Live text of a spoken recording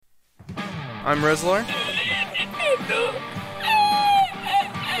I'm Rezlar.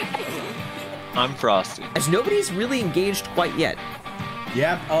 I'm Frosty. As nobody's really engaged quite yet.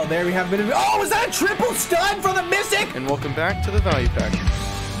 Yep. Oh, there we have a bit of. Oh, was that a triple stun for the Mystic? And welcome back to the Value Pack.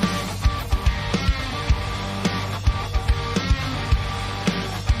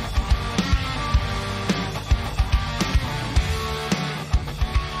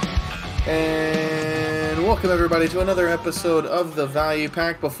 And welcome everybody to another episode of the Value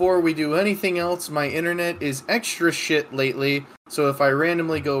Pack. Before we do anything else, my internet is extra shit lately, so if I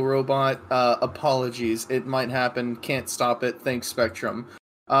randomly go robot, apologies. It might happen. Can't stop it. Thanks, Spectrum.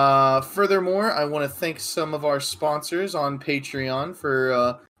 Furthermore, I want to thank some of our sponsors on Patreon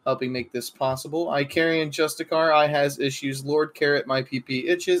for helping make this possible. Icarian Justicar, I Has Issues, Lord Carrot, My PP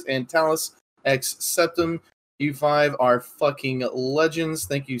Itches, and Talus X Septum. You five are fucking legends.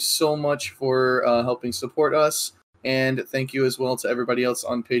 Thank you so much for helping support us. And thank you as well to everybody else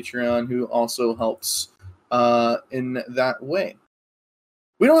on Patreon who also helps in that way.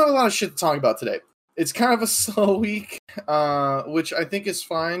 We don't have a lot of shit to talk about today. It's kind of a slow week, which I think is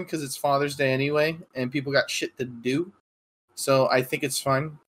fine because it's Father's Day anyway, and people got shit to do. So I think it's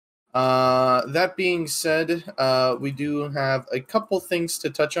fine. That being said, we do have a couple things to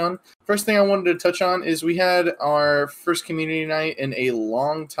touch on. First thing I wanted to touch on is we had our first community night in a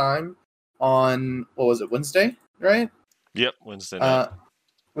long time on, what was it, Wednesday, right? Yep, Wednesday night.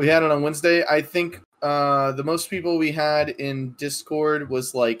 We had it on Wednesday. I think the most people we had in Discord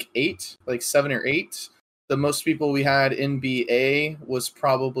was like 7 or 8. The most people we had in BA was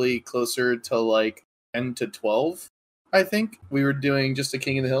probably closer to like 10 to 12. I think we were doing just a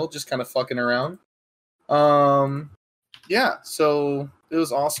King of the Hill, just kind of fucking around. Yeah, so it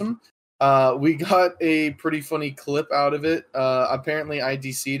was awesome. We got a pretty funny clip out of it. Apparently I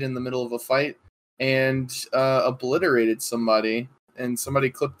DC'd in the middle of a fight and obliterated somebody, and somebody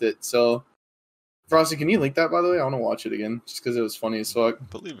clipped it. So, Frosty, can you link that, by the way? I want to watch it again, just because it was funny as fuck. I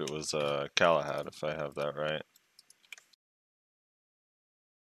believe it was Galahad, if I have that right.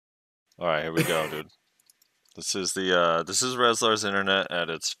 Alright, here we go, dude. This is Rezlar's internet at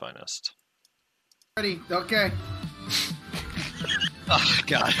its finest. Ready? Okay. Oh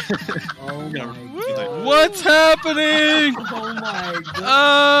god. Oh my god. What's happening? Oh my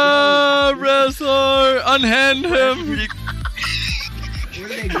god. Rezlar, unhand him. Where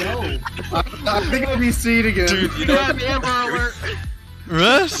did they go? I think I'll be seen again. Dude, you know what? Amber alert.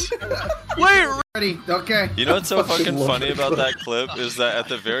 Rez? Wait. Ready? Okay. You know what's so fucking love funny it. about that clip is that at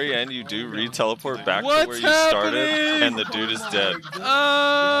the very end you do re-teleport back to where you started, and the dude is dead.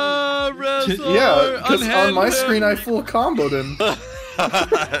 Rezlar, yeah, because on my screen I full comboed him.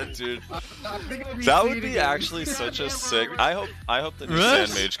 Dude, that would be actually such a sick. I hope the new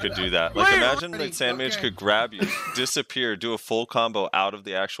Sand Mage could do that. Like, imagine that Sand Mage could grab you, disappear, do a full combo out of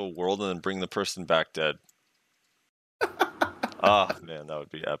the actual world, and then bring the person back dead. Ah, man, that would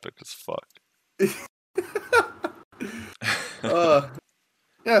be epic as fuck.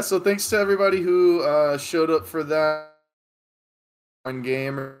 Yeah, so thanks to everybody who showed up for that one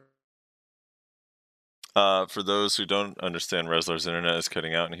game. For those who don't understand, Rezlar's internet is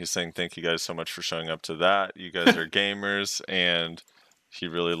cutting out, and he's saying thank you guys so much for showing up to that. You guys are gamers, and he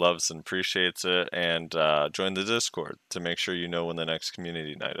really loves and appreciates it. And join the Discord to make sure you know when the next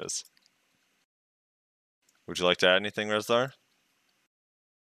community night is. Would you like to add anything, Rezlar?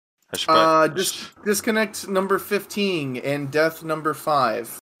 Just disconnect number 15 and death number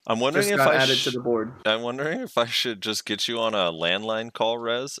 5. I'm wondering just if got I added to the board. I'm wondering if I should just get you on a landline call,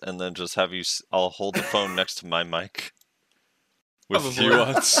 Rez, and then just have you. I'll hold the phone next to my mic with you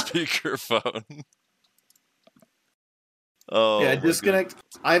on speakerphone. Oh yeah, disconnect.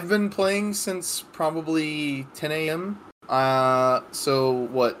 I've been playing since probably 10 a.m. So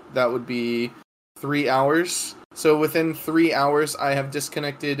what? That would be 3 hours. So within 3 hours, I have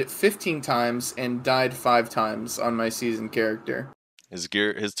disconnected 15 times and died 5 times on my season character. His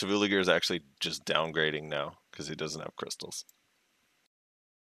Tavula gear is actually just downgrading now because he doesn't have crystals.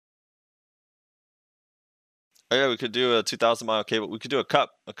 Oh yeah, we could do a 2,000-mile cable. We could do a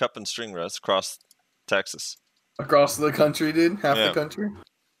cup and string rest across Texas. Across the country, dude. Half the country.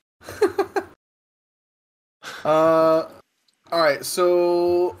 All right,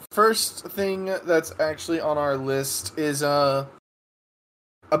 so first thing that's actually on our list is a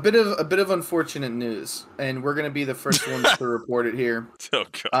bit of unfortunate news, and we're gonna be the first ones to report it here. Oh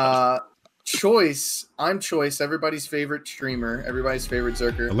god. Choice, I'm Choice, everybody's favorite streamer, everybody's favorite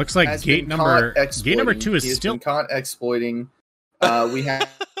Zerker. It looks like gate number 2 is still caught exploiting. We have.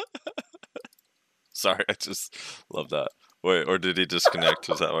 Sorry, I just love that. Wait, or did he disconnect?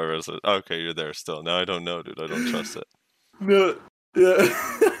 Was that why I was like, okay, you're there still? No, I don't know, dude. I don't trust it. No, yeah.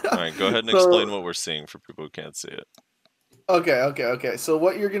 All right, go ahead and explain what we're seeing for people who can't see it. Okay. So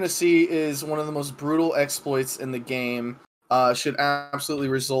what you're gonna see is one of the most brutal exploits in the game. Should absolutely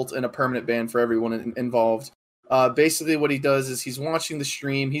result in a permanent ban for everyone involved. Basically, what he does is he's watching the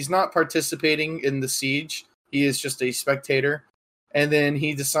stream. He's not participating in the siege. He is just a spectator. And then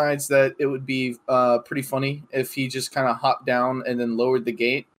he decides that it would be pretty funny if he just kind of hopped down and then lowered the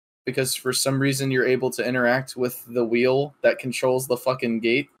gate. Because for some reason you're able to interact with the wheel that controls the fucking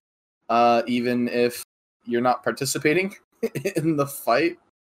gate, even if you're not participating in the fight.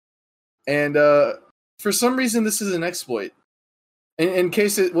 And for some reason this is an exploit. In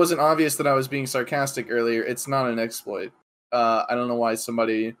case it wasn't obvious that I was being sarcastic earlier, it's not an exploit. I don't know why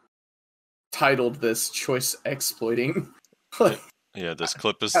somebody titled this choice exploiting. Yeah, this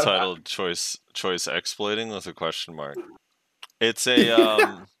clip is titled choice exploiting with a question mark. It's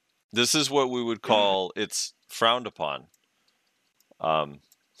a this is what we would call it's frowned upon.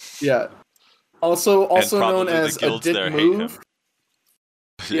 Yeah. Also known as a dick move.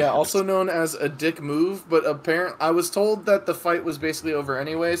 Yeah, also known as a dick move, but apparently I was told that the fight was basically over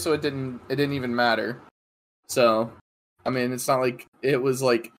anyway, so it didn't even matter. So, I mean, it's not like it wasn't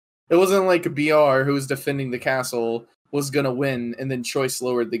like BR who was defending the castle was gonna win, and then Choice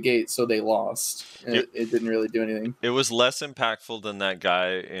lowered the gate, so they lost. It didn't really do anything. It was less impactful than that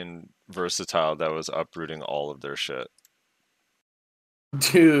guy in Versatile that was uprooting all of their shit.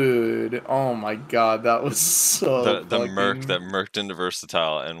 Dude, oh my god, that was so the merc that merked into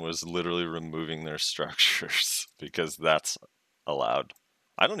Versatile and was literally removing their structures because that's allowed.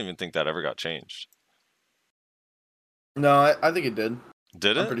 I don't even think that ever got changed. No, I think it did.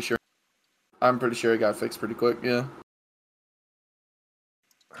 Did it? I'm pretty sure it got fixed pretty quick, yeah.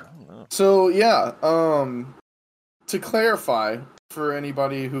 I don't know. So yeah, to clarify for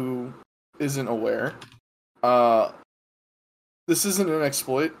anybody who isn't aware, this isn't an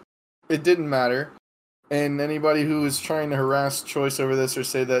exploit. It didn't matter. And anybody who is trying to harass Choice over this or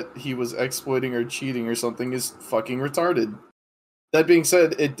say that he was exploiting or cheating or something is fucking retarded. That being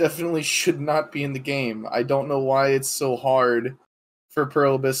said, it definitely should not be in the game. I don't know why it's so hard for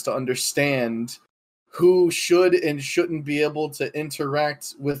Perlibus to understand who should and shouldn't be able to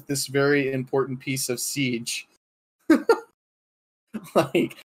interact with this very important piece of Siege.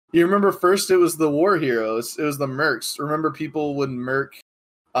 Like, you remember first it was the war heroes, it was the mercs. Remember people would merc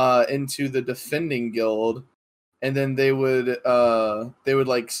into the defending guild, and then they would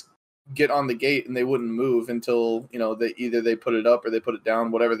like get on the gate and they wouldn't move until, you know, they either put it up or they put it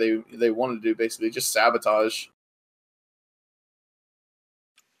down, whatever they wanted to do, basically just sabotage.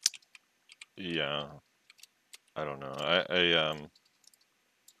 Yeah. I don't know.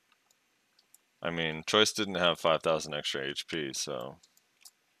 I mean, Choice didn't have 5,000 extra HP, so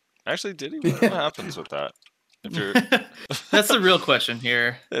actually, did he? What happens with that? If you're That's the real question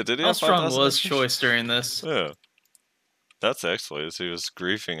here. Yeah, did he How have strong 5,000 was extra? Choice during this? Yeah. That's exploits. He was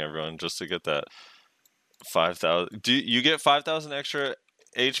griefing everyone just to get that 5,000. Do you get 5,000 extra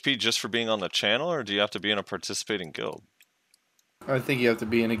HP just for being on the channel, or do you have to be in a participating guild? I think you have to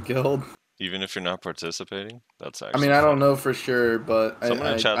be in a guild. Even if you're not participating? That's actually I mean, I don't know for sure, but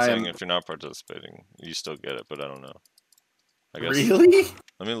someone in chat saying if you're not participating, you still get it, but I don't know. I guess. Really?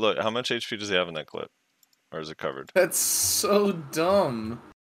 Let me look. How much HP does he have in that clip? Or is it covered? That's so dumb.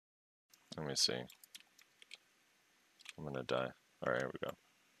 Let me see. I'm gonna die. Alright, here we go.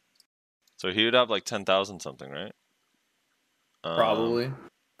 So he would have like 10,000 something, right? Probably.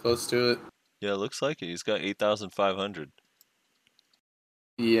 Close to it. Yeah, it looks like it. He's got 8,500.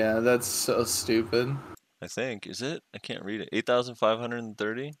 Yeah, that's so stupid. I think. Is it? I can't read it.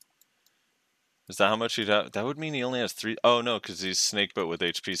 8,530? Is that how much he'd have? That would mean he only has 3. Oh, no, because he's Snakeboat with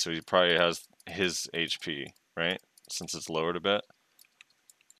HP, so he probably has his HP, right? Since it's lowered a bit.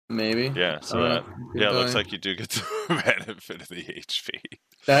 Maybe. Yeah, so that. Yeah, it looks like you do get the benefit of the HP.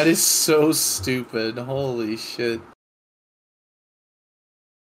 That is so stupid. Holy shit.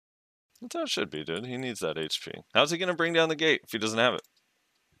 That's how it should be, dude. He needs that HP. How's he going to bring down the gate if he doesn't have it?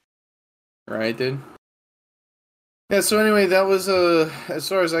 Right, dude? Yeah, so anyway, that was, as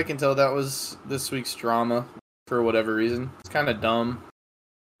far as I can tell, that was this week's drama, for whatever reason. It's kind of dumb.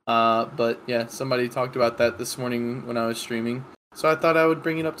 But yeah, somebody talked about that this morning when I was streaming, so I thought I would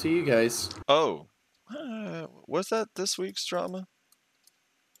bring it up to you guys. Oh, was that this week's drama?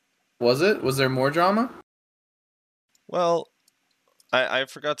 Was it? Was there more drama? Well, I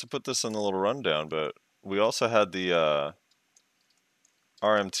forgot to put this in the little rundown, but we also had the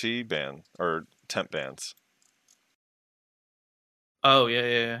RMT ban, or temp bans. Oh,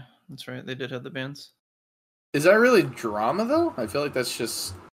 yeah. That's right. They did have the bans. Is that really drama, though? I feel like that's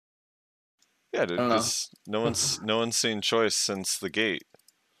just... Yeah, dude, because no one's seen Choice since the gate.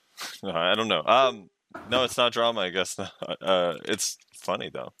 No, I don't know. No, it's not drama. I guess. It's funny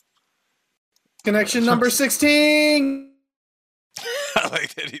though. Connection number 16. I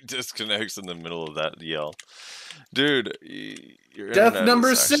like that he disconnects in the middle of that yell, dude. Your Death internet number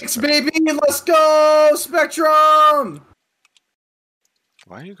is actually 6, baby. Let's go, Spectrum.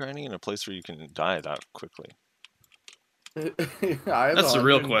 Why are you grinding in a place where you can die that quickly? That's the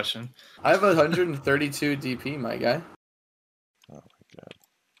real question. I have 132 DP, my guy. Oh my god.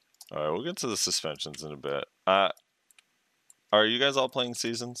 All right, we'll get to the suspensions in a bit. Are you guys all playing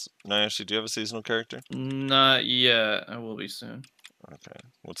seasons? Nayashi, do you have a seasonal character? Not yet. I will be soon. Okay.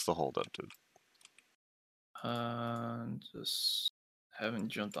 What's the holdup, dude? Just haven't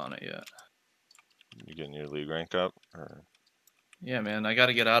jumped on it yet. You getting your league rank up? Or... Yeah, man, I got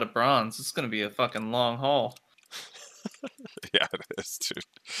to get out of bronze. It's gonna be a fucking long haul. Yeah, it is, dude.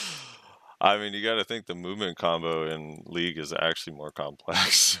 I mean, you got to think the movement combo in League is actually more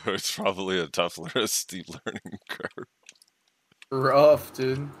complex, so it's probably a steep learning curve. Rough,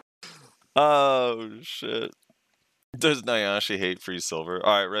 dude. Oh, shit. Does Nayashi hate free silver?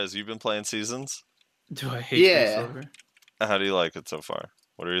 All right, Rez, you've been playing seasons? Do I hate free silver? How do you like it so far?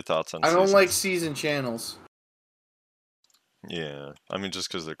 What are your thoughts on I seasons? don't like season channels. Yeah. I mean, just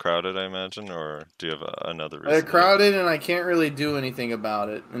because they're crowded, I imagine? Or do you have another reason? They're crowded, and I can't really do anything about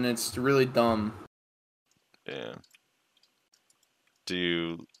it, and it's really dumb. Yeah. Do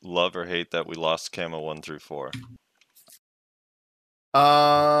you love or hate that we lost Camo 1 through 4?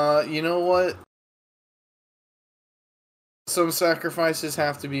 You know what? Some sacrifices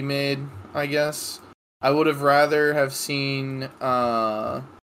have to be made, I guess. I would have rather have seen, like,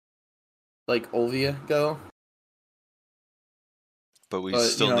 Olvia go. But we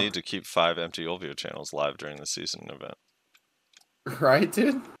still need to keep 5 empty Olvia channels live during the season event. Right,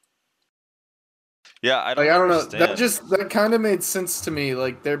 dude? Yeah, I don't know. That kind of made sense to me.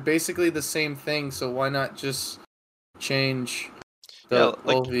 Like, they're basically the same thing, so why not just change the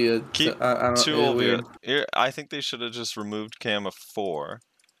Olvia? Keep 2 Olvia. I think they should have just removed Cam of 4,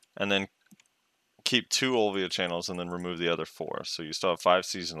 and then keep 2 Olvia channels, and then remove the other 4. So you still have 5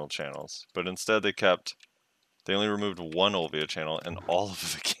 seasonal channels. But instead they only removed 1 Olvia channel and all of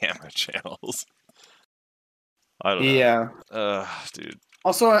the Gamma channels. I don't know. Yeah. Dude.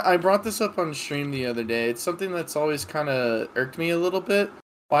 Also, I brought this up on stream the other day. It's something that's always kind of irked me a little bit.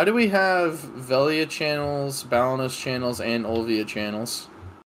 Why do we have Velia channels, Balanos channels, and Olvia channels?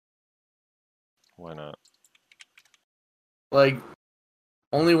 Why not? Like,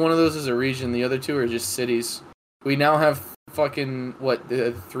 only one of those is a region. The other 2 are just cities. We now have fucking,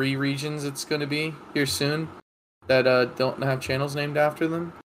 the 3 regions it's going to be here soon that don't have channels named after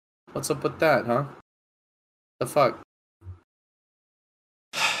them? What's up with that, huh? The fuck?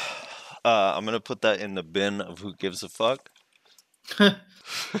 I'm going to put that in the bin of who gives a fuck.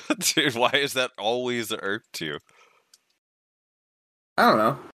 Dude, why is that always irked to you? I don't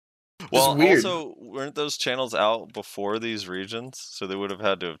know. Well, also, weren't those channels out before these regions? So they would have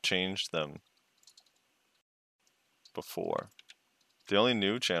had to have changed them before. The only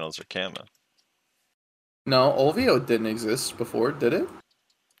new channels are Kama. No, Olvio didn't exist before, did it?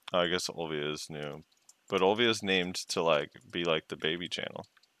 Oh, I guess Olvia is new. But Olvia is named to, be like the baby channel.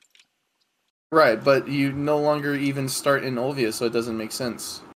 Right, but you no longer even start in Olvia, so it doesn't make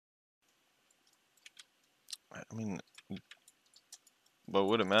sense. I mean, but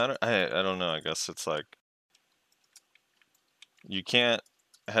would it matter? I don't know. I guess it's like you can't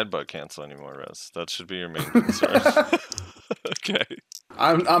headbutt cancel anymore, Rez. That should be your main concern. Okay.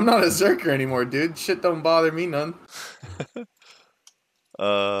 I'm not a Zerker anymore, dude. Shit don't bother me none.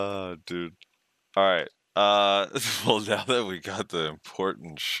 Dude. All right. Well, now that we got the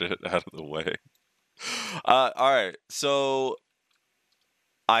important shit out of the way. All right. So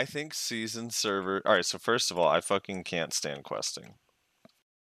I think season server. All right. So first of all, I fucking can't stand questing.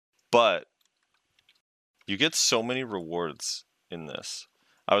 But you get so many rewards in this.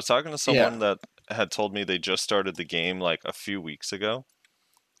 I was talking to someone that had told me they just started the game a few weeks ago.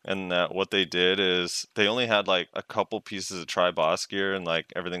 And that what they did is they only had a couple pieces of tri-boss gear and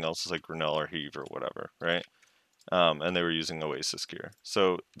everything else was Grinnell or Heave or whatever, right? And they were using Oasis gear.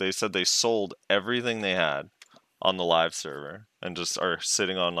 So they said they sold everything they had on the live server and just are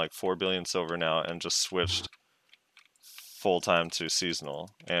sitting on 4 billion silver now and just switched full time to seasonal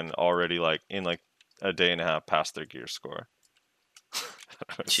and already in a day and a half past their gear score.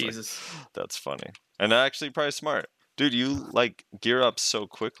 Jesus. That's funny. And actually probably smart. Dude, you gear up so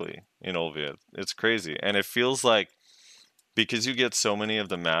quickly in Olvia. It's crazy. And it feels because you get so many of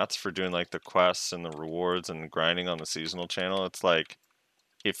the mats for doing the quests and the rewards and grinding on the seasonal channel, it's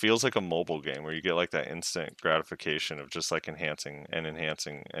it feels like a mobile game where you get like that instant gratification of just like enhancing and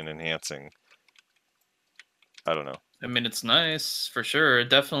enhancing and enhancing. I don't know. I mean, it's nice for sure. It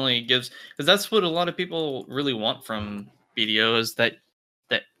definitely gives, because that's what a lot of people really want from BDO is that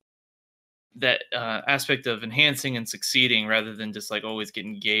aspect of enhancing and succeeding rather than just like always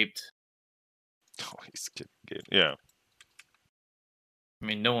getting gaped. Always getting gaped. Yeah. I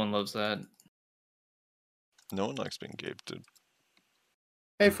mean, no one loves that. No one likes being gaped, dude.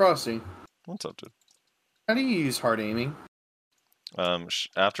 Hey, Frosty. What's up, dude? How do you use hard aiming?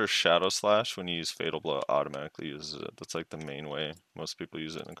 After Shadow Slash, when you use Fatal Blow, it automatically uses it. That's like the main way most people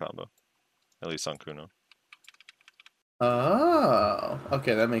use it in a combo. At least on Kuno. Oh,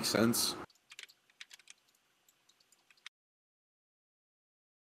 okay, that makes sense.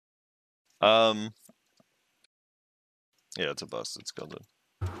 Yeah, it's a busted skill, dude.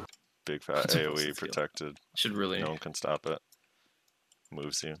 Big fat It's a AoE busted skill. protected. Should really. No one can stop it.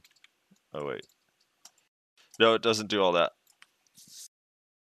 Moves you. Oh wait. No, it doesn't do all that.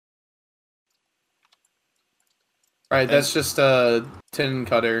 Right, that's just a tin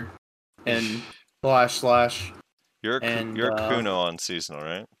cutter and slash. You're Kuno on seasonal,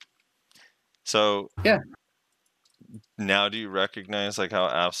 right? So yeah. Now do you recognize like how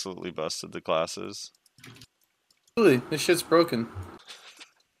absolutely busted the class is? Absolutely, this shit's broken.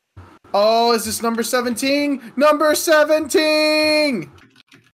 Oh, is this number 17? Number 17!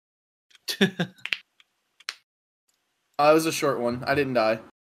 It was a short one. I didn't die.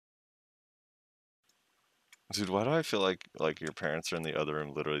 Dude, why do I feel like your parents are in the other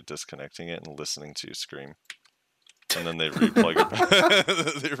room literally disconnecting it and listening to you scream? And then they replug it back.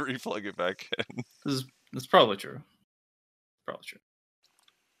 They replug it back in. That's probably true. Probably true.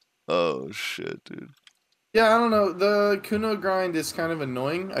 Oh shit, dude. Yeah, I don't know. The Kuno grind is kind of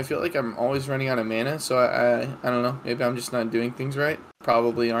annoying. I feel like I'm always running out of mana, so I don't know. Maybe I'm just not doing things right.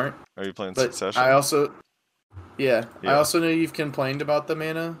 Probably aren't. Are you playing but Succession? I also I also know you've complained about the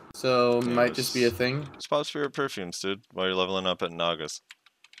mana, so it might just be a thing. Spot Spirit Perfumes, dude, while you're leveling up at Nagas.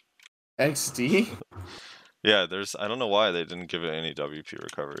 XD? Yeah, I don't know why they didn't give it any WP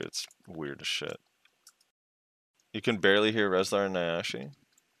recovery. It's weird as shit. You can barely hear Rezlar and Nayashe.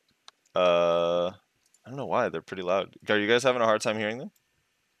 I don't know why, they're pretty loud. Are you guys having a hard time hearing them?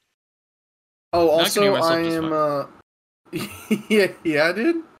 Oh, also I am yeah,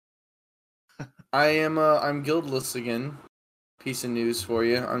 dude. I'm guildless again. Piece of news for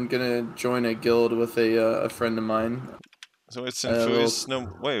you. I'm gonna join a guild with a friend of mine. So wait, Sinfu's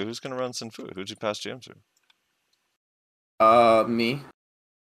wait, who's gonna run Sinfu? Who'd you pass GM to? Me.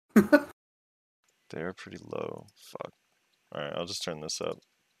 They're pretty low. Fuck. Alright, I'll just turn this up.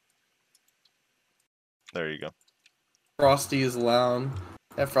 There you go. Frosty is loud.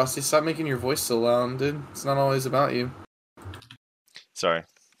 Yeah, Frosty, stop making your voice so loud, dude. It's not always about you. Sorry.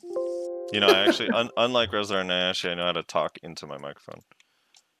 You know, I actually, unlike Rezlar and Nayashe, I know how to talk into my microphone.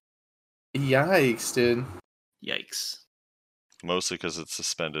 Yikes, dude. Yikes. Mostly because it's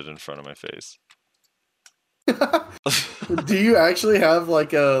suspended in front of my face. Do you actually have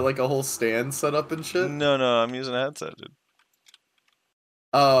like a whole stand set up and shit? No, I'm using a headset, dude.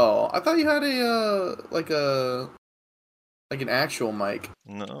 Oh, I thought you had like an actual mic.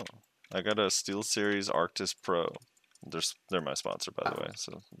 No, I got a SteelSeries Arctis Pro. They're my sponsor, by the way,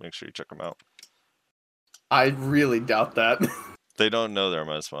 so make sure you check them out. I really doubt that. They don't know they're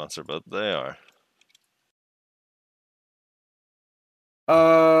my sponsor, but they are.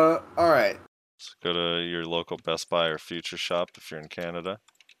 All right. So go to your local Best Buy or Future Shop if you're in Canada.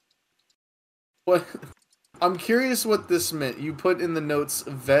 What? I'm curious what this meant. You put in the notes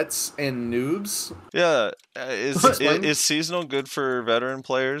vets and noobs? Yeah. Is seasonal good for veteran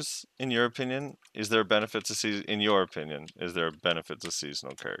players, in your opinion? Is there a benefit to in your opinion, is there a benefit to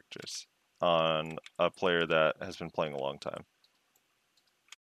seasonal characters on a player that has been playing a long time?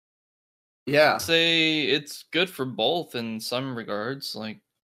 Yeah. I'd say it's good for both in some regards. Like,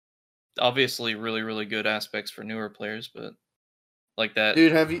 obviously, really, really good aspects for newer players, but like that,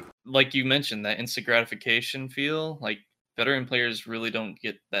 dude, like you mentioned, that instant gratification feel, like veteran players really don't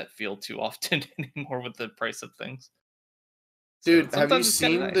get that feel too often anymore with the price of things. Dude, have you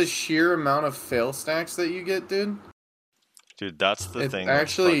seen the sheer amount of fail stacks that you get, dude? Dude, that's the thing. It's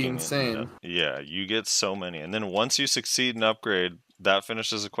actually insane. Yeah, you get so many. And then once you succeed and upgrade, that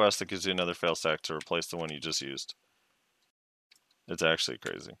finishes a quest that gives you another fail stack to replace the one you just used. It's actually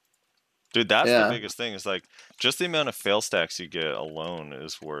crazy. Dude, that's the biggest thing. Is like, just the amount of fail stacks you get alone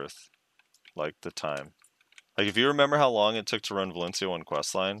is worth, like, the time. Like, if you remember how long it took to run Valencia one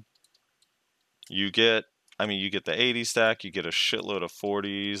questline, you get the 80 stack, you get a shitload of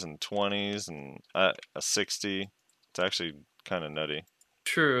 40s and 20s and a 60. It's actually kind of nutty.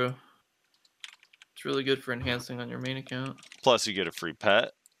 True. It's really good for enhancing on your main account. Plus, you get a free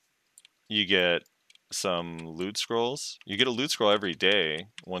pet. You get some loot scrolls. You get a loot scroll every day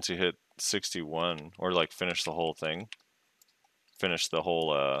once you hit 61, or like finish the whole thing. Finish the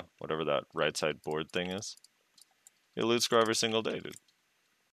whole, whatever that right side board thing is. You get a loot scroll every single day, dude.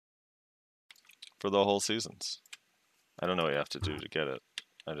 For the whole seasons. I don't know what you have to do to get it.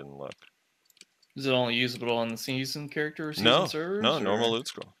 I didn't look. Is it only usable on the season character or season servers? No, or? normal loot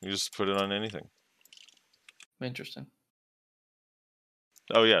scroll. You just put it on anything. Interesting.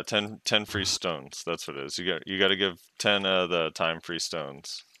 Oh yeah, 10 free stones. That's what it is. You got to give 10 of the time free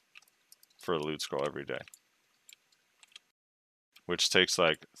stones for a loot scroll every day, which takes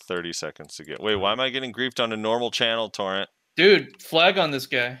like 30 seconds to get. Wait, why am I getting griefed on a normal channel, Torrent? Dude, flag on this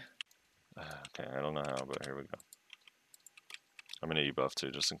guy. Okay, I don't know how, but here we go. I'm gonna e-buff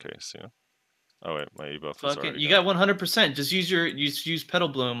too, just in case. You know. Oh wait, my e-buff is already. You got 100%. Just use Petal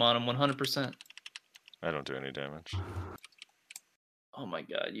Bloom on him 100%. I don't do any damage. Oh my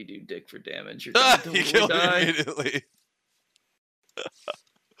god, you do dick for damage. You're gonna He killed me immediately.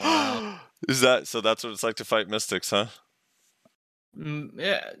 Wow. Is that so? That's what it's like to fight mystics, huh?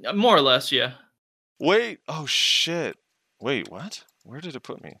 Yeah, more or less, yeah. Wait, oh shit. Wait, what? Where did it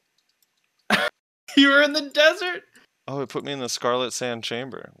put me? You were in the desert? Oh, it put me in the Scarlet Sand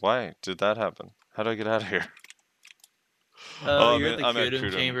Chamber. Why did that happen? How do I get out of here? You're in the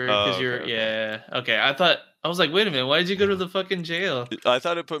Kudum chamber because yeah. Okay, I was like, wait a minute, why did you go to the fucking jail? I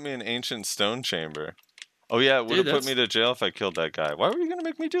thought it put me in Ancient Stone Chamber. Oh yeah, it would have put me to jail if I killed that guy. Why were you gonna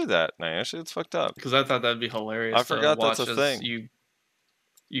make me do that, Nayash? It's fucked up. Because I thought that'd be hilarious. I forgot that's a thing.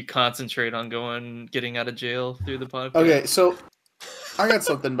 You concentrate on getting out of jail through the podcast. Okay, so I got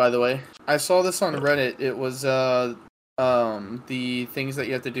something, by the way. I saw this on Reddit. It was the things that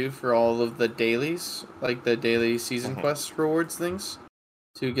you have to do for all of the dailies, like the daily season quest rewards things,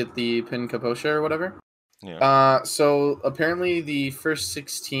 to get the pin Kaposha or whatever. Yeah. So apparently the first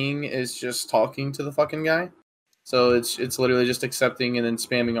 16 is just talking to the fucking guy. So it's literally just accepting and then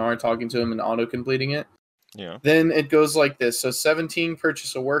spamming R, talking to him, and auto completing it. Yeah. Then it goes like this. So 17,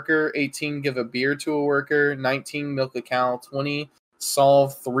 purchase a worker. 18, give a beer to a worker. 19, milk a cow. 20,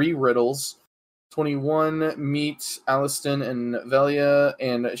 solve 3 riddles. 21, meet Aliston and Velia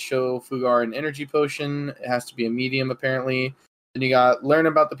and show Fugar an energy potion. It has to be a medium, apparently. Then you got learn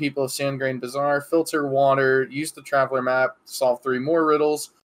about the people of Sandgrain Bazaar, filter water, use the traveler map, solve 3 more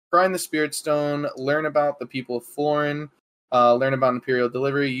riddles, grind the spirit stone, learn about the people of Florin, learn about Imperial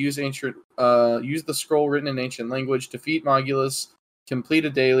Delivery, use the scroll written in ancient language, defeat Mogulus, complete a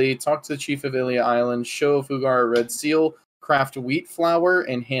daily, talk to the chief of Ilia Island, show Fugar a red seal, craft wheat flour,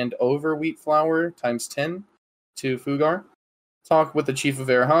 and hand over wheat flour times 10 to Fugar. Talk with the chief of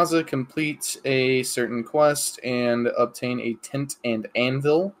Erahaza, complete a certain quest, and obtain a tent and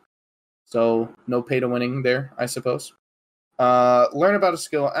anvil. So no pay to winning there, I suppose. Learn about a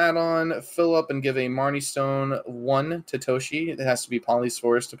skill add-on, fill up and give a Marnie Stone 1 to Toshi. It has to be Polly's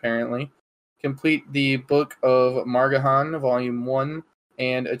Forest, apparently. Complete the Book of Margahan, Volume 1,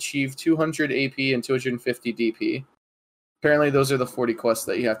 and achieve 200 AP and 250 DP. Apparently those are the 40 quests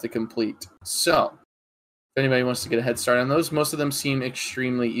that you have to complete. So, if anybody wants to get a head start on those, most of them seem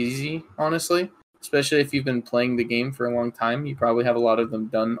extremely easy, honestly. Especially if you've been playing the game for a long time. You probably have a lot of them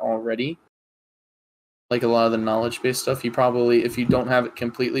done already. Like a lot of the knowledge-based stuff, you probably, if you don't have it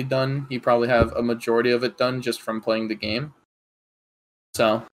completely done, you probably have a majority of it done just from playing the game.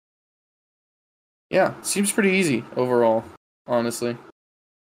 So, yeah, seems pretty easy overall, honestly.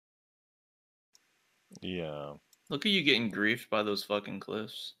 Yeah. Look at you getting griefed by those fucking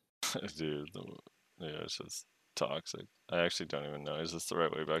cliffs. Dude, yeah, it's just toxic. I actually don't even know. Is this the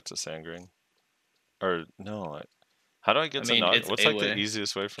right way back to Sandgrain? Or, no, how do I get to Nog? What's like the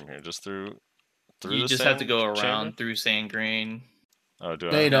easiest way from here? Just through you the just have to go around chamber? through Sandgrain. Oh, do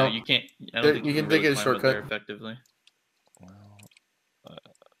I? No, you don't. You can't. I don't think you can take really a climb shortcut up there effectively.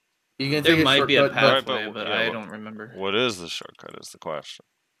 You can there take might be a shortcut, pathway, but I don't remember. What is the shortcut is the question.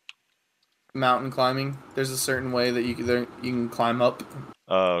 Mountain climbing. There's a certain way that you can climb up.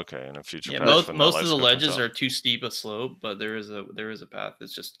 Oh, okay. In a future Yeah, path. most of the ledges are too steep a slope, but there is a path.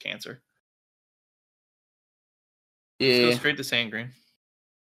 It's just cancer. Yeah. Let's go straight to Sandgrain.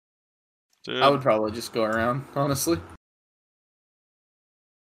 Dude. I would probably just go around, honestly.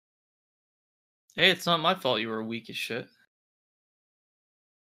 Hey, it's not my fault you were weak as shit.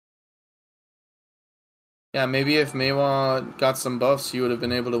 Yeah, maybe if Maewa got some buffs, you would have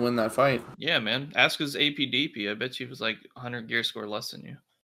been able to win that fight. Yeah, man. Ask his AP DP. I bet you was like 100 gear score less than you.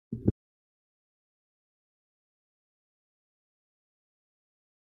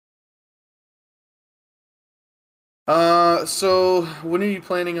 So when are you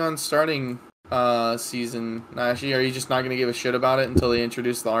planning on starting season, Nashi? Are you just not gonna give a shit about it until they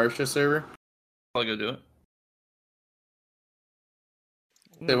introduce the Arsha server? I'll go do it.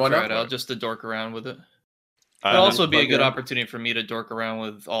 They want try it out just to dork around with it. I It'll haven't- also be a good Okay. opportunity for me to dork around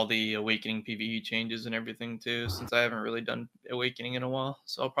with all the Awakening PvE changes and everything too, since I haven't really done Awakening in a while.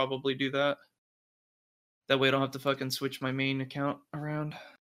 So I'll probably do that. That way I don't have to fucking switch my main account around.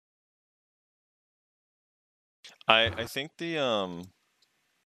 I think the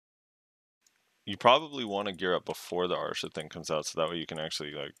you probably want to gear up before the Arsha thing comes out, so that way you can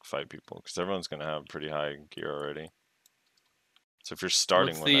actually like fight people, because everyone's gonna have pretty high gear already. So if you're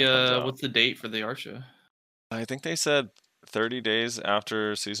starting when that comes out, what's the date for the Arsha? I think they said 30 days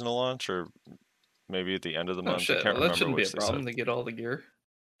after seasonal launch, or maybe at the end of the Oh month. I shit, can't well, that remember shouldn't be a which they problem said. to get all the gear.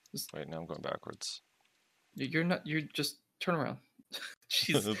 Wait, now I'm going backwards. You're not. You're just turn around.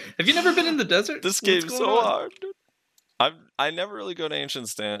 Jeez, have you never been in the desert? This What's game's going so on? hard, dude. I never really go to Ancient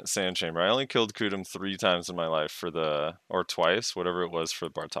Sand Chamber. I only killed Kudum 3 times in my life for the, or twice, whatever it was for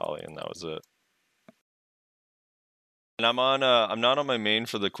Bartali, and that was it. And I'm not on my main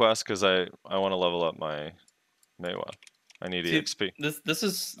for the quest because I want to level up my Meiwa. I need See, EXP.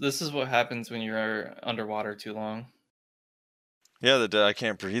 This is what happens when you're underwater too long. Yeah, I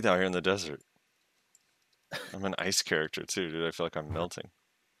can't breathe out here in the desert. I'm an ice character too, dude. I feel like I'm melting.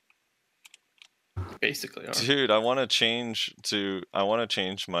 Basically, are. Dude, I want to change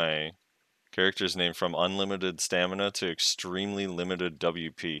my character's name from unlimited stamina to extremely limited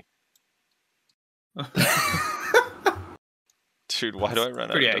WP. Dude, why do I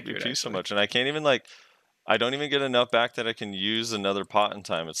run out of WP so much? And I can't even I don't even get enough back that I can use another pot in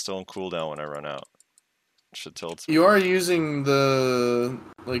time. It's still in cooldown when I run out. Shit tilts me. You are using the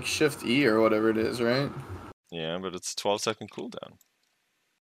Shift E or whatever it is, right? Yeah, but it's a 12-second cooldown.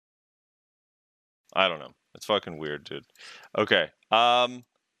 I don't know. It's fucking weird, dude. Okay.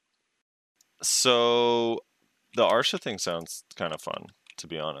 So the Arsha thing sounds kind of fun, to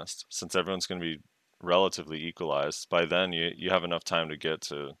be honest. Since everyone's going to be relatively equalized, by then you have enough time to get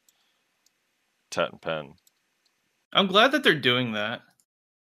to Tet and Pen. I'm glad that they're doing that.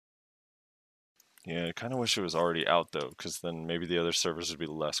 Yeah, I kind of wish it was already out though, because then maybe the other servers would be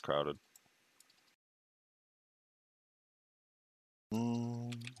less crowded.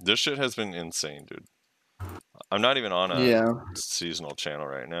 This shit has been insane, dude. I'm not even on a seasonal channel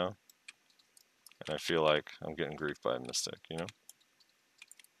right now, and I feel like I'm getting griefed by a Mystic, you know?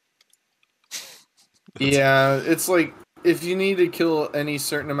 Yeah, it's like, if you need to kill any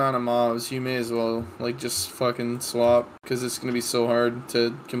certain amount of mobs, you may as well, just fucking swap, because it's gonna be so hard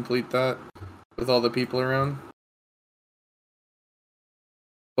to complete that with all the people around.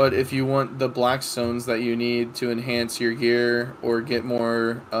 But if you want the black stones that you need to enhance your gear or get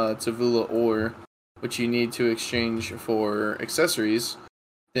more Tavula ore, which you need to exchange for accessories,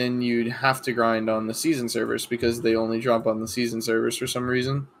 then you'd have to grind on the season servers, because they only drop on the season servers for some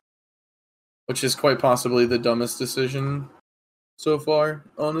reason. Which is quite possibly the dumbest decision so far,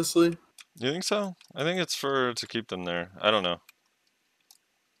 honestly. You think so? I think it's to keep them there. I don't know.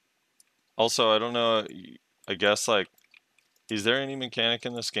 Also, I don't know, I guess, is there any mechanic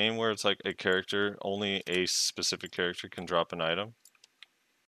in this game where it's like only a specific character can drop an item?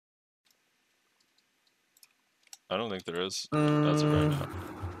 I don't think there is as of right now.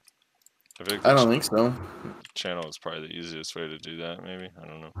 I don't think so. Channel is probably the easiest way to do that, maybe. I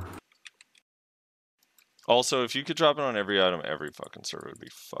don't know. Also, if you could drop it on every item, every fucking server would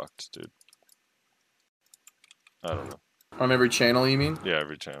be fucked, dude. I don't know. On every channel, you mean? Yeah,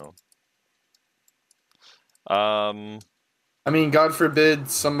 every channel. I mean, God forbid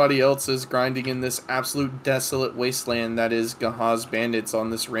somebody else is grinding in this absolute desolate wasteland that is Gaha's Bandits on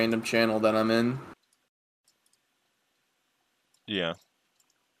this random channel that I'm in. Yeah.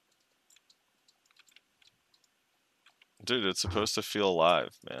 Dude, it's supposed to feel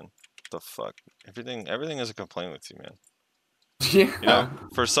alive, man. What the fuck? Everything is a complaint with you, man. Yeah. You know,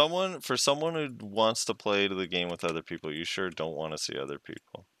 for someone who wants to play the game with other people, you sure don't want to see other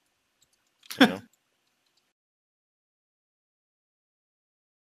people. You know?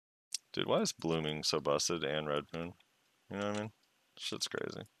 Dude, why is Blooming so busted and Red Moon? You know what I mean? Shit's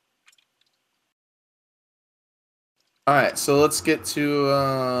crazy. Alright, so let's get to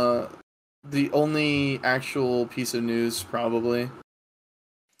the only actual piece of news, probably.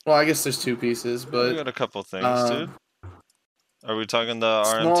 Well, I guess there's two pieces, but... We got a couple things, dude. Are we talking the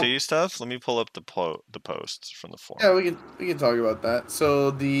RMT stuff? Let me pull up the posts from the forum. Yeah, we can talk about that.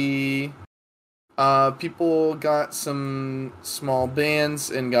 So the people got some small bans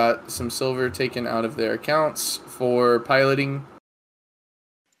and got some silver taken out of their accounts for piloting.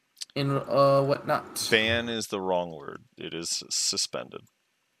 in whatnot. Ban is the wrong word. It is suspended.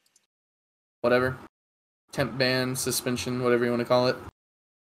 Whatever. Temp ban, suspension, whatever you want to call it.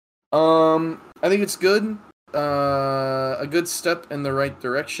 I think it's good. A good step in the right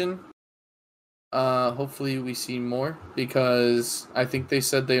direction. Hopefully we see more, because I think they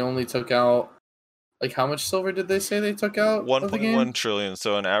said they only took out, like, how much silver did they say they took out of the game? 1.1 trillion,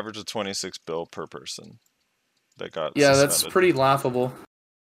 so an average of 26 bill per person that got Yeah, suspended. that's pretty laughable.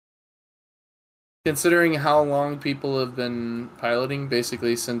 Considering how long people have been piloting,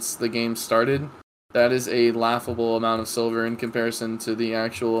 basically since the game started, that is a laughable amount of silver in comparison to the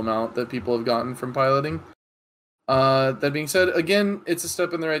actual amount that people have gotten from piloting. That being said, again, it's a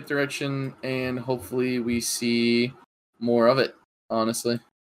step in the right direction, and hopefully we see more of it, honestly.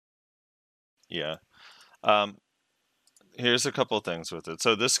 Yeah. Here's a couple of things with it.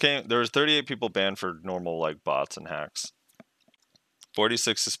 So this game, there was 38 people banned for normal, like, bots and hacks.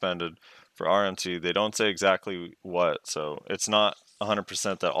 46 suspended for RMT. They don't say exactly what, so it's not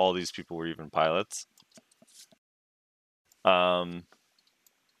 100% that all these people were even pilots. But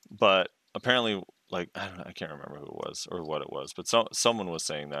apparently, like, I don't know, I can't remember who it was or what it was, but someone was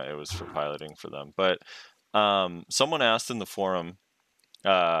saying that it was for piloting for them. But someone asked in the forum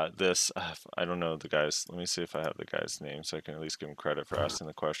this, I don't know the guy's, let me see if I have the guy's name so I can at least give him credit for asking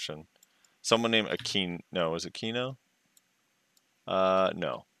the question. Someone named was it Kino?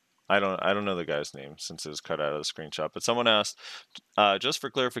 No. I don't know the guy's name since it was cut out of the screenshot, but someone asked, just for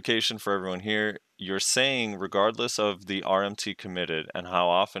clarification for everyone here, you're saying regardless of the RMT committed and how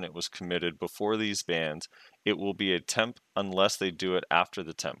often it was committed before these bans, it will be a temp unless they do it after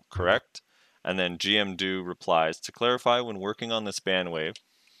the temp, correct? And then GM Do replies, to clarify, when working on this ban wave,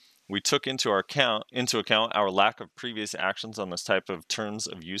 we took into account our lack of previous actions on this type of terms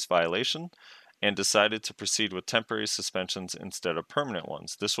of use violation and decided to proceed with temporary suspensions instead of permanent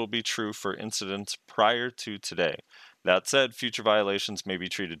ones. This will be true for incidents prior to today. That said, future violations may be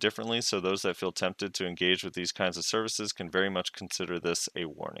treated differently, so those that feel tempted to engage with these kinds of services can very much consider this a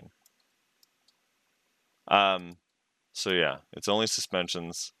warning. So yeah, it's only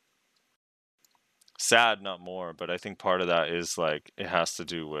suspensions. Sad, not more, but I think part of that is, like, it has to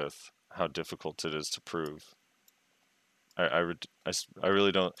do with how difficult it is to prove. I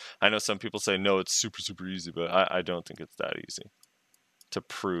really don't. I know some people say no, it's super easy, but I don't think it's that easy to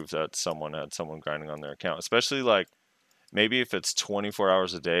prove that someone had someone grinding on their account, especially, like, maybe if it's 24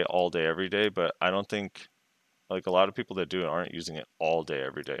 hours a day, all day, every day. But I don't think, like, a lot of people that do it aren't using it all day,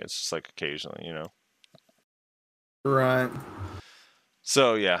 every day. It's just like occasionally, you know. Right.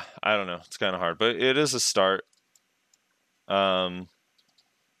 So yeah, I don't know. It's kind of hard, but it is a start. But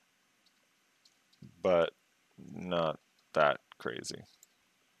not that crazy.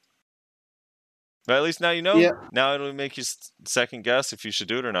 But at least now you know. Yeah. Now it'll make you second guess if you should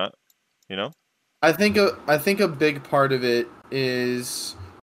do it or not. You know. I think a big part of it is,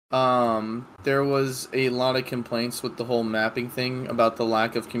 there was a lot of complaints with the whole mapping thing about the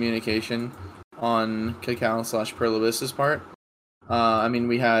lack of communication on Cacao/Perlibis's part. I mean,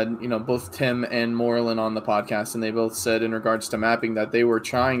 we had, both Tim and Moreland on the podcast, and they both said in regards to mapping that they were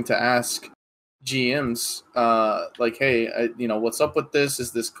trying to ask GMs, like, hey, what's up with this?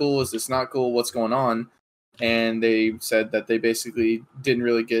 Is this cool? Is this not cool? What's going on? And they said that they basically didn't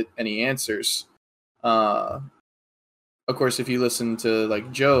really get any answers. Of course, if you listen to,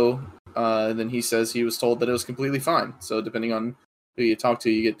 like, Joe, then he says he was told that it was completely fine. So depending on who you talk to,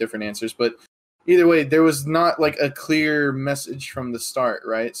 you get different answers. But either way, there was not, like, a clear message from the start,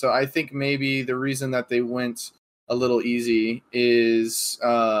 right? So I think maybe the reason that they went a little easy is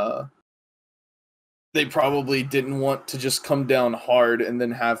they probably didn't want to just come down hard and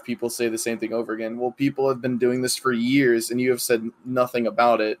then have people say the same thing over again. Well, people have been doing this for years, and you have said nothing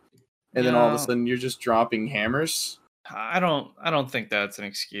about it, and then all of a sudden you're just dropping hammers. I don't think that's an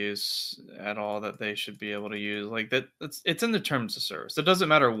excuse at all that they should be able to use. Like, that it's in the terms of service. It doesn't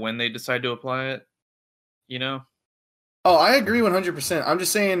matter when they decide to apply it, you know? Oh, I agree 100%. I'm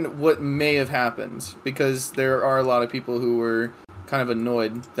just saying what may have happened, because there are a lot of people who were kind of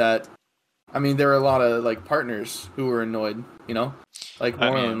annoyed that, I mean, there are a lot of, like, partners who were annoyed, like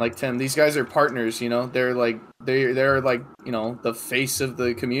Moreland, like Tim. These guys are partners, they're like the face of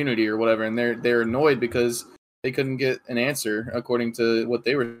the community or whatever, and they're annoyed because they couldn't get an answer according to what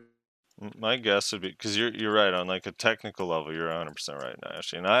they were. My guess would be, because you're right on, like, a technical level, you're 100% right,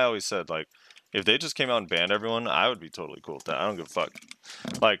 Ashley. And I always said, like, if they just came out and banned everyone, I would be totally cool with that. I don't give a fuck.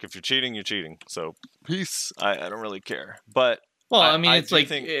 Like, if you're cheating, you're cheating. So peace. I don't really care. But well, I mean, it's like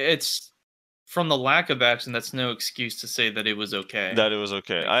it's from the lack of action. That's no excuse to say that it was okay. That it was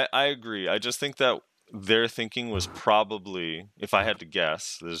okay. I agree. I just think that their thinking was probably, if I had to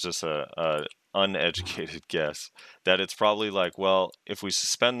guess, there's just a uneducated guess, that it's probably like, well, if we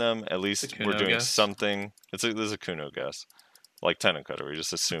suspend them, at least we're doing something. There's a Kuno guess, like Tenant Cutter. We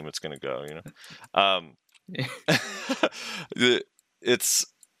just assume it's going to go,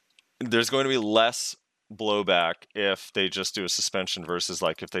 there's going to be less blowback if they just do a suspension versus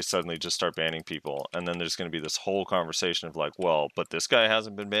like if they suddenly just start banning people, and then there's going to be this whole conversation of like, well, but this guy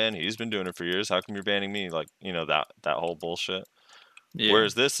hasn't been banned, he's been doing it for years, how come you're banning me? Like, that whole bullshit.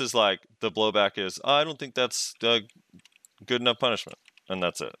 Whereas this is like, the blowback is, I don't think that's good enough punishment, and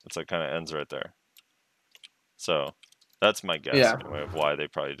that's it. It's like kind of ends right there. So that's my guess anyway of why they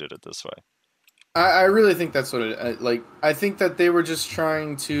probably did it this way. I really think that's what it I think that they were just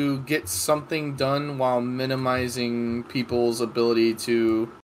trying to get something done while minimizing people's ability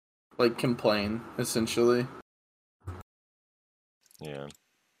to like complain, essentially. Yeah.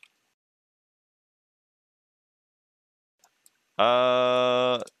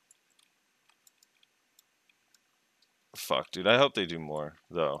 Fuck, dude. I hope they do more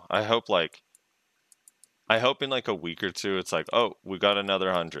though. I hope in like a week or two it's like, oh, we got another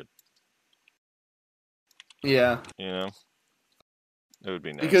 100. Yeah. It would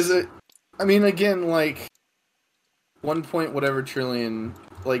be nice. Because again, like 1 point whatever trillion,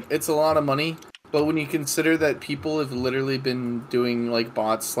 like it's a lot of money, but when you consider that people have literally been doing like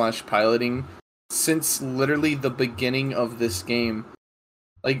bots / piloting since literally the beginning of this game.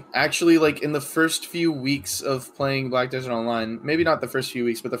 Like actually like in the first few weeks of playing Black Desert Online, maybe not the first few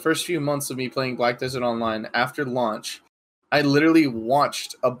weeks, but the first few months of me playing Black Desert Online after launch, I literally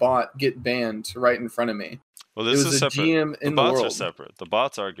watched a bot get banned right in front of me. Well, this is separate. GM in the world. The bots are separate. The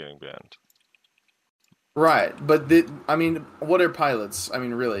bots are getting banned. Right, but what are pilots? I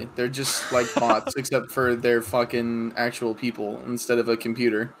mean, really, they're just like bots, except for they're fucking actual people instead of a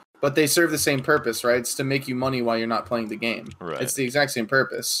computer. But they serve the same purpose, right? It's to make you money while you're not playing the game. Right. It's the exact same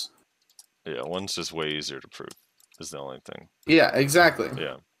purpose. Yeah, one's just way easier to prove, is the only thing. Yeah, exactly.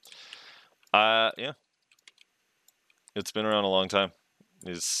 Yeah. Yeah. It's been around a long time.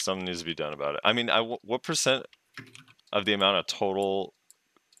 Something needs to be done about it. I mean, what percent of the amount of total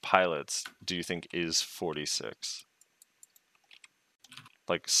pilots do you think is 46?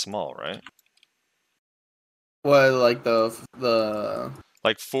 Like small, right? Well, like the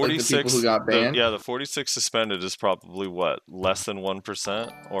like 46 like the people who got banned. The 46 suspended is probably what, less than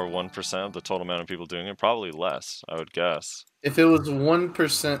 1% or 1% of the total amount of people doing it. Probably less, I would guess. If it was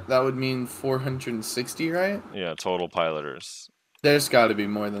 1%, that would mean 460, right? Yeah, total piloters. There's got to be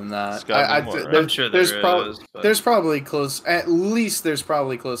more than that. I'm sure there's probably close. At least there's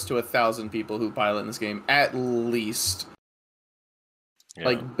probably close to 1,000 people who pilot in this game. At least,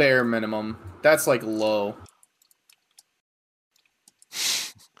 like bare minimum. That's like low.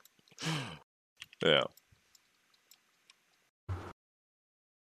 Yeah.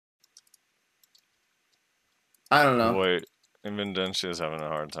 I don't know. Wait, Invendentia is having a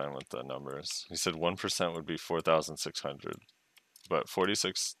hard time with the numbers. He said 1% would be 4,600, but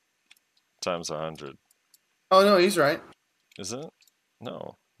 46 times 100. Oh no, he's right. Is it?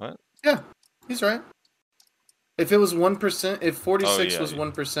 No. What? Yeah, he's right. If it was 1%, if 46 was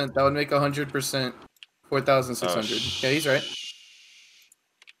 1%, that would make 100% 4,600. Yeah, he's right.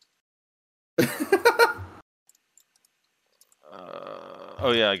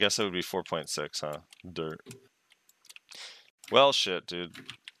 Oh yeah, I guess it would be 4.6, huh? Dirt. Well, shit, dude.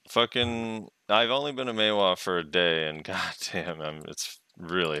 Fucking, I've only been a Maywa for a day, and goddamn, it's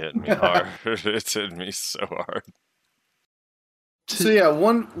really hitting me hard. It's hitting me so hard. So yeah,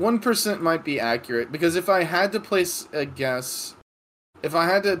 1% might be accurate, because if I had to place a guess, if I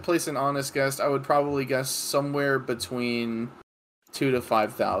had to place an honest guess, I would probably guess somewhere between 2,000 to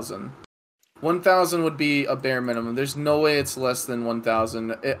 5,000. 1,000 would be a bare minimum. There's no way it's less than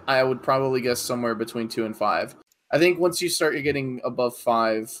 1,000. I would probably guess somewhere between 2 and 5. I think once you start getting above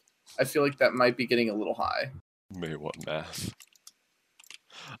 5, I feel like that might be getting a little high. May want math.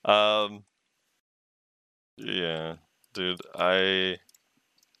 Yeah, dude. I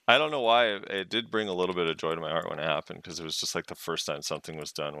don't know why it did bring a little bit of joy to my heart when it happened, because it was just like the first time something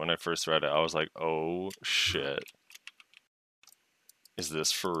was done. When I first read it, I was like, "Oh shit, is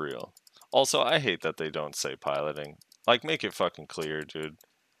this for real?" Also, I hate that they don't say piloting. Like, make it fucking clear, dude.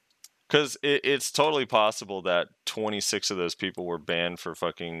 Because it's totally possible that 26 of those people were banned for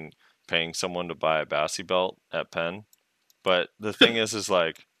fucking paying someone to buy a Bassie belt at Penn. But the thing is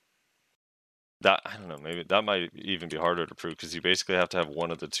like, that, I don't know, maybe that might even be harder to prove, because you basically have to have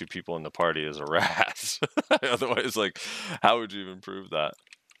one of the two people in the party as a rat. Otherwise, like, how would you even prove that?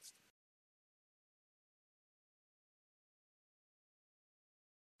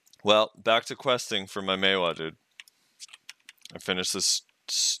 Well, back to questing for my Meiwa, dude. I finished this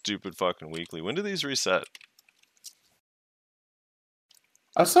stupid fucking weekly. When do these reset?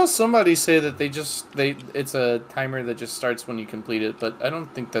 I saw somebody say that it's a timer that just starts when you complete it, but I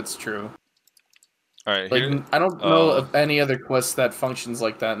don't think that's true. All right, Like, here. I don't know of any other quest that functions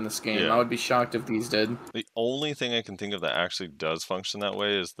like that in this game. Yeah. I would be shocked if these did. The only thing I can think of that actually does function that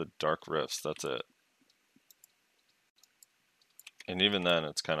way is the Dark Rifts. That's it. And even then,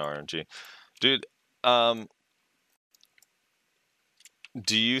 it's kind of RNG. Dude,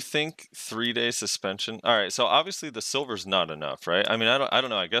 do you think 3-day suspension? All right, so obviously the silver's not enough, right? I mean, I don't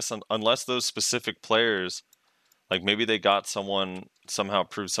know. I guess unless those specific players, like maybe they got somehow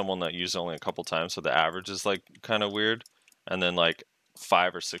proved someone that used it only a couple times, so the average is like kind of weird. And then like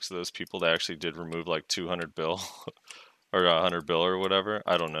 5 or 6 of those people that actually did remove like 200 bill or 100 bill or whatever.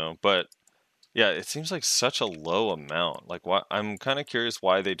 I don't know, but yeah, it seems like such a low amount. Like, why? I'm kind of curious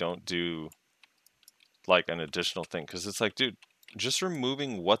why they don't do like an additional thing, because it's like, dude, just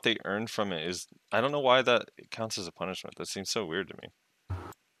removing what they earned from it is, I don't know why that counts as a punishment. That seems so weird to me.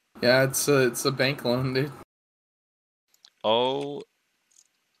 Yeah, it's a bank loan, dude. Oh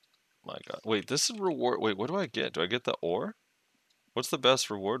my god. Wait, this is reward. Wait, what do I get? Do I get the ore? What's the best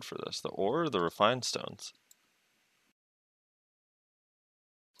reward for this? The ore or the refined stones?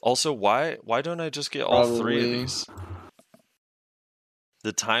 Also, why don't I just get all 3 of these?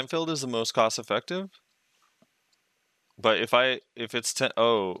 The time filled is the most cost effective? But if it's 10,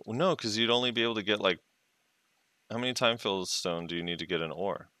 oh no, because you'd only be able to get like, how many time filled stone do you need to get an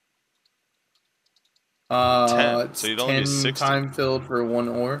ore? 10. So you'd only be 60. Time filled for 1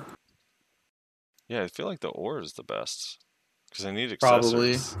 ore. Yeah, I feel like the ore is the best because I need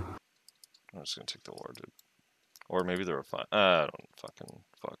accessories. Probably. I'm just gonna take the ore, dude. Or maybe the refined. I don't fucking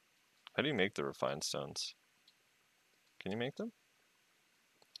fuck. How do you make the refined stones? Can you make them?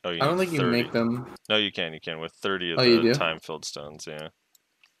 Oh, you I don't need think 30. you make them. No, you can. You can with 30 of you the do? time filled stones. Yeah.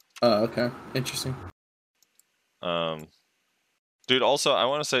 Oh, okay. Interesting. Dude, also, I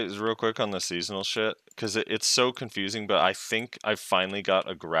want to say real quick on the seasonal shit, because it's so confusing, but I think I finally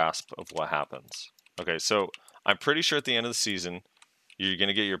got a grasp of what happens. Okay, so I'm pretty sure at the end of the season, you're going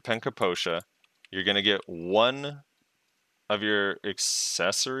to get your Penkaposha, you're going to get 1 of your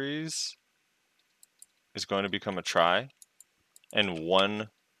accessories is going to become a try, and 1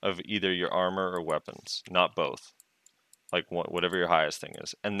 of either your armor or weapons, not both. Like whatever your highest thing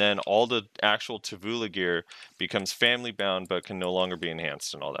is. And then all the actual Tavula gear becomes family bound but can no longer be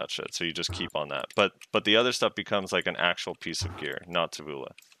enhanced and all that shit. So you just keep on that. But the other stuff becomes like an actual piece of gear, not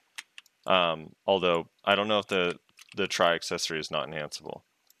Tavula. Although I don't know if the tri accessory is not enhanceable.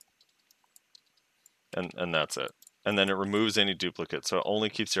 And that's it. And then it removes any duplicates, so it only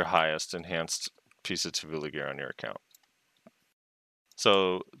keeps your highest enhanced piece of Tavula gear on your account.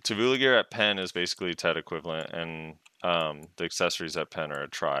 So Tavula gear at Pen is basically TED equivalent, and the accessories at Pen are a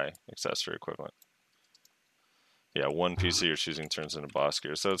tri accessory equivalent. Yeah, 1 piece of your choosing turns into boss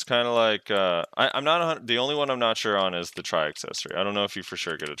gear. So it's kind of like I'm not the only one I'm not sure on is the tri accessory. I don't know if you for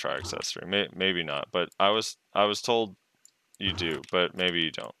sure get a tri accessory. Maybe not, but I was told you do, but maybe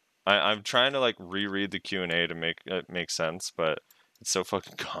you don't. I'm trying to like reread the Q&A to make it make sense, but it's so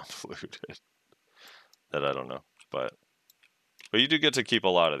fucking convoluted that I don't know. But you do get to keep a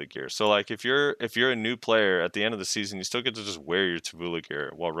lot of the gear. So like if you're a new player at the end of the season, you still get to just wear your Tavula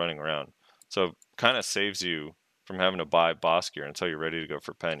gear while running around. So it kind of saves you from having to buy boss gear until you're ready to go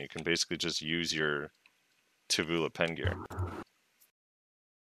for pen. You can basically just use your Tavula pen gear.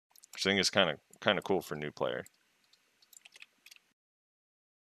 Which I think is kind of cool for new player.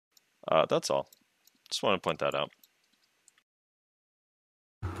 That's all. Just want to point that out.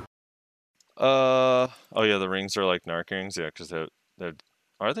 Oh yeah, the rings are like narc rings. Yeah, because they're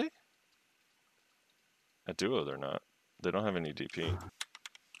are they? At duo, they're not. They don't have any DP.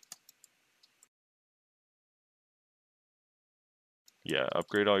 Yeah,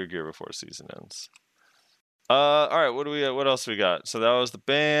 upgrade all your gear before season ends. All right, what else we got? So that was the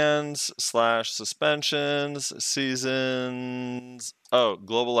bans / suspensions, seasons. Oh,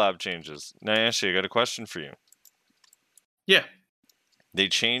 global lab changes. Nayashi, I got a question for you. Yeah. They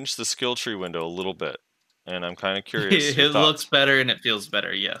changed the skill tree window a little bit, and I'm kind of curious. It looks better and it feels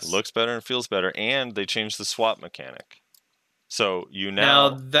better, yes. It looks better and feels better, and they changed the swap mechanic. So you now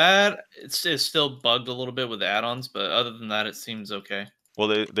that is still bugged a little bit with add-ons, but other than that, it seems okay. Well,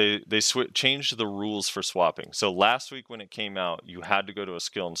 they changed the rules for swapping. So last week when it came out, you had to go to a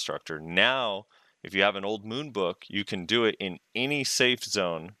skill instructor. Now, if you have an old moon book, you can do it in any safe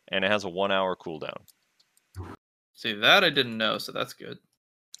zone, and it has a 1-hour cooldown. See, that I didn't know, so that's good.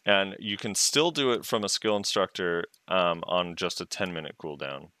 And you can still do it from a skill instructor on just a 10-minute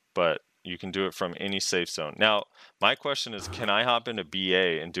cooldown. but you can do it from any safe zone. Now, my question is, can I hop into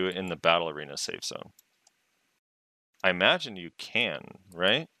BA and do it in the battle arena safe zone? I imagine you can,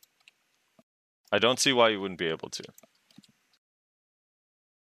 right? I don't see why you wouldn't be able to.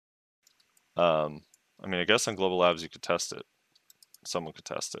 I mean, I guess on Global Labs you could test it. Someone could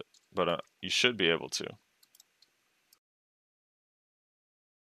test it, but you should be able to.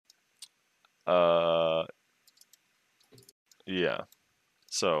 Yeah.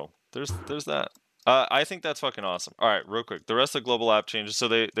 So there's that. I think that's fucking awesome. All right, real quick. The rest of the global app changes. So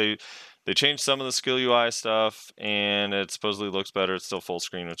they changed some of the skill UI stuff, and it supposedly looks better. It's still full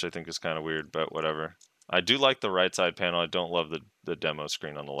screen, which I think is kind of weird, but whatever. I do like the right side panel. I don't love the demo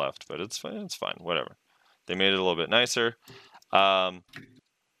screen on the left, but it's fine. It's fine. Whatever. They made it a little bit nicer.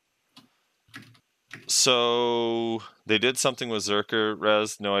 So they did something with Zerker,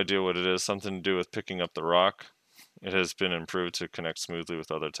 Rez. No idea what it is. Something to do with picking up the rock. It has been improved to connect smoothly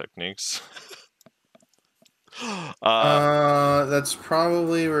with other techniques. That's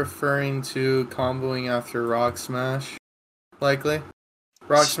probably referring to comboing after Rock Smash, likely.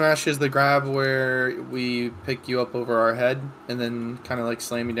 Rock Smash is the grab where we pick you up over our head and then kind of like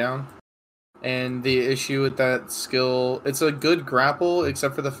slam you down. And the issue with that skill, it's a good grapple,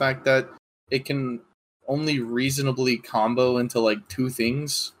 except for the fact that it can only reasonably combo into like two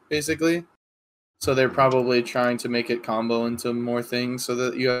things, basically. So they're probably trying to make it combo into more things so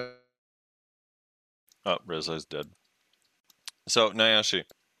that you have... Oh, Rezai's dead. So, Nayashi.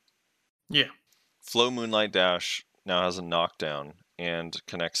 Yeah. Flow Moonlight Dash now has a knockdown and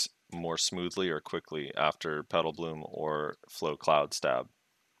connects more smoothly or quickly after Petal Bloom or Flow Cloud Stab.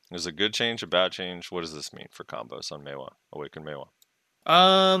 Is it a good change, a bad change? What does this mean for combos on Meiwa, Awaken Meiwa?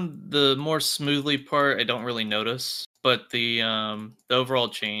 The more smoothly part I don't really notice, but the overall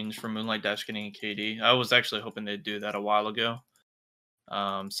change from Moonlight Dash getting a KD, I was actually hoping they'd do that a while ago.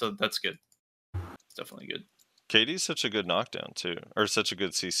 So that's good. It's definitely good. KD's such a good knockdown too, or such a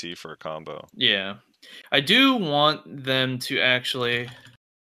good CC for a combo. Yeah, I do want them to actually,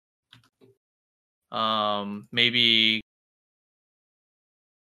 maybe.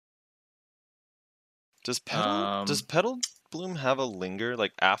 Does Petal Bloom have a linger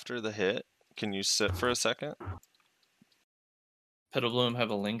like after the hit? Can you sit for a second? Petal Bloom have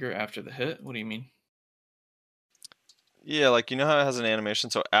a linger after the hit? What do you mean? Yeah, like you know how it has an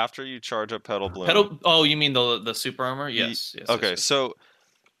animation. So after you charge up Petal Bloom, oh, you mean the super armor? Yes. Yes. Okay, yes. so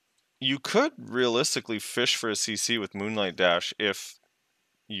you could realistically fish for a CC with Moonlight Dash if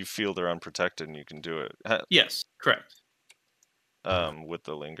you feel they're unprotected and you can do it. Yes, correct. With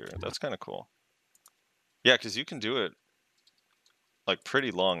the linger, that's kind of cool. Yeah, because you can do it like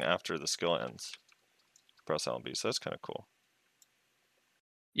pretty long after the skill ends. Press LB, so that's kind of cool.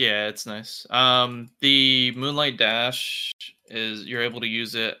 Yeah, it's nice. The Moonlight Dash is you're able to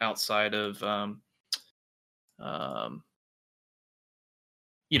use it outside of on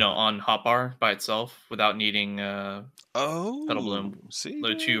hotbar by itself without needing Petal Bloom. See,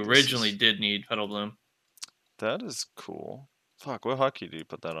 which you originally did need Petal Bloom. That is cool. Fuck, what hockey do you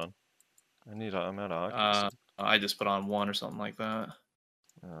put that on? I'm out of hockey. I just put on one or something like that.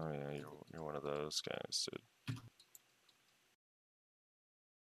 Oh yeah, you're one of those guys, dude.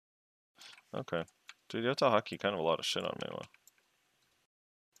 Okay, dude, you have to hockey kind of a lot of shit on Meiwa.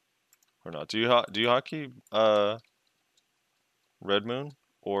 Or not? Do you hockey Red Moon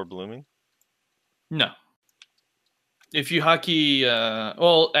or Blooming? No. If you hockey,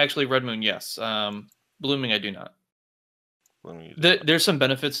 well, actually, Red Moon, yes. Blooming, I do not. Blooming, there's some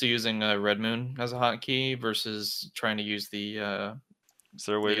benefits to using Red Moon as a hotkey versus trying to use the. Is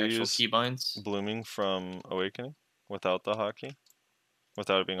there a way to use keybinds? Blooming from Awakening without the hotkey?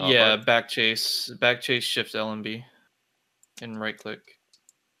 Without it being yeah, back chase, shift LMB, and right click.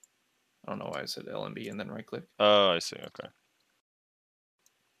 I don't know why I said LMB and then right click. Oh, I see. Okay,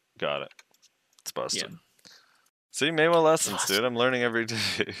 got it. It's busted. Yeah. See, Meiwa lessons, dude. I'm learning every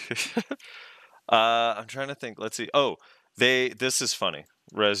day. I'm trying to think. Let's see. Oh, this is funny.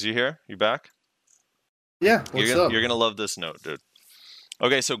 Rez, you here? You back? Yeah. What's up? You're gonna love this note, dude.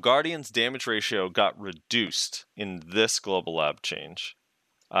 Okay, so Guardian's damage ratio got reduced in this Global Lab change.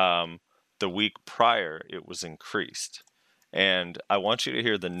 The week prior, it was increased. And I want you to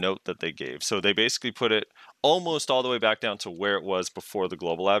hear the note that they gave. So they basically put it almost all the way back down to where it was before the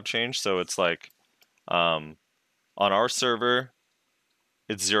Global Lab change. So it's like, on our server,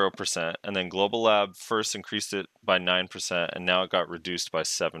 it's 0%. And then Global Lab first increased it by 9%, and now it got reduced by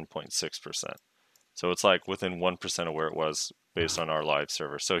 7.6%. So it's like within 1% of where it was based on our live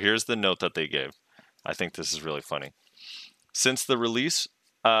server. So here's the note that they gave. I think this is really funny. Since the release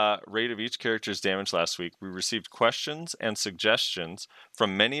rate of each character's damage last week, we received questions and suggestions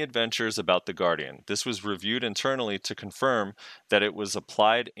from many adventurers about the Guardian. This was reviewed internally to confirm that it was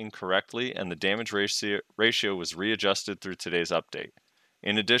applied incorrectly, and the damage ratio was readjusted through today's update.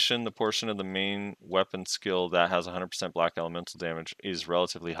 In addition, the portion of the main weapon skill that has 100% black elemental damage is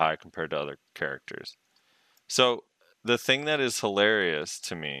relatively high compared to other characters. So, the thing that is hilarious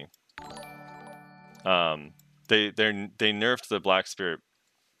to me, they nerfed the Black Spirit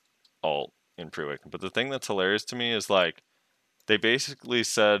alt in Pre-Awaken, but the thing that's hilarious to me is like they basically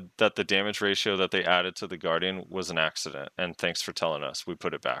said that the damage ratio that they added to the Guardian was an accident, and thanks for telling us, we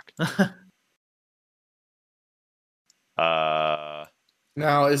put it back.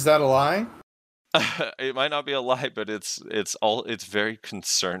 Now, is that a lie? It might not be a lie, but it's very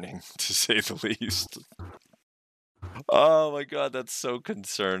concerning to say the least. Oh my god, that's so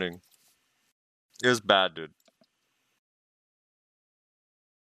concerning. It was bad, dude.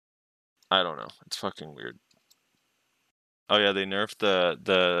 I don't know. It's fucking weird. Oh yeah, they nerfed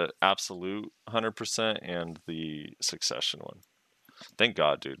the absolute 100% and the succession one. Thank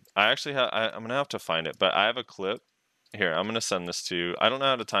God, dude. I actually have. I'm gonna have to find it, but I have a clip. Here, I'm gonna send this to you. I don't know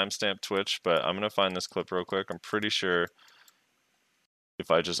how to timestamp Twitch, but I'm gonna find this clip real quick. I'm pretty sure if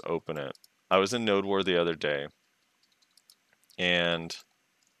I just open it. I was in Node War the other day, and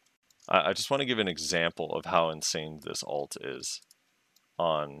I just want to give an example of how insane this alt is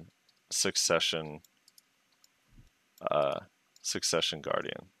on Succession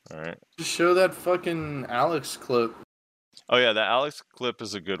Guardian. All right. Just show that fucking Alex clip. Oh yeah, the Alex clip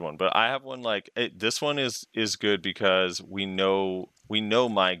is a good one, but I have one like this one is good because we know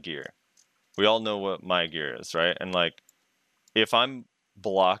my gear. We all know what my gear is, right? And like if I'm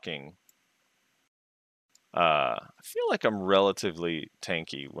blocking, I feel like I'm relatively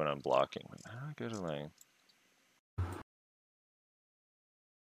tanky when I'm blocking. How do I go to lane?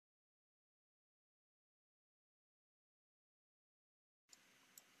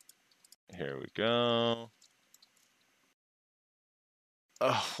 Here we go.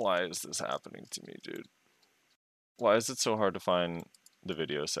 Oh, why is this happening to me, dude? Why is it so hard to find the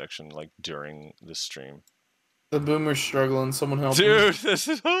video section, like, during the stream? The boomer's struggling. Someone help him. Dude, this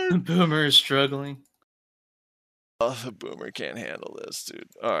is hard. The boomer is struggling. Oh, the boomer can't handle this,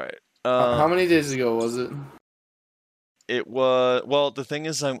 dude. All right. How many days ago was it? It was... Well, the thing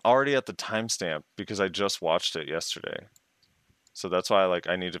is, I'm already at the timestamp because I just watched it yesterday. So that's why, like,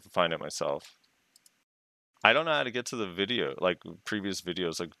 I need to find it myself. I don't know how to get to the video, like previous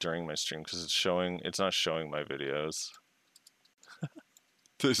videos, like during my stream, because it's not showing my videos.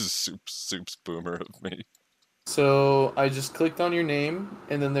 This is Soup's boomer of me. So I just clicked on your name,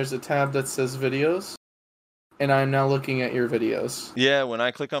 and then there's a tab that says videos, and I'm now looking at your videos. Yeah, when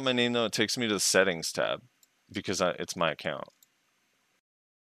I click on my name, though, it takes me to the settings tab because it's my account.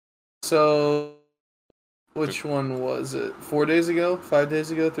 So, which one was it? 4 days ago? 5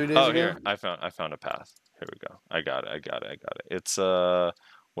 days ago? 3 days ago? Oh, here, I found a path. Here we go. I got it. It's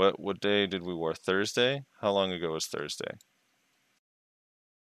what day did we war? Thursday? How long ago was Thursday?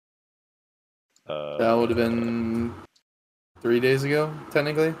 That would have been 3 days ago,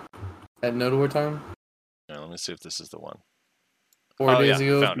 technically, at Node War time. Yeah, let me see if this is the one. 4 days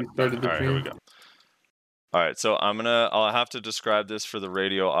ago, found we it. started the All right, here we go. All right, so I'll have to describe this for the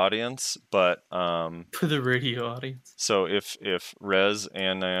radio audience, but for the radio audience. So if Rez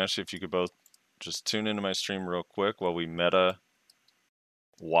and Nyash, if you could both just tune into my stream real quick while we meta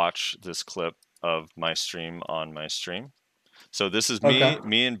watch this clip of my stream on my stream. So this is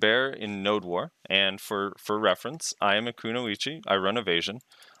me and Bear in Node War, and for reference, I am a Kunoichi. I run evasion.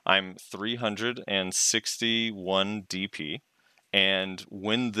 I'm 361 DP, and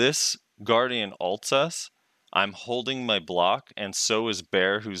when this Guardian ults us, I'm holding my block, and so is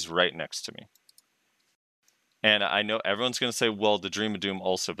Bear, who's right next to me. And I know everyone's going to say, well, the Dream of Doom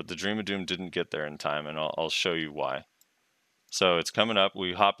also, but the Dream of Doom didn't get there in time, and I'll show you why. So it's coming up.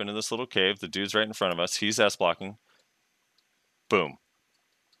 We hop into this little cave. The dude's right in front of us. He's S-blocking. Boom.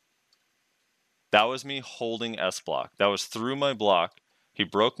 That was me holding S-block. That was through my block. He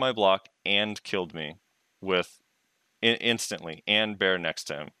broke my block and killed me instantly, and Bear next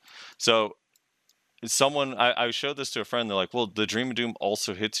to him. So I showed this to a friend. They're like, well, the Dream of Doom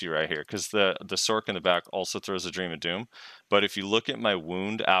also hits you right here because the Sork in the back also throws a Dream of Doom. But if you look at my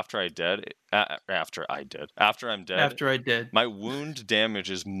wound after I'm dead, my wound damage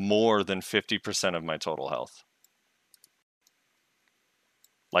is more than 50% of my total health.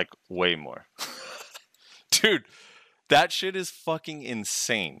 Like, way more. Dude, that shit is fucking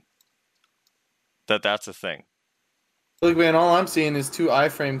insane. That's a thing. Look, man, all I'm seeing is 2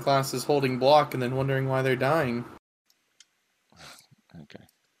 iframe classes holding block and then wondering why they're dying. Okay.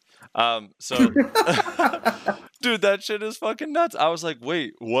 So, dude, that shit is fucking nuts. I was like,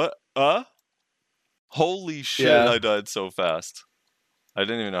 wait, what? Holy shit! Yeah. I died so fast. I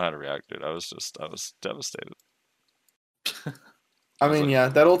didn't even know how to react, dude. I was devastated. I mean, yeah,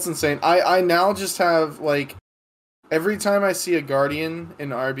 that ult's insane. I now just have, like, every time I see a Guardian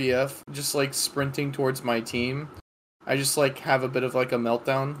in RBF just, like, sprinting towards my team, I just, like, have a bit of, like, a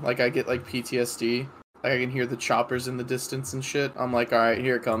meltdown. Like, I get, like, PTSD. Like, I can hear the choppers in the distance and shit. I'm like, alright,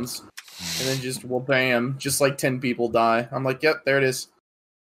 here it comes. And then just, well, bam, just, like, 10 people die. I'm like, yep, there it is.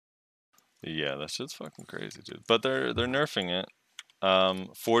 Yeah, that shit's fucking crazy, dude. But they're nerfing it.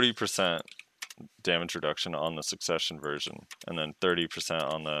 40% damage reduction on the Succession version, and then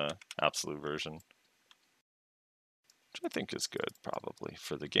 30% on the Absolute version. Which I think is good, probably,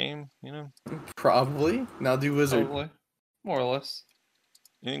 for the game, you know? Probably. Now do Wizard. Probably. More or less.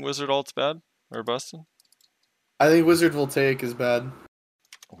 You think Wizard ult's bad? Or busted? I think Wizard Voltaic is bad.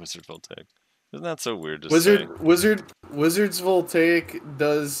 Wizard Voltaic. Isn't that so weird to say? Wizard's Voltaic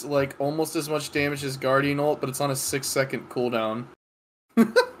does, like, almost as much damage as Guardian ult, but it's on a 6-second cooldown.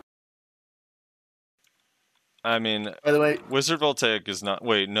 I mean, by the way, Wizard Voltaic is not.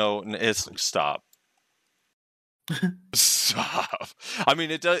 Wait, no, it's stop. Stop. I mean,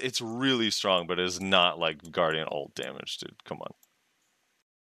 it does. It's really strong, but it's not like Guardian ult damage, dude. Come on.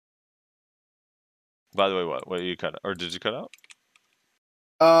 By the way, what you cut? Or did you cut out?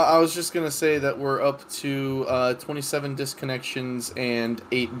 I was just gonna say that we're up to 27 disconnections and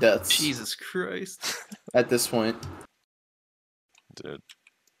 8 deaths. Jesus Christ! At this point, dude,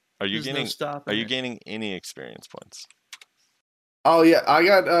 are you gaining any experience points? Oh yeah, I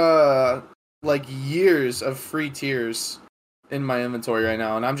got like years of free tiers in my inventory right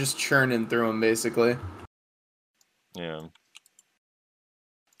now, and I'm just churning through them basically. Yeah.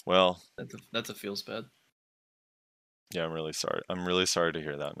 Well, that's a feels bad. Yeah, I'm really sorry. I'm really sorry to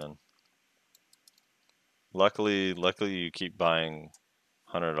hear that, man. Luckily you keep buying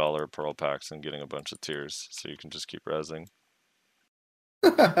 $100 pearl packs and getting a bunch of tiers, so you can just keep rezzing.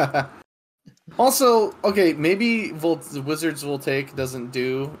 Also, okay, maybe Wizard's Voltaic doesn't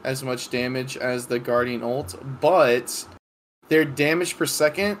do as much damage as the Guardian ult, but their damage per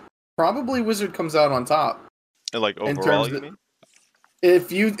second, probably Wizard comes out on top. And like overall, you mean?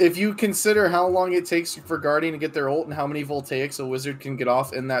 If you consider how long it takes for Guardian to get their ult and how many Voltaics a Wizard can get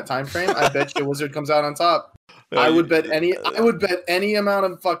off in that time frame, I bet you Wizard comes out on top. I would bet any amount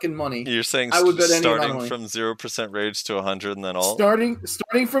of fucking money. You're saying I would bet starting from 0% rage to 100 and then ult?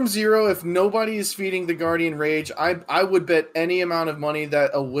 Starting from 0, if nobody is feeding the Guardian rage, I would bet any amount of money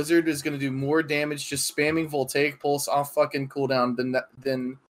that a Wizard is going to do more damage just spamming Voltaic pulse off fucking cooldown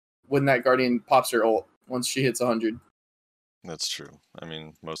than when that Guardian pops her ult once she hits 100. That's true. I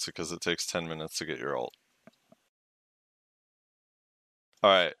mean, mostly because it takes 10 minutes to get your ult.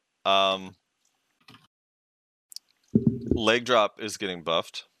 Alright. Leg drop is getting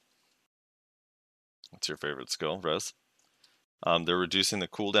buffed. What's your favorite skill, Rez? They're reducing the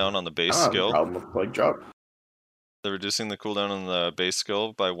cooldown on the base skill. I don't have a problem with leg drop. They're reducing the cooldown on the base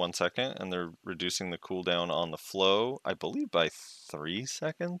skill by 1 second, and they're reducing the cooldown on the flow, I believe, by 3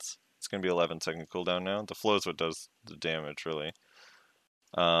 seconds. It's going to be 11-second cooldown now. The flow is what does the damage, really.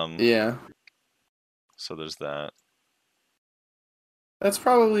 Yeah. So there's that. That's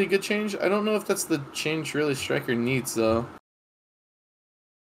probably a good change. I don't know if that's the change really Striker needs, though.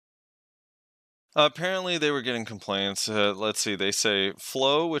 Apparently they were getting complaints. Let's see. They say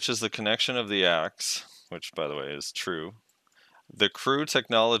flow, which is the connection of the axe, which, by the way, is true. The crew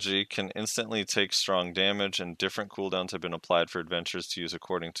technology can instantly take strong damage, and different cooldowns have been applied for adventurers to use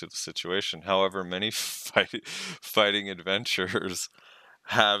according to the situation. However, many fighting adventurers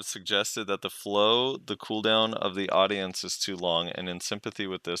have suggested that the cooldown of the audience is too long, and in sympathy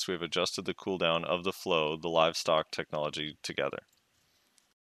with this, we have adjusted the cooldown of the flow, the livestock technology, together.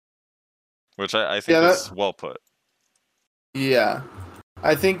 Which I think is well put. Yeah.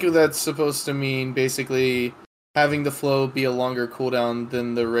 I think that's supposed to mean, basically, having the flow be a longer cooldown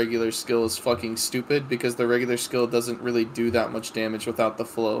than the regular skill is fucking stupid, because the regular skill doesn't really do that much damage without the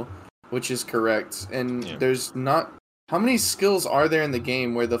flow, which is correct. And there's not... How many skills are there in the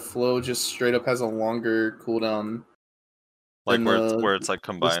game where the flow just straight up has a longer cooldown? Like where it's like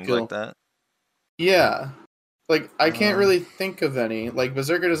combined like that? Yeah. Like, I can't really think of any. Like,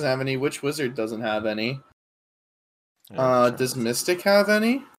 Berserker doesn't have any. Which Wizard doesn't have any? Does Mystic have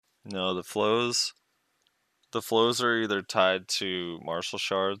any? No, the flows are either tied to Martial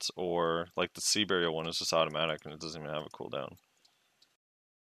Shards or, like, the Sea Burial one is just automatic and it doesn't even have a cooldown.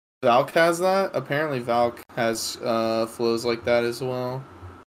 Valk has that? Apparently Valk has flows like that as well.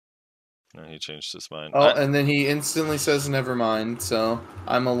 No, he changed his mind. Oh, and then he instantly says, "Never mind." So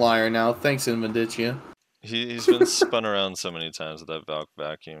I'm a liar now. Thanks, Invenditia. He's been spun around so many times with that Valk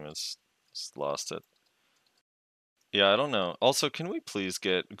vacuum. It's lost it. Yeah, I don't know. Also, can we please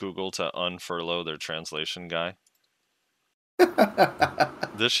get Google to unfurlough their translation guy?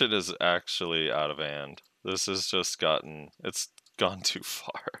 This shit is actually out of hand. This has just it's gone too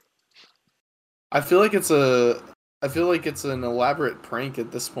far. I feel like it's an elaborate prank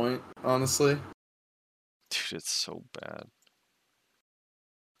at this point, honestly. Dude, it's so bad.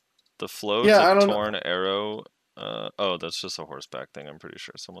 The flow Yeah, I to don't torn arrow. Oh, that's just a horseback thing, I'm pretty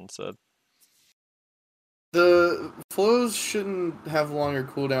sure someone said. The flows shouldn't have longer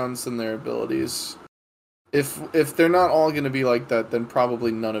cooldowns than their abilities. If they're not all going to be like that, then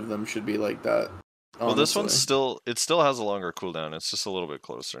probably none of them should be like that. Honestly. Well, this one's still has a longer cooldown. It's just a little bit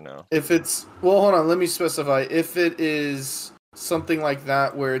closer now. If it's hold on, let me specify. If it is something like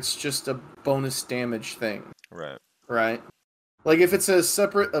that where it's just a bonus damage thing. Right. Right. Like if it's a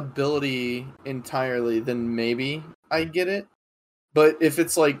separate ability entirely, then maybe I get it. But if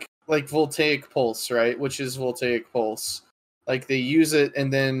it's like Voltaic Pulse, right, which is Voltaic Pulse, like they use it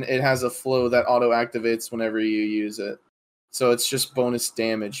and then it has a flow that auto activates whenever you use it, so it's just bonus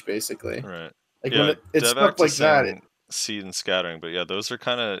damage basically. Right. Like yeah, when it's stuff like that. Seed and scattering, but yeah, those are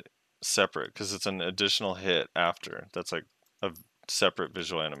kind of separate because it's an additional hit after. That's like a separate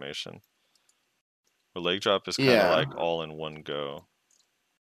visual animation. The leg drop is kind of like all in one go.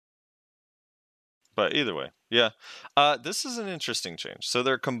 But either way, yeah. This is an interesting change. So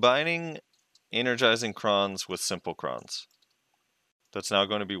they're combining energizing crons with simple crons. That's now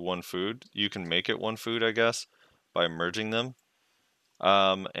going to be one food. You can make it one food, I guess, by merging them.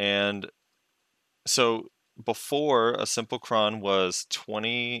 And so before, a simple cron was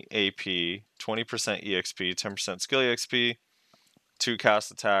 20 AP, 20% EXP, 10% skill EXP, 2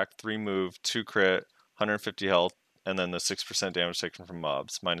 cast attack, 3 move, 2 crit, 150 health, and then the 6% damage taken from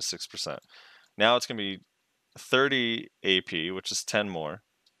mobs, minus 6%. Now it's going to be 30 AP, which is 10 more.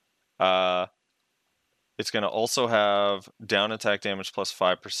 It's going to also have down attack damage plus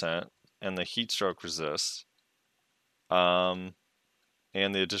 5%, and the heat stroke resist.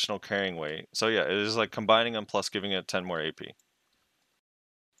 And the additional carrying weight. So yeah, it is like combining them plus giving it 10 more AP.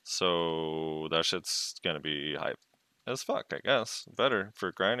 So that shit's going to be hype as fuck, I guess. Better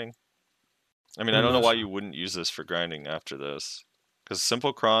for grinding. I mean, I don't know why you wouldn't use this for grinding after this. Because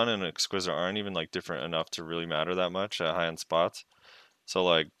Simple Cron and Exquisite aren't even like different enough to really matter that much at high-end spots. So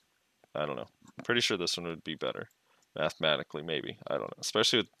like, I don't know. I'm pretty sure this one would be better. Mathematically, maybe. I don't know.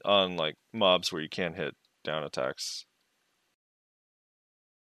 Especially on like mobs where you can't hit down attacks.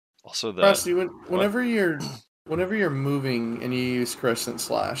 Also that... Rusty, whenever you're moving and you use Crescent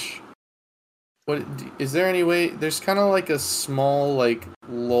Slash, what is there any way? There's kind of like a small like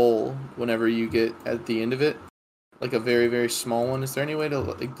lull whenever you get at the end of it, like a very very small one. Is there any way to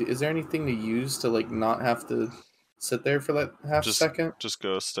like? Is there anything to use to like not have to sit there for that half second? Just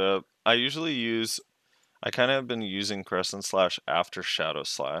Ghost Step. I kind of have been using Crescent Slash after Shadow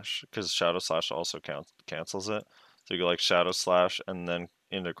Slash because Shadow Slash also cancels it. So you go like Shadow Slash and then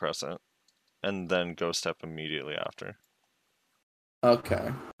into Crescent, and then Ghost Step immediately after. Okay,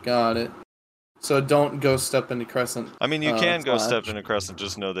 got it. So don't Ghost Step into Crescent. I mean, you can Ghost Step into Crescent.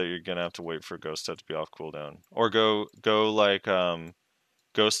 Just know that you're gonna have to wait for Ghost Step to be off cooldown, or go like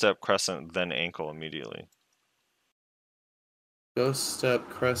Ghost Step Crescent then Ankle immediately. Ghost Step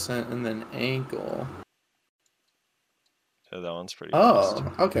Crescent and then Ankle. Yeah, that one's pretty fast.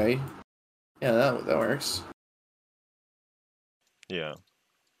 Okay. Yeah, that works. Yeah.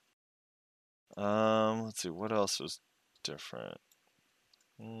 Let's see, what else was different?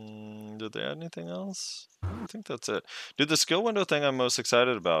 Did they add anything else? I don't think that's it. Dude, the skill window thing I'm most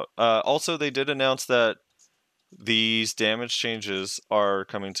excited about. Also, they did announce that these damage changes are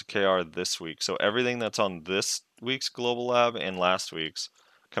coming to KR this week. So everything that's on this week's Global Lab and last week's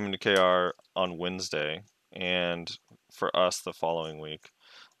coming to KR on Wednesday, and for us the following week.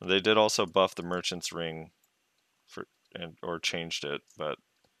 They did also buff the Merchant's Ring or changed it, but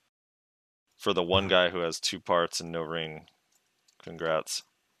for the one guy who has 2 parts and no ring, congrats.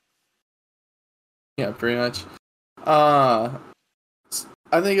 Yeah, pretty much. I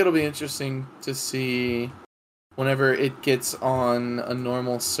think it'll be interesting to see whenever it gets on a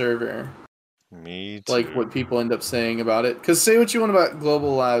normal server. Me too. Like what people end up saying about it. Because say what you want about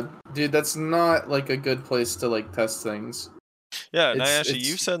Global Lab, dude, that's not like a good place to like test things. Yeah, Nayasha,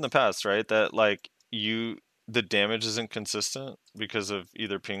 you've said in the past, right, that like the damage isn't consistent because of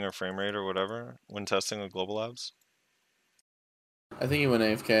either ping or frame rate or whatever when testing with Global Labs? I think he went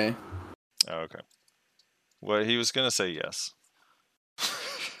AFK. Oh, okay. Well, he was going to say yes.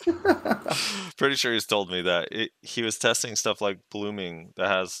 Pretty sure he's told me that he was testing stuff like blooming that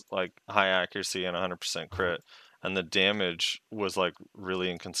has like high accuracy and 100% crit, and the damage was like really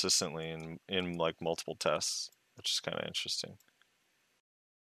inconsistently in like multiple tests, which is kind of interesting.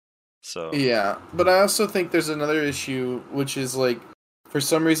 So yeah, but I also think there's another issue, which is like, for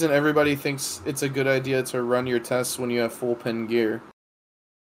some reason everybody thinks it's a good idea to run your tests when you have full pin gear.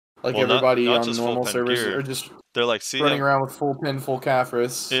 Like well, everybody not on just normal full pin servers gear. are just They're like, see, running around with full pin, full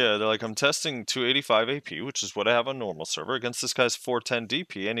Caphras. Yeah, they're like, I'm testing 285 AP, which is what I have on normal server, against this guy's 410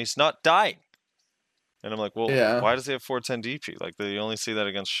 DP, and he's not dying. And I'm like, well, Yeah. why does he have 410 DP? Like, you only see that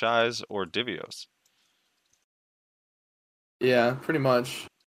against Shies or Divios. Yeah, pretty much.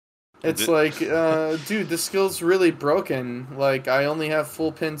 It's like, dude, the skill's really broken. Like, I only have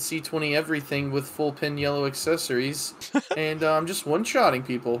full pin C20 everything with full pin yellow accessories, and I'm just one-shotting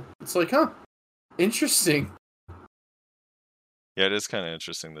people. It's like, huh, interesting. Yeah, it is kind of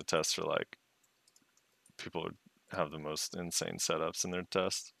interesting to test for, like, people would have the most insane setups in their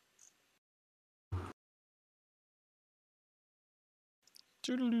test.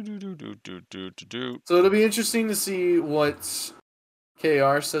 So it'll be interesting to see what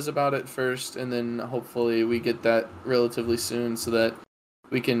KR says about it first, and then hopefully we get that relatively soon so that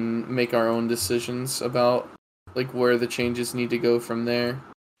we can make our own decisions about like where the changes need to go from there.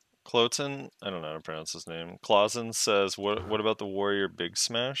 Cloten, I don't know how to pronounce his name. Clausen says, what about the Warrior Big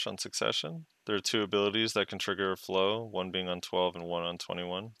Smash on Succession? There are 2 abilities that can trigger a flow, one being on 12 and one on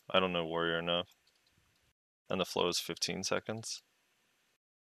 21. I don't know Warrior enough. And the flow is 15 seconds.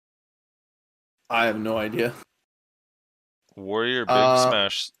 I have no idea. Warrior Big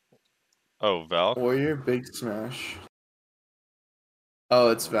Smash. Oh, Valk? Warrior Big Smash. Oh,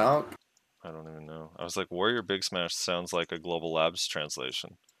 it's Valk? I don't even know. I was like, Warrior Big Smash sounds like a Global Labs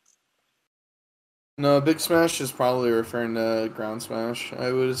translation. No, Big Smash is probably referring to Ground Smash,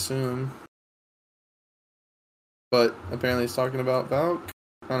 I would assume. But apparently he's talking about Valk?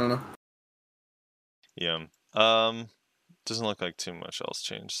 I don't know. Yeah. Doesn't look like too much else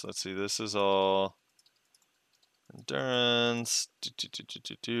changed. Let's see. This is all endurance.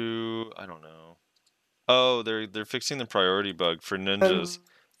 I don't know. Oh, they're fixing the priority bug for ninjas.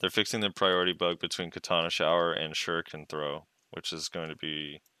 They're fixing the priority bug between Katana Shower and Shuriken Throw, which is going to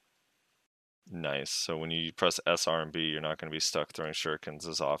be nice. So when you press S, R, and B, you're not going to be stuck throwing shurikens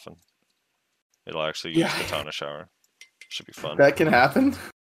as often. It'll actually use Katana Shower. Should be fun. That can happen?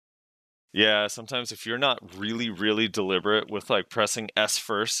 Yeah, sometimes if you're not really, really deliberate with like pressing S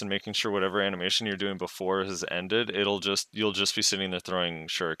first and making sure whatever animation you're doing before has ended, you'll just be sitting there throwing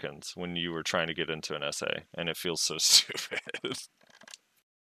shurikens when you were trying to get into an SA, and it feels so stupid.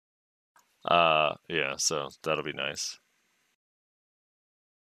 Yeah, so that'll be nice.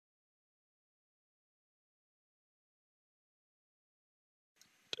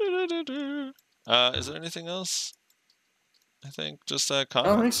 Is there anything else? I think just comments. I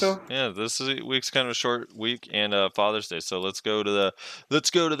don't think so. Yeah, this week's kind of a short week, and Father's Day, so let's go to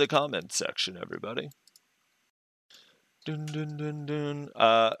the comment section, everybody. Dun, dun, dun, dun.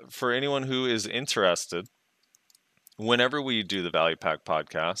 For anyone who is interested, whenever we do the Value Pack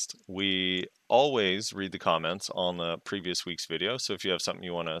podcast, we always read the comments on the previous week's video. So if you have something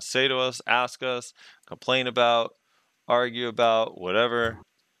you want to say to us, ask us, complain about, argue about, whatever,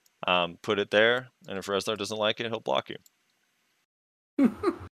 put it there. And if Reslar doesn't like it, he'll block you.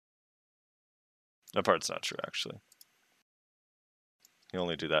 That part's not true, actually. He'll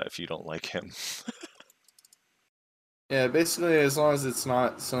only do that if you don't like him. Yeah, basically, as long as it's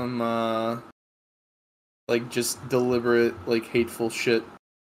not some, like, just deliberate, like, hateful shit,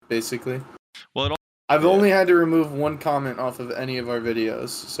 basically. Well, I've only had to remove one comment off of any of our videos,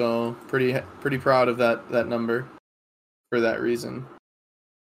 so pretty proud of that number for that reason.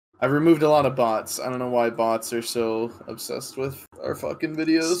 I've removed a lot of bots. I don't know why bots are so obsessed with our fucking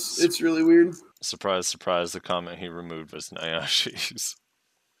videos. It's really weird. Surprise, surprise, the comment he removed was Nayashi's.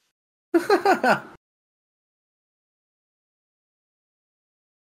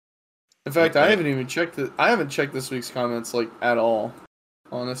 In fact, I haven't even checked it. I haven't checked this week's comments, like, at all,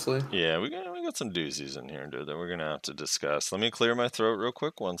 honestly. Yeah, we got some doozies in here, dude, that we're going to have to discuss. Let me clear my throat real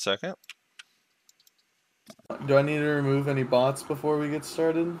quick. 1 second. Do I need to remove any bots before we get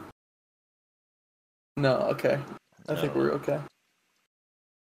started? No, okay. I think we're okay.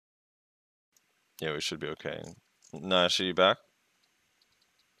 Yeah, we should be okay. Nashi, you back?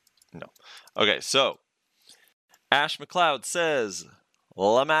 No. Okay, so Ash McLeod says,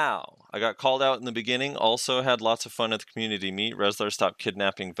 Lamau. I got called out in the beginning. Also had lots of fun at the community meet. Reslar, stop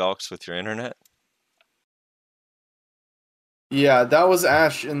kidnapping Valks with your internet. Yeah, that was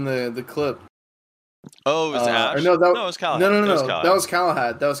Ash in the clip. Oh, it was Ash? No, it was Callahan. No. That was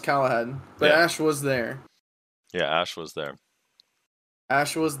Callahan. That was Callahan. But Yeah. Ash was there. Yeah, Ash was there.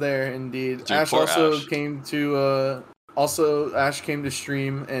 Ash was there, indeed. Dude, Ash poor also Ash. came to Ash came to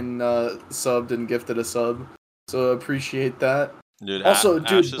stream and subbed and gifted a sub. So appreciate that. Dude, Also,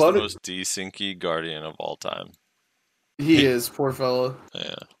 Ash is the most desyncy guardian of all time. He is, poor fella.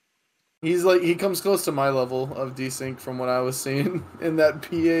 Yeah. He comes close to my level of desync from what I was seeing in that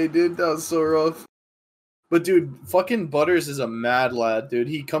PA, dude. That was so rough. But dude, fucking Butters is a mad lad, dude.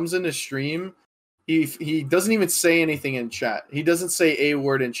 He comes into stream, he doesn't even say anything in chat. He doesn't say a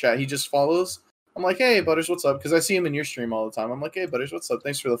word in chat. He just follows. I'm like, hey Butters, what's up? Because I see him in your stream all the time. I'm like, hey Butters, what's up?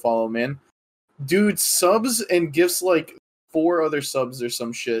 Thanks for the follow, man. Dude subs and gifts like 4 other subs or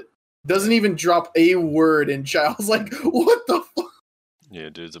some shit. Doesn't even drop a word in chat. I was like, what the fuck? Yeah,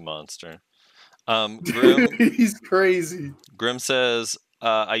 dude's a monster. Grim, he's crazy. Grim says,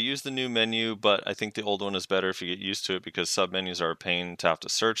 I use the new menu, but I think the old one is better if you get used to it because sub-menus are a pain to have to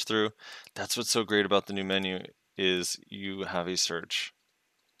search through. That's what's so great about the new menu is you have a search.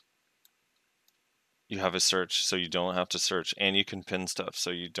 You have a search, so you don't have to search. And you can pin stuff,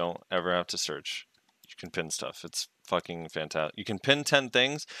 so you don't ever have to search. You can pin stuff. It's fucking fantastic. You can pin 10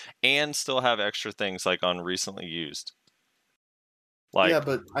 things and still have extra things like on recently used. Like, yeah,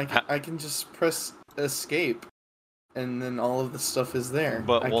 but I can just press escape, and then all of the stuff is there.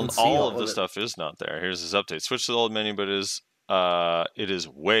 But all of the stuff is not there. Here's his update. Switch to the old menu, but it is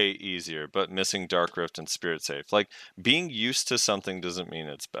way easier, but missing Dark Rift and Spirit Safe. Like, being used to something doesn't mean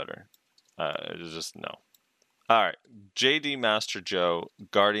it's better. It's just no. All right, JD Master Joe,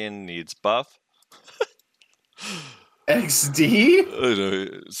 Guardian needs buff.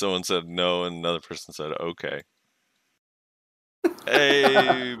 XD? Someone said no, and another person said okay.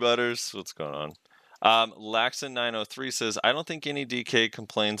 Hey, Butters, what's going on? Laxon903 says, I don't think any DK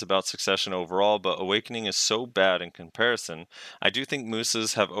complains about Succession overall, but Awakening is so bad in comparison. I do think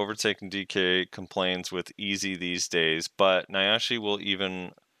Mooses have overtaken DK complaints with easy these days, but Nayashe will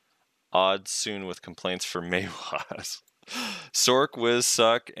even odd soon with complaints for Maywas. Sork, Wiz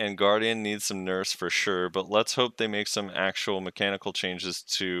suck, and Guardian needs some nerfs for sure, but let's hope they make some actual mechanical changes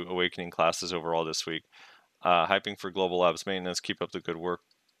to Awakening classes overall this week. Hyping for Global Labs maintenance. Keep up the good work,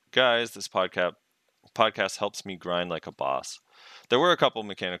 guys. This podcast helps me grind like a boss. There were a couple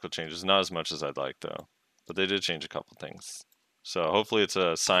mechanical changes, not as much as I'd like though, but they did change a couple things. So hopefully it's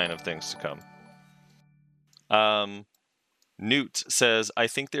a sign of things to come. Newt says, I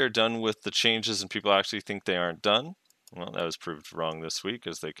think they are done with the changes and people actually think they aren't done. Well, that was proved wrong this week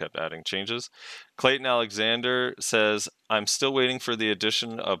as they kept adding changes. Clayton Alexander says, I'm still waiting for the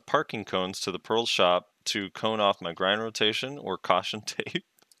addition of parking cones to the Pearl shop to cone off my grind rotation or caution tape.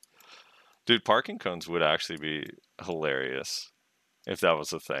 Dude, parking cones would actually be hilarious if that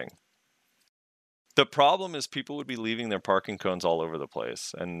was a thing. The problem is people would be leaving their parking cones all over the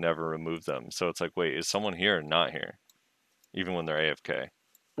place and never remove them. So it's like, wait, is someone here or not here? Even when they're AFK.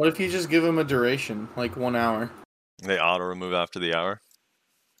 What if you just give them a duration, like 1 hour? They auto-remove after the hour?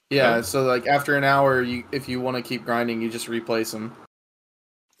 Yeah, so like after an hour, if you want to keep grinding, you just replace them.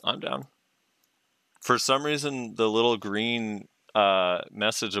 I'm down. For some reason, the little green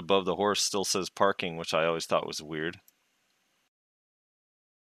message above the horse still says parking, which I always thought was weird.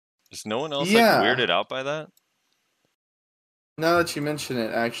 Is no one else like weirded out by that? Now that you mention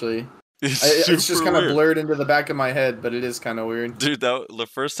it, actually. It's just kind of blurred into the back of my head, but it is kind of weird. Dude, the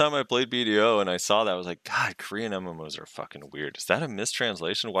first time I played BDO and I saw that, I was like, God, Korean MMOs are fucking weird. Is that a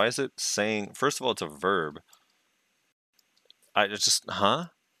mistranslation? Why is it saying... First of all, it's a verb. Huh?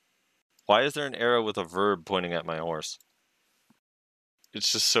 Why is there an arrow with a verb pointing at my horse?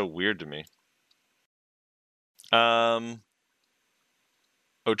 It's just so weird to me.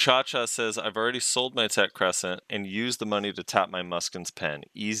 Ochacha says, I've already sold my Tech Crescent and used the money to tap my Muskin's pen.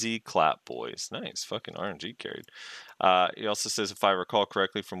 Easy clap, boys. Nice. Fucking RNG carried. He also says, if I recall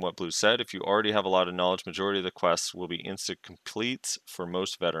correctly from what Blue said, if you already have a lot of knowledge, majority of the quests will be instant complete for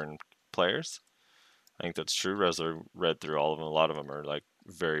most veteran players. I think that's true. Resler read through all of them. A lot of them are like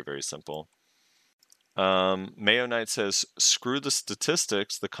very, very simple. Mayo Knight says, screw the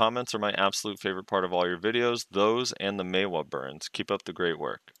statistics. The comments are my absolute favorite part of all your videos. Those and the Maywa burns. Keep up the great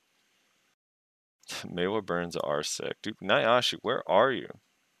work. Maywa burns are sick. Dude, Nayashe, where are you?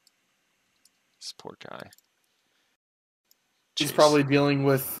 This poor guy. He's probably dealing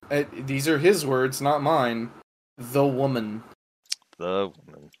with, these are his words, not mine, the woman. The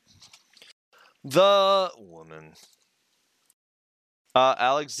woman. The woman.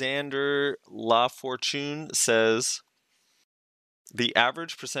 Alexander La Fortune says, The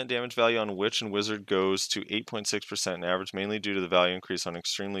average percent damage value on Witch and Wizard goes to 8.6% in average, mainly due to the value increase on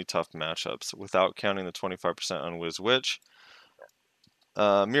extremely tough matchups, without counting the 25% on Wiz Witch.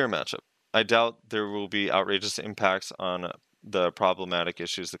 Mirror matchup. I doubt there will be outrageous impacts on the problematic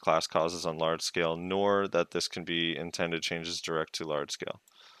issues the class causes on large scale, nor that this can be intended changes direct to large scale.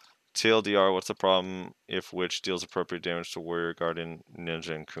 TLDR, what's the problem if Witch deals appropriate damage to Warrior, Guardian,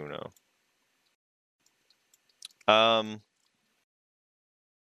 Ninja, and Kuno? I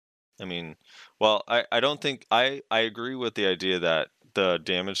mean, well, I don't think I agree with the idea that the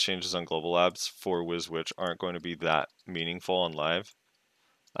damage changes on Global Labs for Wiz Witch aren't going to be that meaningful on live.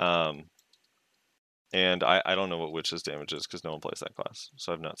 And I don't know what Witch's damage is because no one plays that class,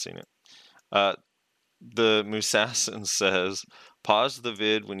 so I've not seen it. The Musassin says, pause the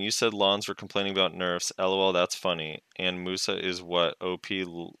vid when you said Lawns were complaining about nerfs. LOL, that's funny. And Musa is what OP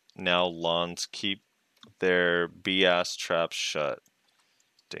now Lawns keep their BS traps shut.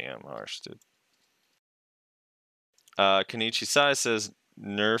 Damn, harsh, dude. Kenichi Sai says,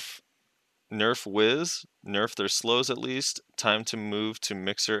 nerf Wiz, nerf their slows at least. Time to move to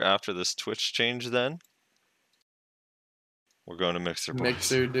Mixer after this Twitch change then. We're going to Mixer, boys.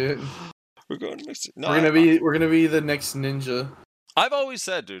 Mixer, dude. We're going to Mixer. No, we're gonna be the next Ninja. I've always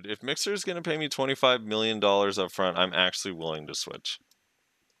said, dude, if Mixer is gonna pay me $25 million up front, I'm actually willing to switch.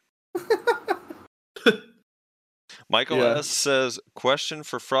 Michael S says, question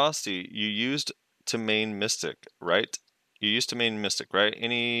for Frosty. You used to main Mystic, right? You used to main Mystic, right?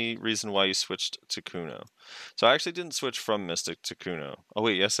 Any reason why you switched to Kuno? So I actually didn't switch from Mystic to Kuno. Oh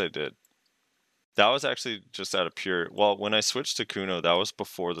wait, yes I did. That was actually just out of pure... Well, when I switched to Kuno, that was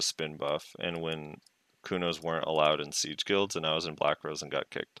before the spin buff, and when Kunos weren't allowed in Siege Guilds, and I was in Black Rose and got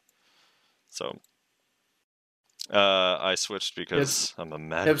kicked. So, I switched because I'm a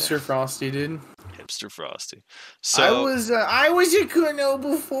madman. Hipster Frosty, dude. Hipster Frosty. So I was a Kuno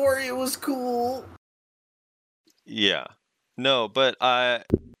before it was cool. Yeah. No, but I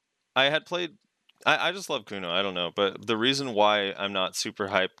had played... I just love Kuno, I don't know, but the reason why I'm not super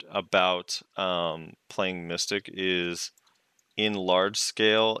hyped about playing Mystic is in large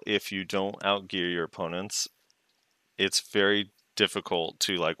scale, if you don't outgear your opponents, it's very difficult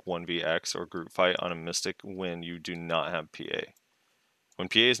to like 1vx or group fight on a Mystic when you do not have PA. When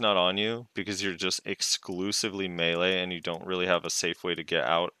PA is not on you, because you're just exclusively melee and you don't really have a safe way to get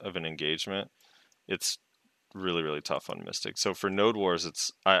out of an engagement, it's really, really tough on Mystic. So for Node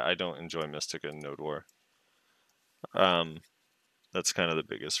Wars, I don't enjoy Mystic in Node War. That's kind of the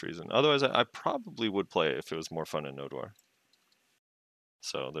biggest reason. Otherwise, I probably would play it if it was more fun in Node War.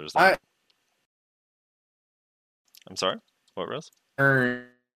 So there's that. I'm sorry? What, Rose?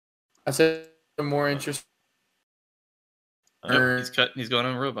 I said I'm more interested. Nope, he's going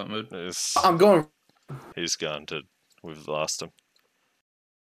on robot mode. I'm going. He's gone to... We've lost him.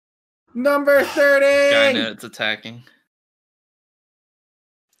 Number 30! Skynet's attacking.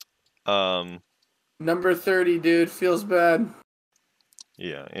 Number 30, dude. Feels bad.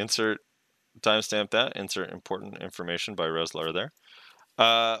 Yeah, insert... Timestamp that. Insert important information by Reslar there.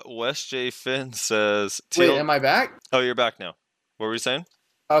 Wes J. Finn says... Wait, am I back? Oh, you're back now. What were you saying?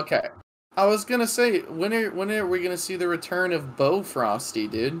 Okay. I was gonna say, when are we gonna see the return of Bo Frosty,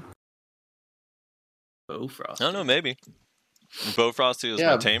 dude? Bo Frosty? I don't know, maybe. Bo Frosty is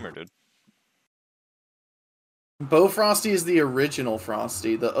my tamer, dude. Bo Frosty is the original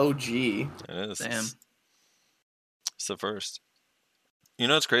Frosty, the OG. It is. Damn. It's the first. You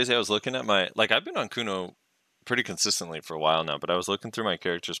know what's crazy? I was looking at my... Like, I've been on Kuno pretty consistently for a while now, but I was looking through my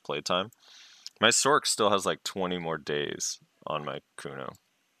character's playtime. My Sork still has like 20 more days on my Kuno.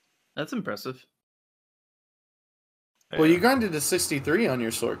 That's impressive. Well, you grinded to 63 on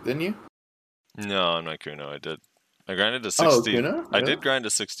your Sork, didn't you? No, on my Kuno I did. I grinded to 60. Oh, Kuno? I did grind to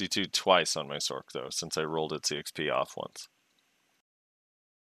 62 twice on my Sork, though, since I rolled its EXP off once.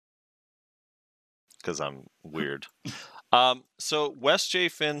 Because I'm weird. So Wes J.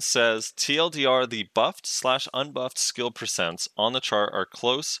 Finn says, TLDR, the buffed/unbuffed skill percents on the chart are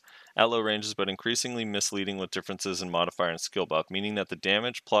close at low ranges, but increasingly misleading with differences in modifier and skill buff, meaning that the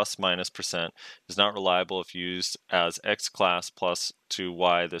damage plus minus percent is not reliable if used as X class plus to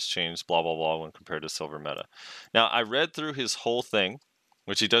Y this changed blah blah blah when compared to silver meta. Now I read through his whole thing,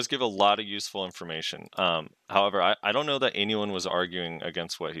 which he does give a lot of useful information. However, I don't know that anyone was arguing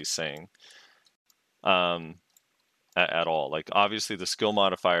against what he's saying. At all. Like, obviously the skill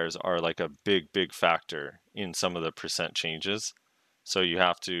modifiers are like a big factor in some of the percent changes, so you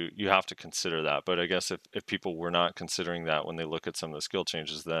have to consider that. But I guess if people were not considering that when they look at some of the skill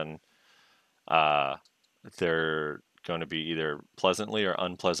changes, then they're going to be either pleasantly or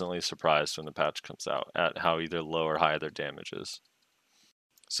unpleasantly surprised when the patch comes out at how either low or high their damage is.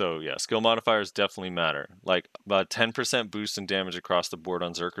 So yeah, skill modifiers definitely matter. Like about 10% boost in damage across the board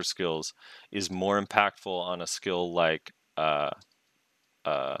on Zerker skills is more impactful on a skill like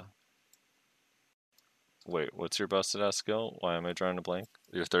wait, what's your busted ass skill? Why am I drawing a blank?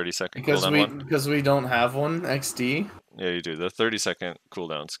 Your 30-second cooldown one? Because we don't have one, XD. Yeah, you do. The 30-second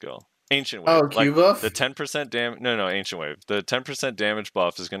cooldown skill. Ancient Oh, Wave. Q buff? The 10% damage... No, Ancient Wave. The 10% damage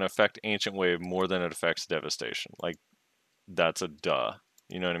buff is going to affect Ancient Wave more than it affects Devastation. Like, that's a duh.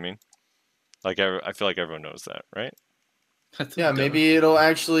 You know what I mean? Like, I feel like everyone knows that, right? Yeah, maybe it'll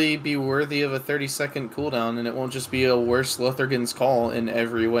actually be worthy of a 30-second cooldown, and it won't just be a worse Lothargan's Call in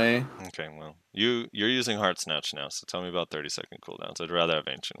every way. Okay, well, you're using Heart Snatch now, so tell me about 30-second cooldowns. I'd rather have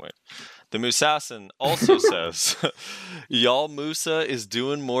Ancient Wave. The Musassin also says, y'all Musa is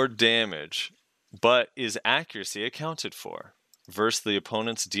doing more damage, but is accuracy accounted for? Versus the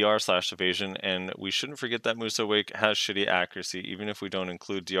opponent's DR/evasion, and we shouldn't forget that Musa Wake has shitty accuracy, even if we don't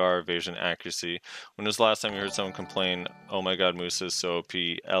include DR, evasion, accuracy. When was the last time you heard someone complain, oh my god, Musa is so OP,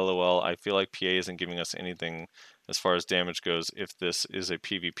 LOL, I feel like PA isn't giving us anything as far as damage goes. If this is a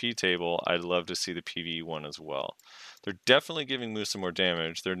PvP table, I'd love to see the PvE one as well. They're definitely giving Musa more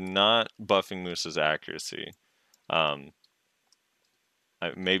damage. They're not buffing Musa's accuracy.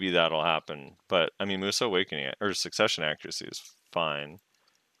 Maybe that'll happen, but I mean, Musa Awakening or Succession accuracy is fine.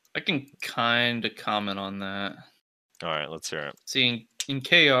 I can kind of comment on that. All right, let's hear it. See, in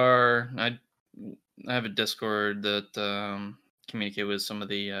KR, I have a Discord that communicate with some of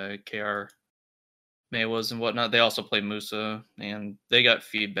the KR Maywas and whatnot. They also play Musa, and they got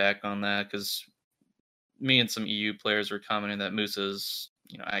feedback on that because me and some EU players were commenting that Musa's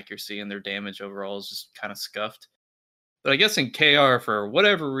accuracy and their damage overall is just kind of scuffed. But I guess in KR, for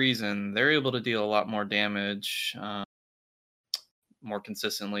whatever reason, they're able to deal a lot more damage more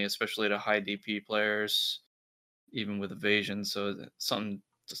consistently, especially to high DP players, even with evasion. So something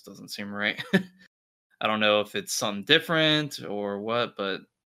just doesn't seem right. I don't know if it's something different or what, but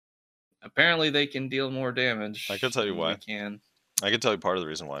apparently they can deal more damage. I can tell you why. I can tell you part of the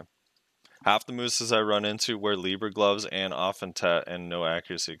reason why. Half the mooses I run into wear Libra gloves and often tet and no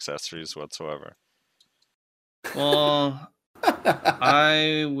accuracy accessories whatsoever. Well,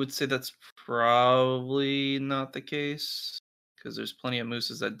 I would say that's probably not the case because there's plenty of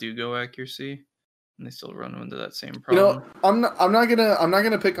mooses that do go accuracy, and they still run into that same problem. I'm not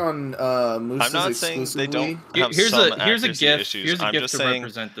gonna pick on mooses. I'm not saying they don't have some accuracy issues. Here's a gift to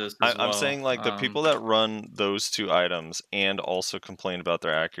represent this. I'm saying like the people that run those two items and also complain about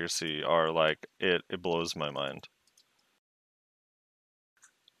their accuracy are like it blows my mind.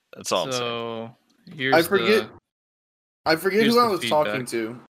 That's all I'm saying. I forget who I was talking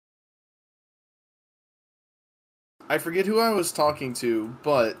to. I forget who I was talking to,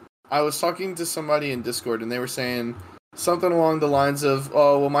 but I was talking to somebody in Discord, and they were saying something along the lines of,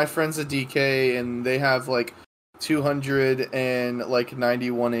 "Oh, well, my friend's a DK, and they have like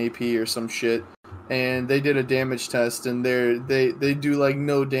 291 AP or some shit, and they did a damage test, and they do like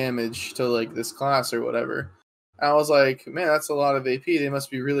no damage to like this class or whatever." I was like, man, that's a lot of AP. They must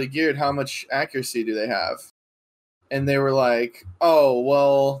be really geared. How much accuracy do they have? And they were like, oh,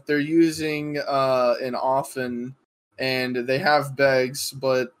 well, they're using an Often, and they have Begs,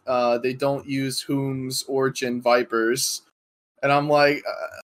 but they don't use Hooms or Gen Vipers. And I'm like,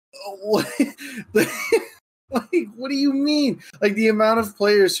 what? Like, what do you mean? Like, the amount of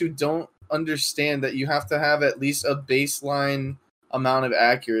players who don't understand that you have to have at least a baseline amount of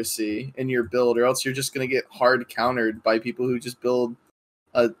accuracy in your build, or else you're just going to get hard countered by people who just build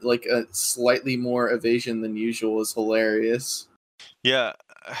a slightly more evasion than usual is hilarious. Yeah,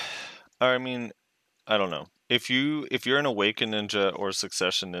 I mean, I don't know. If you're an Awakened Ninja or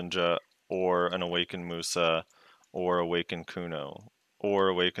Succession Ninja or an Awakened Musa or Awakened Kuno or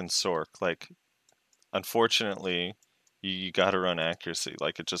Awakened Sork, like, unfortunately, you got to run accuracy.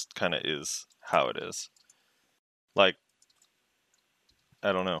 Like, it just kind of is how it is. Like,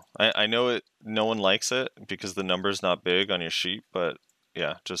 I don't know. I know it. No one likes it because the number's not big on your sheet, but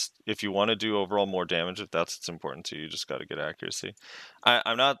yeah, just if you want to do overall more damage, if that's what's important to you, you just got to get accuracy.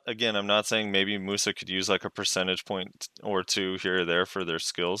 I'm not saying maybe Musa could use like a percentage point or two here or there for their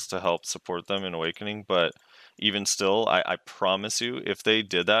skills to help support them in Awakening, but even still, I promise you, if they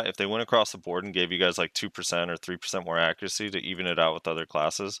did that, if they went across the board and gave you guys like 2% or 3% more accuracy to even it out with other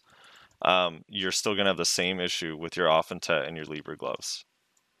classes, you're still going to have the same issue with your Often Tet and your Libra gloves.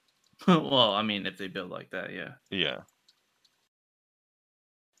 Well, I mean, if they build like that, yeah. Yeah.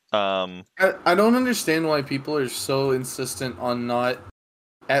 I don't understand why people are so insistent on not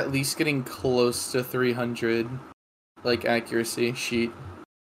at least getting close to 300, like, accuracy sheet.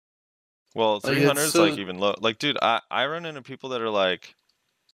 Well, 300 is like even low. Like, dude, I run into people that are like,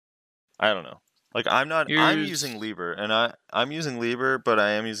 I don't know. Like I'm Here's- using Lieber, and I'm using Lieber, but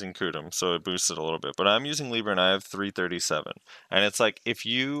I am using Kudum, so it boosts it a little bit. But I'm using Lieber, and I have 337, and it's like if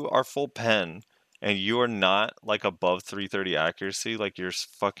you are full pen and you are not like above 330 accuracy, like you're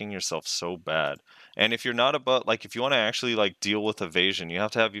fucking yourself so bad. And if you're not above, like if you want to actually like deal with evasion, you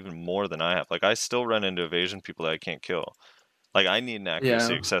have to have even more than I have. Like I still run into evasion people that I can't kill. Like I need an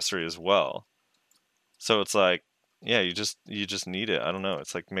accuracy Yeah. accessory as well. So it's like, yeah, you just need it. I don't know.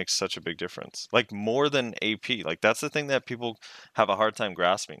 It's like makes such a big difference. Like more than AP. Like that's the thing that people have a hard time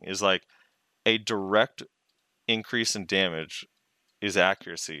grasping is like a direct increase in damage is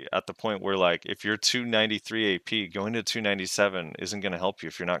accuracy at the point where like if you're 293 AP, going to 297 isn't going to help you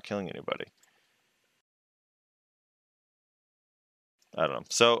if you're not killing anybody. I don't know.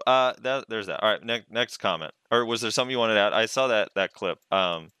 So there's that. All right, next comment. Or was there something you wanted to add? I saw that clip.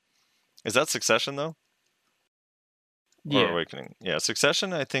 Is that Succession though? Or Yeah. Awakening? Yeah,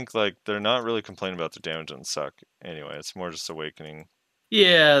 Succession. I think like they're not really complaining about the damage and suck. Anyway, it's more just Awakening.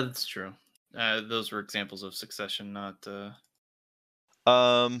 Yeah, that's true. Those were examples of Succession, not.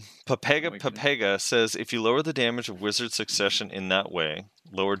 Papega says if you lower the damage of Wizard Succession in that way,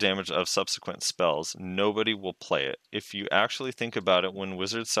 lower damage of subsequent spells, nobody will play it. If you actually think about it, when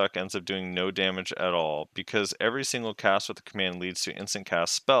Wizard Suck ends up doing no damage at all, because every single cast with a command leads to instant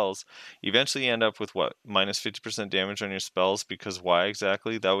cast spells, eventually you end up with what? Minus 50% damage on your spells, because why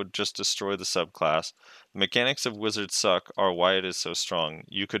exactly? That would just destroy the subclass. The mechanics of Wizard Suck are why it is so strong.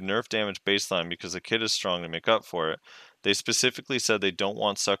 You could nerf damage baseline because the kit is strong to make up for it. They specifically said they don't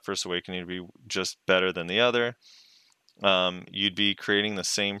want Suck First Awakening to be just better than the other. You'd be creating the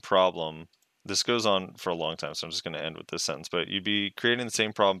same problem. This goes on for a long time, so I'm just going to end with this sentence. But you'd be creating the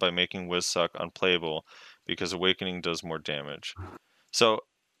same problem by making Wiz Suck unplayable because Awakening does more damage. So,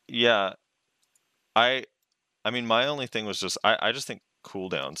 yeah, I mean, my only thing was just I just think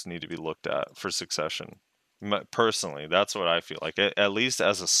cooldowns need to be looked at for Succession. Personally, that's what I feel like, at least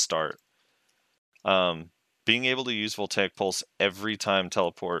as a start. Being able to use Voltaic Pulse every time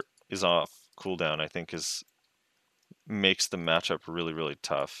teleport is off cooldown, I think, makes the matchup really, really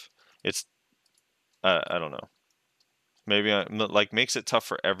tough. It's I don't know. Maybe like makes it tough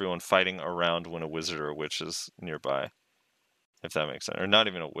for everyone fighting around when a wizard or a witch is nearby, if that makes sense. Or not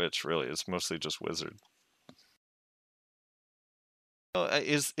even a witch, really. It's mostly just wizard.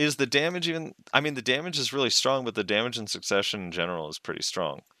 Is the damage even? I mean, the damage is really strong, but the damage in Succession in general is pretty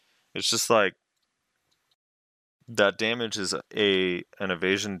strong. It's just like that damage is an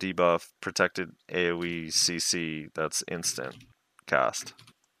evasion debuff protected AoE CC that's instant cast.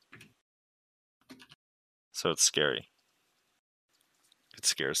 So it's scary. It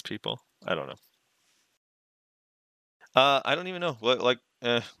scares people. I don't know. I don't even know.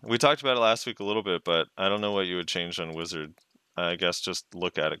 We talked about it last week a little bit, but I don't know what you would change on Wizard. I guess just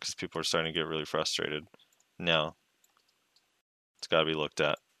look at it because people are starting to get really frustrated now. It's got to be looked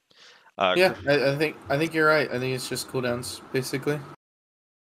at. Yeah, I think you're right. I think it's just cooldowns, basically.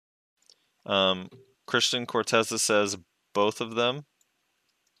 Christian Cortez says both of them.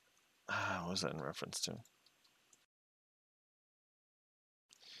 What was that in reference to?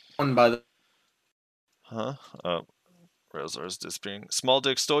 One by the. Huh? Oh, Rezlar's disappearing. Small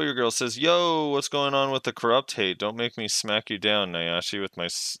Dick Stole Your Girl says, "Yo, what's going on with the corrupt hate? Don't make me smack you down, Nayashi, with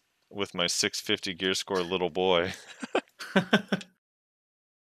my 650 gear score, little boy."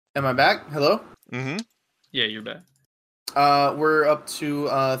 Am I back? Hello? Mm-hmm. Yeah, you're back. We're up to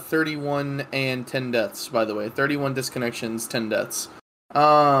 31 and 10 deaths, by the way. 31 disconnections, 10 deaths.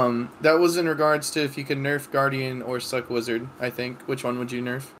 That was in regards to if you could nerf Guardian or Suck Wizard, I think. Which one would you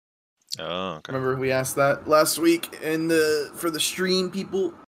nerf? Oh, okay. Remember we asked that last week for the stream,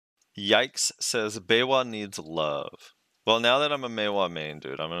 people? Yikes says, Baywa needs love. Well, now that I'm a Maywa main,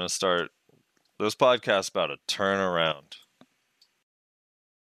 dude, I'm going to start... This podcast's about to turn around.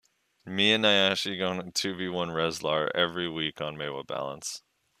 Me and Nayashi going 2v1 Rezlar every week on Maywa Balance.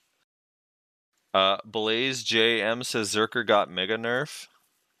 Blaze JM says Zerker got Mega Nerf.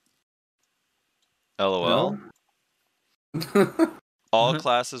 LOL. No? All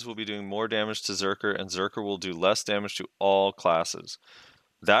classes will be doing more damage to Zerker, and Zerker will do less damage to all classes.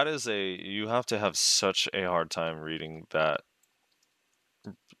 That is you have to have such a hard time reading that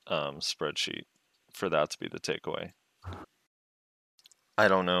spreadsheet for that to be the takeaway. I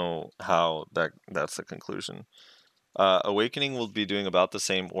don't know how that's the conclusion. Awakening will be doing about the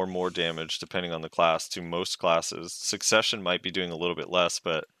same or more damage depending on the class to most classes. Succession might be doing a little bit less,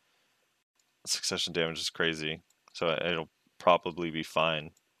 but Succession damage is crazy, so it'll probably be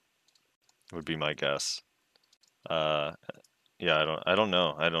fine. Would be my guess. Yeah, I don't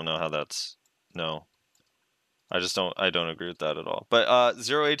know. I don't know how that's no. I don't agree with that at all. But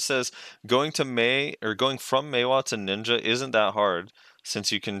 0H says going from Meiwa to Ninja isn't that hard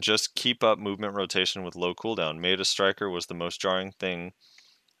since you can just keep up movement rotation with low cooldown. Mei to Striker was the most jarring thing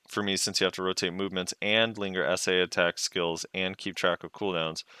for me since you have to rotate movements and linger SA attack skills and keep track of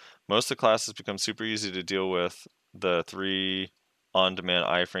cooldowns. Most of the classes become super easy to deal with the 3 on-demand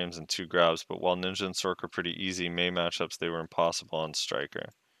iframes and 2 grabs, but while Ninja and Sork are pretty easy, Mei matchups, they were impossible on Striker.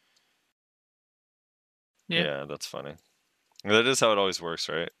 Yeah, that's funny. That is how it always works,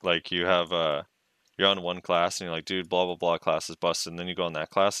 right? Like you have you're on one class and you're like, dude, blah blah blah class is busted, and then you go on that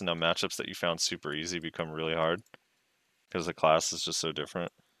class and now matchups that you found super easy become really hard because the class is just so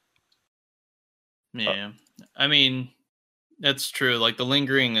different. Yeah. I mean, that's true. Like the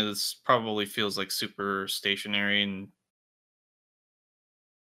lingering is probably feels like super stationary and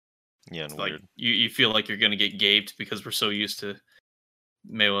and like weird. You feel like you're gonna get gaped because we're so used to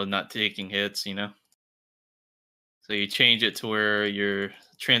Meiwa not taking hits, So you change it to where you're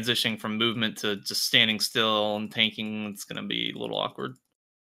transitioning from movement to just standing still and tanking. It's gonna be a little awkward.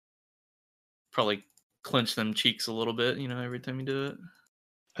 Probably clench them cheeks a little bit, every time you do it.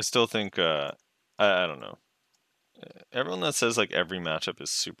 I still think I don't know. Everyone that says like every matchup is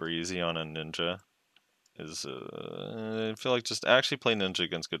super easy on a Ninja is I feel like just actually play Ninja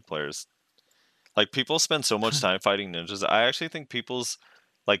against good players. Like people spend so much time fighting ninjas. I actually think people's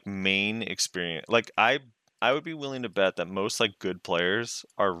like main experience, like I would be willing to bet that most like good players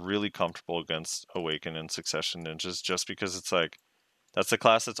are really comfortable against Awaken and Succession ninjas just because it's like that's the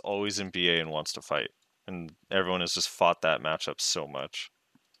class that's always in BA and wants to fight, and everyone has just fought that matchup so much.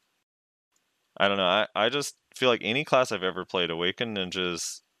 I don't know. I just feel like any class I've ever played, Awaken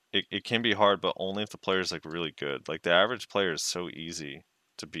ninjas, it can be hard, but only if the player is like really good. Like the average player is so easy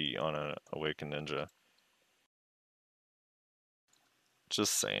to be on a Awaken ninja.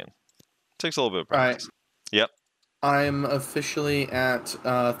 Just saying. Takes a little bit of practice. Right. Yep. I'm officially at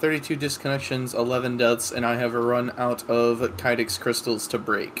 32 disconnections, 11 deaths, and I have run out of Kydex crystals to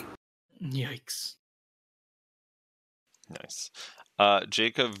break. Yikes. Nice.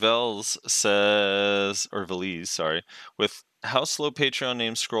 Jacob Vels says, or Veliz, sorry, with how slow Patreon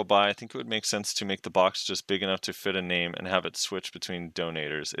names scroll by, I think it would make sense to make the box just big enough to fit a name and have it switch between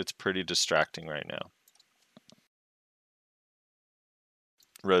donators. It's pretty distracting right now.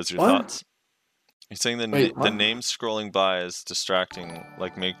 Rose, your thoughts? You're saying the name scrolling by is distracting.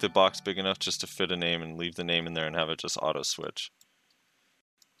 Like, make the box big enough just to fit a name and leave the name in there and have it just auto switch.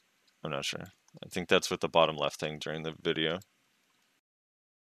 I'm not sure. I think that's with the bottom left thing during the video.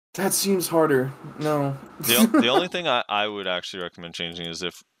 That seems harder. No. The only thing I would actually recommend changing is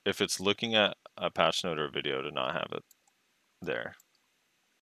if it's looking at a patch note or a video to not have it there.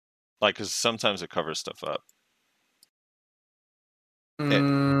 Like, because sometimes it covers stuff up. I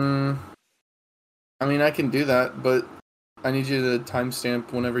mean, I can do that, but I need you to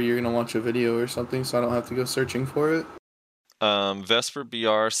timestamp whenever you're going to watch a video or something so I don't have to go searching for it. Vesper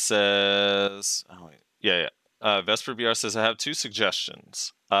BR says... Oh, wait. Yeah. Vesper BR says, I have 2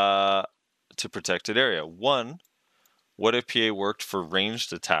 suggestions to protected area. 1, what if PA worked for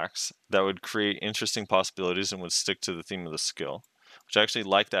ranged attacks? That would create interesting possibilities and would stick to the theme of the skill. Which I actually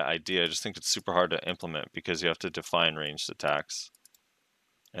like that idea. I just think it's super hard to implement because you have to define ranged attacks.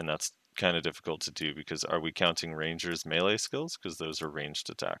 And that's kind of difficult to do because are we counting rangers' melee skills? Because those are ranged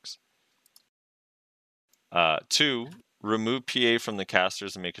attacks. 2, remove PA from the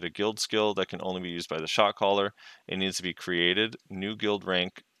casters and make it a guild skill that can only be used by the shot caller. It needs to be created. New guild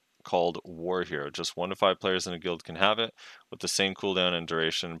rank called War Hero. Just 1 to 5 players in a guild can have it with the same cooldown and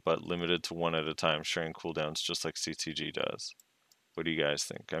duration, but limited to 1 at a time, sharing cooldowns just like CTG does. What do you guys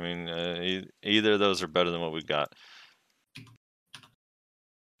think? I mean, either of those are better than what we got.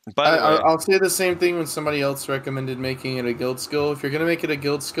 By the way, I'll say the same thing when somebody else recommended making it a guild skill. If you're going to make it a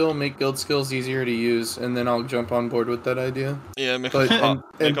guild skill, make guild skills easier to use, and then I'll jump on board with that idea. Yeah, make them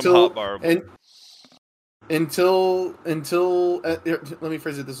hotbar. Until let me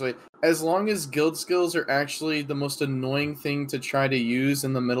phrase it this way. As long as guild skills are actually the most annoying thing to try to use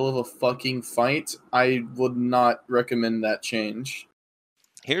in the middle of a fucking fight, I would not recommend that change.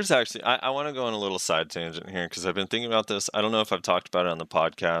 Here's actually, I want to go on a little side tangent here because I've been thinking about this. I don't know if I've talked about it on the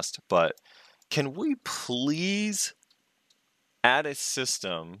podcast, but can we please add a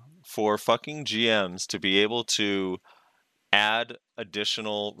system for fucking GMs to be able to add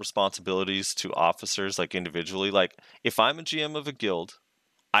additional responsibilities to officers, like individually? Like, if I'm a GM of a guild,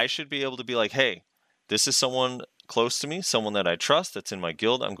 I should be able to be like, hey, this is someone close to me, someone that I trust that's in my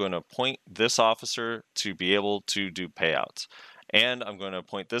guild. I'm going to appoint this officer to be able to do payouts. And I'm going to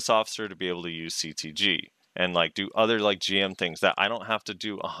appoint this officer to be able to use CTG and like do other like GM things that I don't have to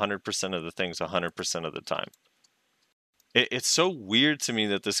do 100% of the things 100% of the time. It's so weird to me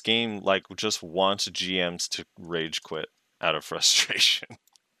that this game like just wants GMs to rage quit out of frustration.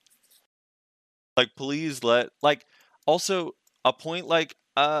 Like, please also appoint like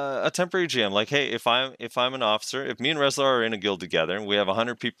a temporary GM. Like, hey, if I'm an officer, if me and Reslar are in a guild together and we have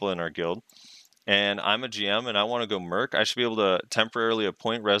 100 people in our guild, and I'm a GM and I want to go merc, I should be able to temporarily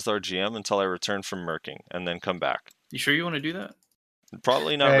appoint Reslar GM until I return from merking and then come back. You sure you want to do that?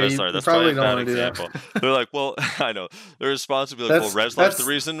 Probably not Reslar. That's probably a bad example. They're like, well, I know. Their response would be like, well, Reslar's the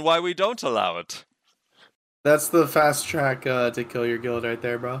reason why we don't allow it. That's the fast track to kill your guild right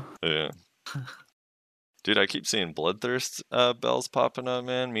there, bro. Yeah. Dude, I keep seeing Bloodthirst bells popping up,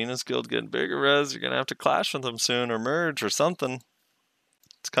 man. Mina's guild getting bigger, Rez. You're gonna have to clash with them soon or merge or something.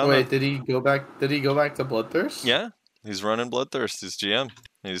 It's coming. Wait, did he go back to Bloodthirst? Yeah. He's running Bloodthirst. He's GM.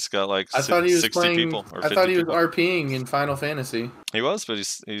 He's got like 60 people or 50 people. I thought he was RPing in Final Fantasy. He was, but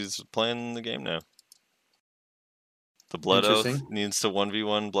he's playing the game now. The Blood Oath needs to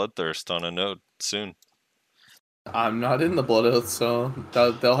 1v1 Bloodthirst on a node soon. I'm not in the Blood Oath, so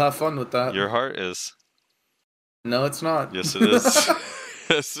they'll have fun with that. Your heart is. No, it's not. Yes, it is.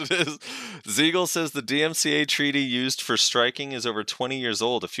 Yes, it is. Zeagle says the DMCA treaty used for striking is over 20 years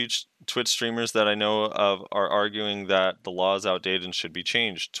old. A few Twitch streamers that I know of are arguing that the law is outdated and should be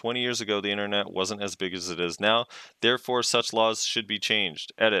changed. 20 years ago, the internet wasn't as big as it is now. Therefore, such laws should be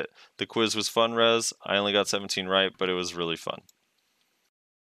changed. Edit. The quiz was fun, Rez. I only got 17 right, but it was really fun.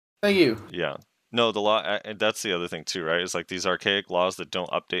 Thank you. Yeah. No, the law, and that's the other thing too, right? It's like these archaic laws that don't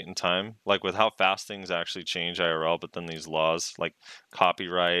update in time, like with how fast things actually change IRL, but then these laws like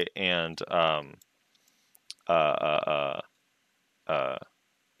copyright and like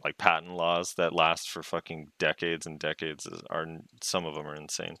patent laws that last for fucking decades and decades some of them are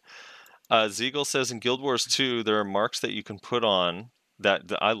insane. Zeagle says in Guild Wars 2 there are marks that you can put on that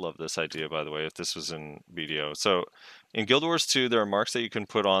I love this idea, by the way, if this was in BDO. So in Guild Wars 2, there are marks that you can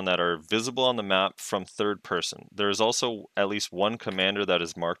put on that are visible on the map from third person. There is also at least one commander that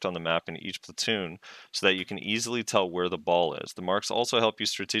is marked on the map in each platoon so that you can easily tell where the ball is. The marks also help you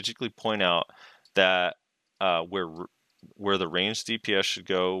strategically point out that where the ranged DPS should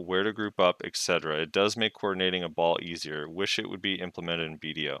go, where to group up, etc. It does make coordinating a ball easier. Wish it would be implemented in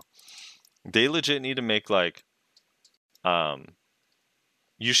BDO. They legit need to make like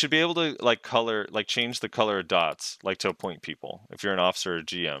you should be able to change the color of dots, like to appoint people if you're an officer or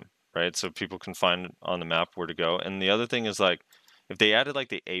GM, right? So people can find on the map where to go. And the other thing is like, if they added like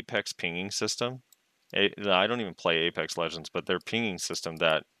the Apex pinging system, I don't even play Apex Legends, but their pinging system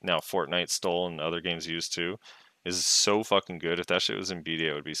that now Fortnite stole and other games use too, is so fucking good. If that shit was in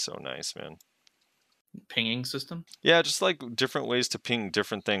BDO, it would be so nice, man. Pinging system? Yeah, just like different ways to ping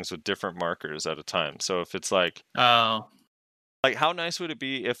different things with different markers at a time. So if it's like, like, how nice would it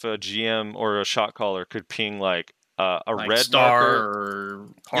be if a GM or a shot caller could ping like a like red star marker or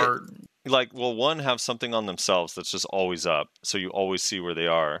heart? Yeah, like, well, one, have something on themselves that's just always up, so you always see where they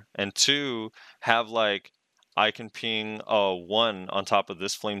are, and two, have like I can ping a 1 on top of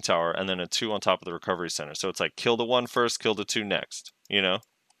this flame tower, and then a 2 on top of the recovery center. So it's like kill the 1 first, kill the 2 next. You know.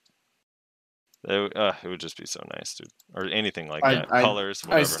 It would just be so nice, dude. Or anything like that. Colors,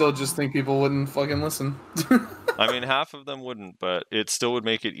 whatever. I still just think people wouldn't fucking listen. I mean, half of them wouldn't, but it still would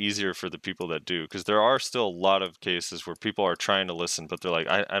make it easier for the people that do. Because there are still a lot of cases where people are trying to listen, but they're like,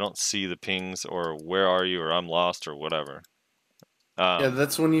 I don't see the pings, or where are you, or I'm lost, or whatever. Yeah,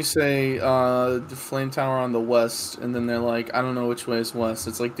 that's when you say the flame tower on the west, and then they're like, I don't know which way is west.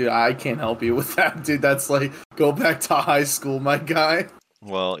 It's like, dude, I can't help you with that, dude. That's like, go back to high school, my guy.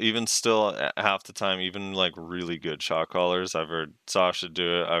 Well, even still, half the time, even like really good shot callers, I've heard Sasha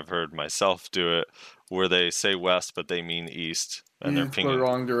do it, I've heard myself do it, where they say west, but they mean east, and they're pinging the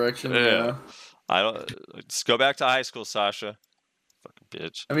wrong direction. Yeah. I don't. Just go back to high school, Sasha. Fucking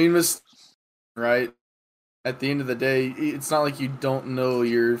bitch. I mean, right? At the end of the day, it's not like you don't know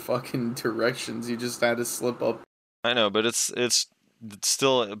your fucking directions. You just had to slip up. I know, but it's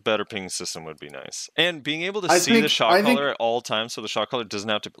still a better ping system would be nice. And being able to see the shot caller at all times, so the shot caller doesn't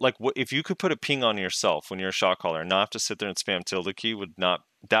have to, like, if you could put a ping on yourself when you're a shot caller and not have to sit there and spam tilde key,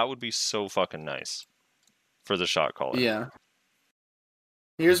 that would be so fucking nice for the shot caller. Yeah.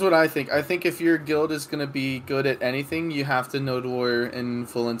 Here's what I think. I think if your guild is going to be good at anything, you have to node war in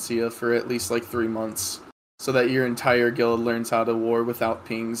Valencia for at least like 3 months, so that your entire guild learns how to war without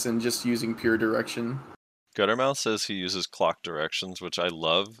pings and just using pure direction. Guttermouth says he uses clock directions, which I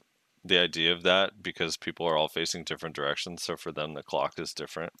love the idea of that, because people are all facing different directions, so for them the clock is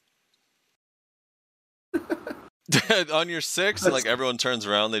different. On your 6, like everyone turns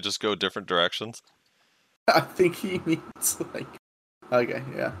around, they just go different directions. I think he means like, okay,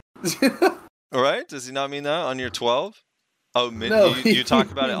 yeah. All right, does he not mean that on your 12? Oh, No, you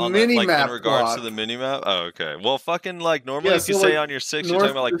talk about it on the, like, in mini-map regards to clock. the mini-map? Oh, okay. Well, fucking, like, normally Yeah, if you so, say like, on your 6, you're north.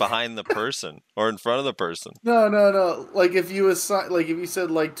 talking about, like, behind the person or in front of the person. No. Like if you like if you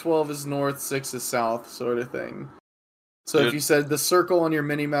said like 12 is north, 6 is south, sort of thing. So if Dude. you said the circle on your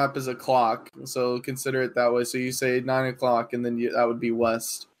mini map is a clock, so consider it that way. So you say 9 o'clock, and then that would be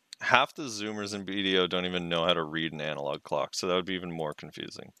west. Half the Zoomers in BDO don't even know how to read an analog clock, so that would be even more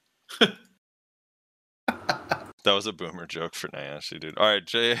confusing. That was a boomer joke for Nyashi, dude. All right,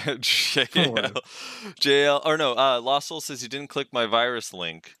 JL, or no, Lost Soul says he didn't click my virus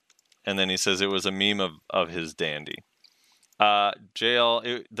link, and then he says it was a meme of his dandy.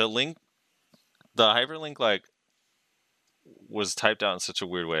 JL, the link, the hyperlink, like, was typed out in such a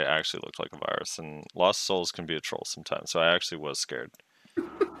weird way it actually looked like a virus, and Lost Souls can be a troll sometimes, so I actually was scared.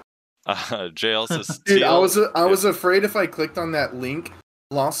 JL says, dude, I was afraid if I clicked on that link,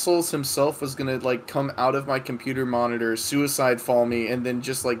 Lost Souls himself was gonna like come out of my computer monitor, suicide fall me, and then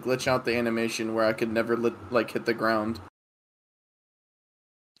just like glitch out the animation where I could never like hit the ground.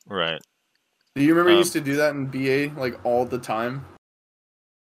 Right. Do you remember you used to do that in BA like all the time?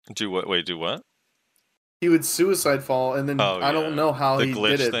 Do what? Wait, do what? He would suicide fall, and then I don't know how he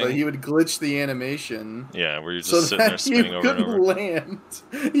did it, but he would glitch the animation. Yeah, where you're just sitting there spinning over and over. Land.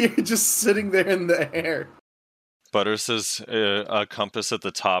 You're just sitting there in the air. Butter says a compass at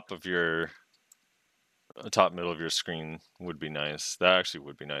the top of your top middle of your screen would be nice. That actually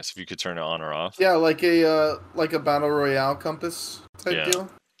would be nice if you could turn it on or off. Yeah, like a battle royale compass type deal.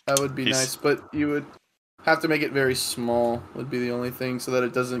 That would be nice, but you would have to make it very small. Would be the only thing, so that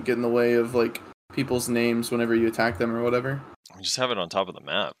it doesn't get in the way of like people's names whenever you attack them or whatever. You just have it on top of the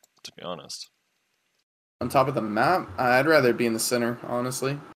map, to be honest. On top of the map? I'd rather it be in the center,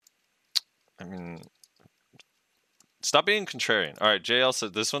 honestly. I mean, stop being contrarian. All right, JL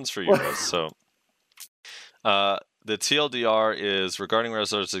said this one's for you, Rez. So, the TLDR is regarding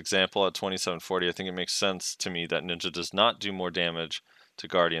Rezlar's example at 2740. I think it makes sense to me that Ninja does not do more damage to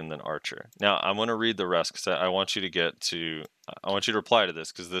Guardian than Archer. Now, I'm going to read the rest because I want you to reply to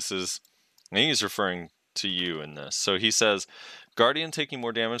this because this is, I think he's referring to you in this. So he says, Guardian taking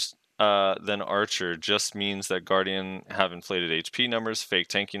more damage than Archer just means that Guardian have inflated HP numbers, fake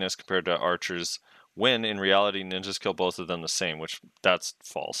tankiness compared to Archer's, when in reality Ninjas kill both of them the same, which that's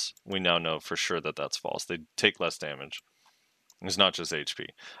false. We now know for sure that that's false. They take less damage. It's not just HP.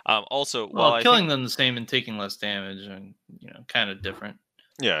 Also, while killing them the same and taking less damage, and kind of different.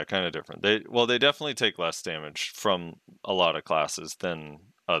 Yeah, kind of different. They definitely take less damage from a lot of classes than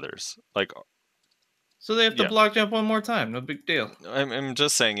others. Like, so they have to block jump one more time. No big deal. I'm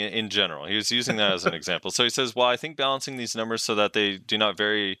just saying in general. He was using that as an example. So he says, well, I think balancing these numbers so that they do not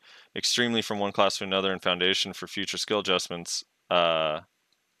vary extremely from one class to another in Foundation for future skill adjustments,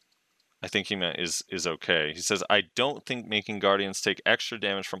 I think he meant is okay. He says, I don't think making Guardians take extra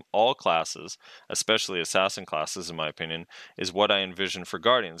damage from all classes, especially assassin classes, in my opinion, is what I envision for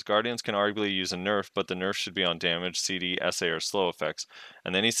Guardians. Guardians can arguably use a nerf, but the nerf should be on damage, CD, SA, or slow effects.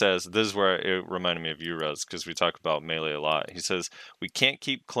 And then he says, this is where it reminded me of you, Rez, because we talk about melee a lot. He says, we can't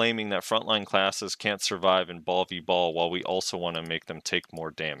keep claiming that frontline classes can't survive in ball v ball while we also want to make them take more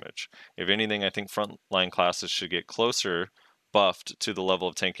damage. If anything, I think frontline classes should get closer buffed to the level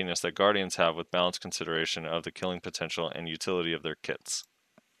of tankiness that Guardians have with balanced consideration of the killing potential and utility of their kits.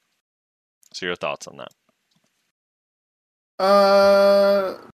 So your thoughts on that?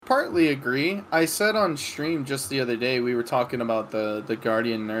 Partly agree. I said on stream just the other day, we were talking about the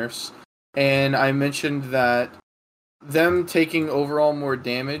Guardian nerfs, and I mentioned that them taking overall more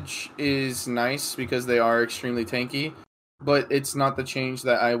damage is nice because they are extremely tanky, but it's not the change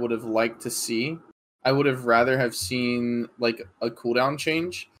that I would have liked to see. I would have rather have seen like a cooldown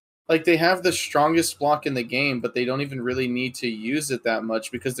change. Like they have the strongest block in the game, but they don't even really need to use it that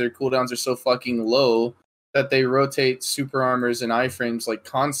much because their cooldowns are so fucking low that they rotate super armors and iframes like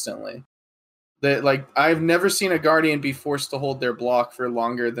constantly. That like I've never seen a Guardian be forced to hold their block for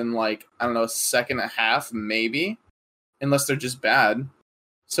longer than like, I don't know, a second and a half maybe, unless they're just bad.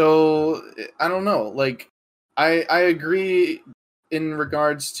 So I don't know. Like I agree in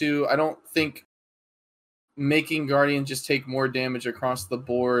regards to, I don't think making Guardian just take more damage across the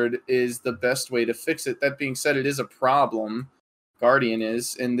board is the best way to fix it. That being said, it is a problem. Guardian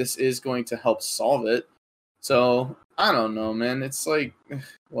is, and this is going to help solve it. So I don't know, man. It's like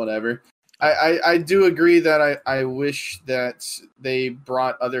whatever. I do agree that I wish that they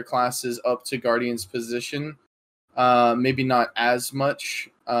brought other classes up to Guardian's position. Maybe not as much,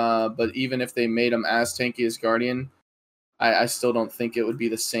 but even if they made them as tanky as Guardian, I still don't think it would be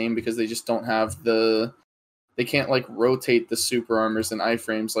the same because they just don't have the they can't like rotate the super armors and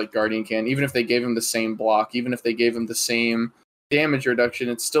iframes like Guardian can. Even if they gave him the same block, even if they gave him the same damage reduction,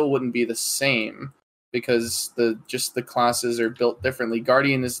 it still wouldn't be the same because the classes are built differently.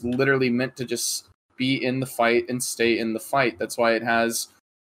 Guardian is literally meant to just be in the fight and stay in the fight. That's why it has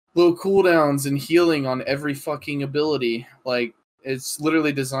low cooldowns and healing on every fucking ability. Like, it's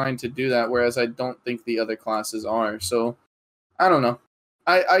literally designed to do that, whereas I don't think the other classes are. So, I don't know.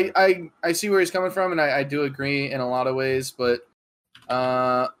 I see where he's coming from, and I do agree in a lot of ways, but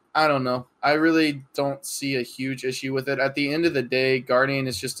I don't know. I really don't see a huge issue with it. At the end of the day, Guardian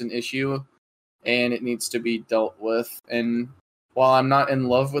is just an issue, and it needs to be dealt with. And while I'm not in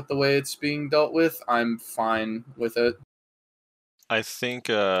love with the way it's being dealt with, I'm fine with it. I think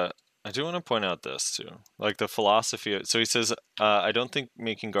I do want to point out this too, like the philosophy. So he says, I don't think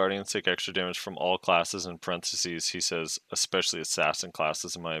making Guardians take extra damage from all classes, in parentheses, he says, especially assassin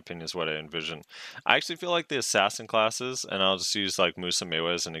classes, in my opinion, is what I envision. I actually feel like the assassin classes, and I'll just use like Musa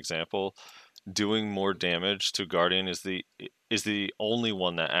Mewa as an example, doing more damage to Guardian is the only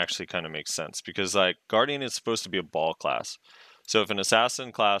one that actually kind of makes sense, because like Guardian is supposed to be a ball class. So if an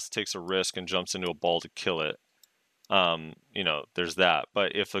assassin class takes a risk and jumps into a ball to kill it, there's that.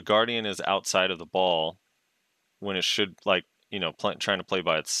 But if a Guardian is outside of the ball when it should, like, trying to play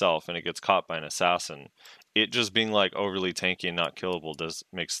by itself, and it gets caught by an assassin, it just being like overly tanky and not killable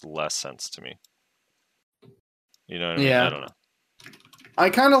makes less sense to me. You know what I mean? I don't know. I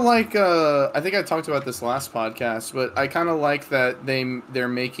kind of like, I think I talked about this last podcast, but I kind of like that they're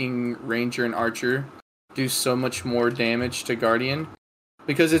making Ranger and Archer do so much more damage to Guardian,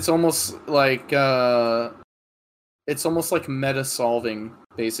 because it's almost like meta solving,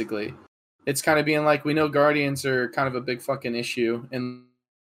 basically. It's kind of being like, we know Guardians are kind of a big fucking issue, and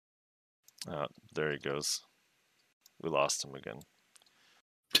there he goes. We lost him again.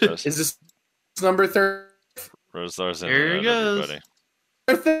 Is this number 30? Roslar's in there he goes.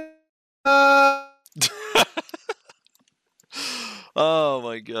 Everybody. Oh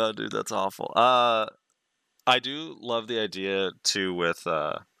my god, dude, that's awful. I do love the idea too with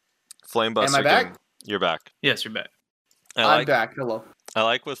Flamebuster. Am I back? You're back. Yes, you're back. I'm back. Hello. I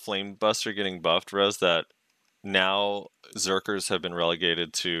like with Flamebuster getting buffed, Rez, that now Zerkers have been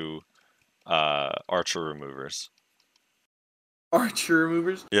relegated to Archer removers. Archer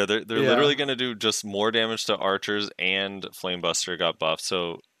removers? Yeah, they're literally going to do just more damage to Archers, and Flamebuster got buffed,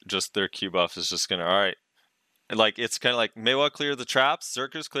 so just their Q buff is just going to, alright. Like, it's kind of like, Mewa clear the traps,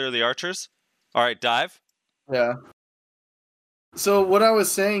 Zerkers clear the Archers. Alright, dive. Yeah. So what I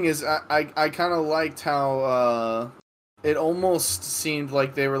was saying is I kind of liked how it almost seemed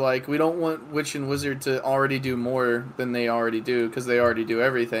like they were like, we don't want Witch and Wizard to already do more than they already do, because they already do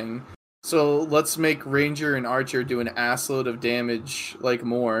everything. So let's make Ranger and Archer do an assload of damage, like,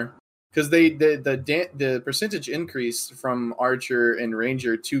 more. Because the percentage increase from Archer and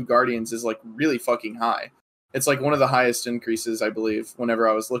Ranger to Guardians is, like, really fucking high. It's, like, one of the highest increases, I believe, whenever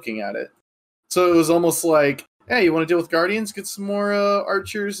I was looking at it. So it was almost like, hey, you want to deal with Guardians? Get some more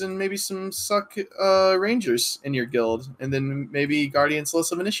Archers and maybe some suck Rangers in your guild. And then maybe Guardians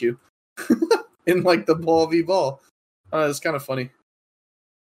less of an issue. In, like, the ball v ball. It's kind of funny.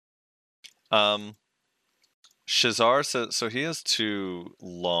 Shazar says, so he has two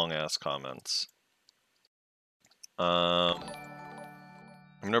long ass comments. I'm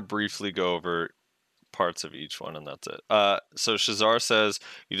gonna briefly go over parts of each one, and that's it. So Shazar says,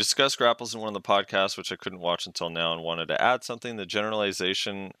 you discussed grapples in one of the podcasts, which I couldn't watch until now, and wanted to add something. The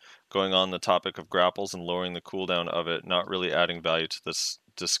generalization going on the topic of grapples and lowering the cooldown of it, not really adding value to this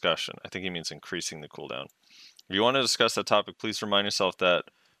discussion. I think he means increasing the cooldown. If you want to discuss that topic, please remind yourself that,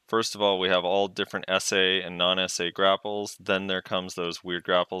 first of all, we have all different SA and non-SA grapples. Then there comes those weird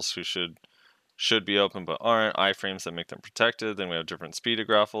grapples who should be open but aren't, iframes that make them protected. Then we have different speed of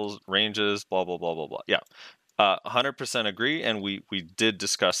grapples, ranges, blah, blah, blah, blah, blah. Yeah, 100% agree, and we did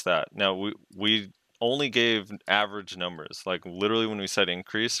discuss that. Now, we only gave average numbers. Like, literally when we said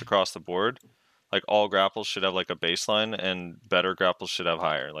increase across the board, like, all grapples should have, like, a baseline, and better grapples should have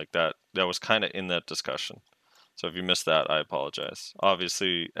higher. Like, that was kind of in that discussion. So if you missed that, I apologize.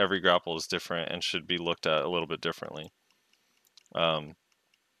 Obviously, every grapple is different and should be looked at a little bit differently.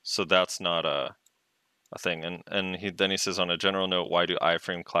 So that's not a thing. And he says, on a general note, why do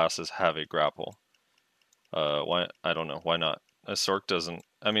iframe classes have a grapple? Why? I don't know. Why not? A Sork doesn't.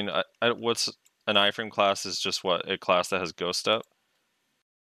 I mean, what's an iframe class is just what? A class that has ghost up,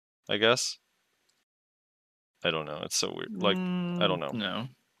 I guess? I don't know. It's so weird. Like, I don't know. No.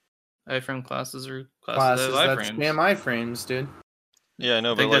 Iframe classes are classes that iframes. Spam iframes, dude. Yeah, I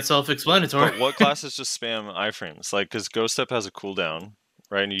know, I think that's self-explanatory. But what classes just spam iframes? Like, because Ghost Step has a cooldown,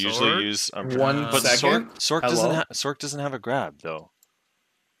 right? And you usually use One but second. Sork doesn't have a grab though,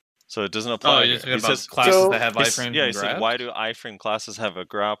 so it doesn't apply. Oh, you're talking about classes that have iframes. Yeah, and he said, why do iframe classes have a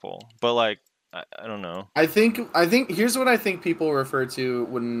grapple? But like, I don't know. I think here's what I think people refer to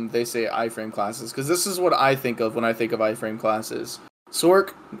when they say iframe classes, because this is what I think of when I think of iframe classes.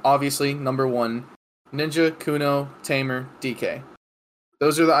 Sork, obviously, number 1. Ninja, Kuno, Tamer, DK.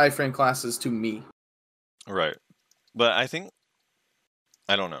 Those are the iframe classes to me. Right. But I think,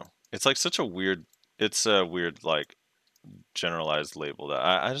 I don't know. It's like such a weird, it's a weird, like, generalized label that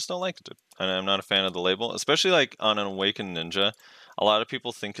I just don't like it. And I'm not a fan of the label, especially like on an Awakened Ninja. A lot of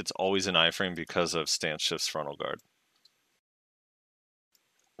people think it's always an iframe because of stance shifts frontal guard.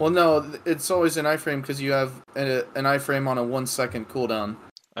 Well, no, it's always an iframe because you have an iframe on a 1 second cooldown.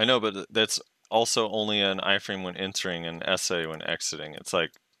 I know, but that's also only an iframe when entering and SA when exiting. It's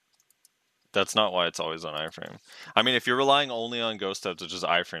like, that's not why it's always on iframe. I mean, if you're relying only on ghost steps, which is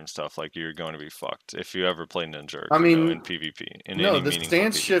iframe stuff, like you're going to be fucked. If you ever play Ninja or in PvP, the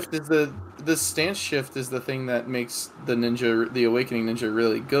stance shift is the stance shift is the thing that makes the Awakening Ninja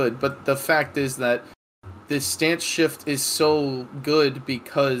really good. But the fact is that the stance shift is so good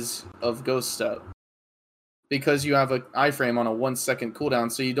because of ghost step. Because you have an iframe on a 1 second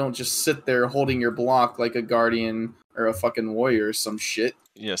cooldown, so you don't just sit there holding your block like a guardian or a fucking warrior or some shit.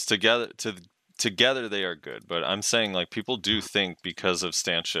 Yes, together they are good, but I'm saying like people do think because of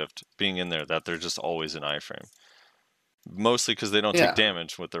stance shift being in there that they're just always an iframe. Mostly because they don't take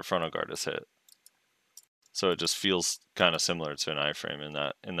damage with their frontal guard is hit. So it just feels kind of similar to an iframe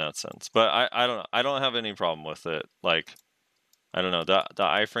in that sense. But I don't know. I don't have any problem with it. Like, I don't know. The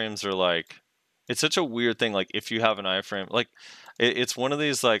iframes are like, it's such a weird thing. Like if you have an iframe, like it's one of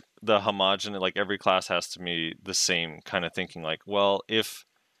these like the homogeneous, like every class has to be the same kind of thinking. Like, well, if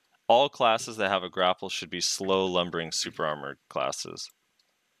all classes that have a grapple should be slow lumbering super armored classes.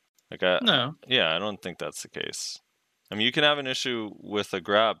 Like no. Yeah, I don't think that's the case. I mean, you can have an issue with a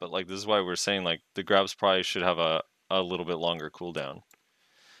grab, but like this is why we're saying like the grabs probably should have a little bit longer cooldown.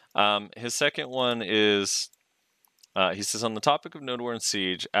 His second one is he says, on the topic of Node War and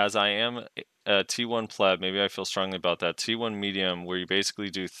Siege, as I am a T1 pleb, maybe I feel strongly about that. T1 medium, where you basically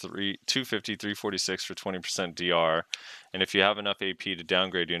do 250, 346 for 20% DR, and if you have enough AP to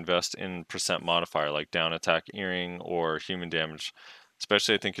downgrade, you invest in percent modifier like down attack earring or human damage.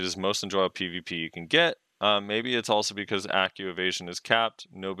 Especially, I think it is most enjoyable PvP you can get. Maybe it's also because Accu evasion is capped.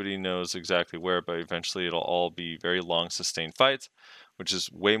 Nobody knows exactly where, but eventually it'll all be very long sustained fights, which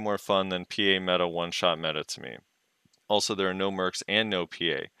is way more fun than PA meta one-shot meta to me. Also, there are no mercs and no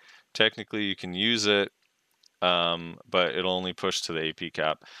PA. Technically, you can use it, but it'll only push to the AP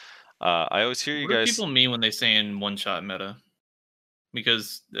cap. I always hear you guys... What do people mean when they say in one-shot meta?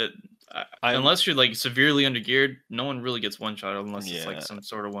 Because unless you're like severely undergeared, no one really gets one-shot unless it's like some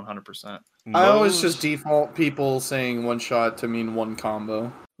sort of 100%. I always just default people saying one-shot to mean one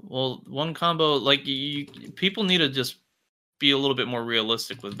combo. Well, one combo, like people need to just be a little bit more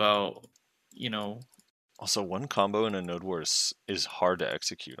realistic about, you know... Also, one combo in a Node War is hard to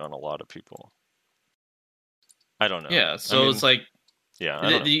execute on a lot of people. I don't know. Yeah, so it's like,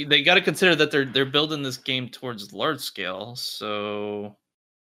 they got to consider that they're building this game towards large scale. So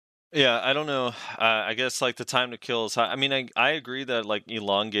yeah, I don't know. I guess like the time to kill is high. I mean, I agree that like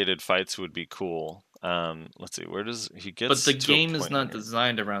elongated fights would be cool. Let's see, where does he get? But the game is not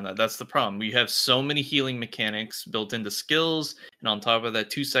designed around that. That's the problem. We have so many healing mechanics built into skills, and on top of that,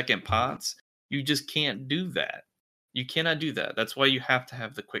 2-second pots. You just can't do that. You cannot do that. That's why you have to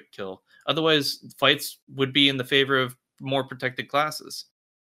have the quick kill. Otherwise, fights would be in the favor of more protected classes.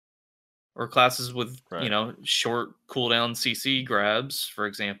 Or classes with, short cooldown CC grabs, for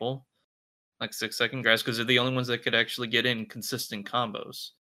example. Like 6-second grabs, because they're the only ones that could actually get in consistent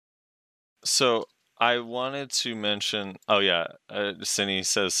combos. So, I wanted to mention... Oh, yeah. Cine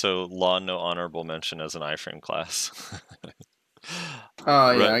says, so Law no honorable mention as an iframe class.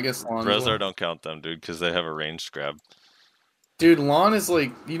 Oh, yeah, I guess Lawn. Rezar don't count them, dude, because they have a ranged grab. Dude, Lawn is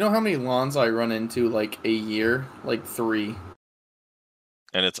like... You know how many Lawns I run into, like, a year? Like, 3.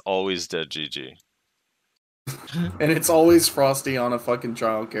 And it's always dead GG. And it's always Frosty on a fucking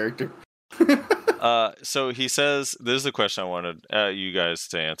trial character. So he says... This is the question I wanted you guys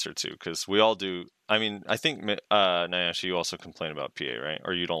to answer to, because we all do... I mean, I think, Nayasha, you also complain about PA, right?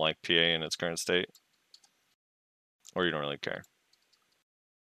 Or you don't like PA in its current state? Or you don't really care?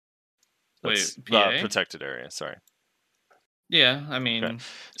 Wait, PA? Protected area, sorry. Yeah, I mean, okay.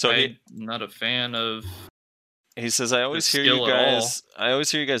 So I'm not a fan of... He says, I always hear you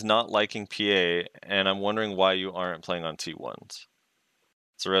guys not liking PA, and I'm wondering why you aren't playing on T1s.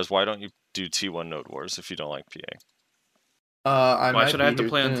 So Rez, why don't you do T1 Node Wars if you don't like PA? Why should I have to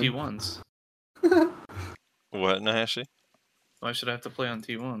play on T1s? What, Nahashi? Why should I have to play on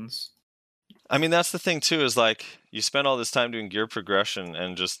T1s? I mean, that's the thing too. Is like you spend all this time doing gear progression,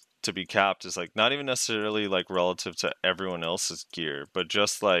 and just to be capped is like not even necessarily like relative to everyone else's gear, but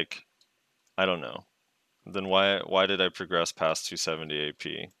just like I don't know. Then why did I progress past 270 AP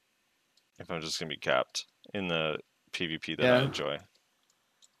if I'm just gonna be capped in the PvP that I enjoy?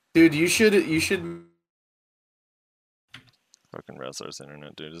 Dude, you should. Fucking Wrestler's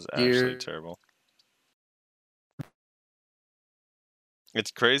internet, dude, is actually terrible. It's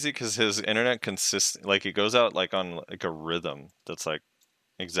crazy because his internet consists like it goes out like on like a rhythm that's like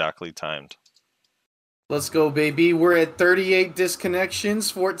exactly timed. Let's go, baby. We're at 38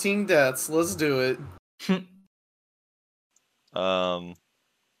 disconnections, 14 deaths. Let's do it.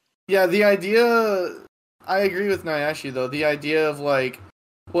 Yeah, the idea. I agree with Nyashi though. The idea of like,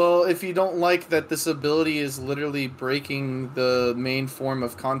 well, if you don't like that this ability is literally breaking the main form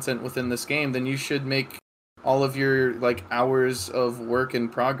of content within this game, then you should make all of your like hours of work in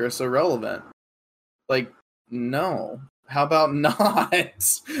progress irrelevant. Like, no. How about not?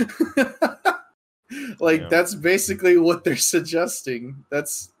 Like, that's basically what they're suggesting.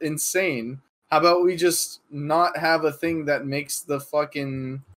 That's insane. How about we just not have a thing that makes the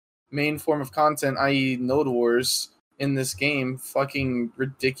fucking main form of content, i.e. Node Wars, in this game fucking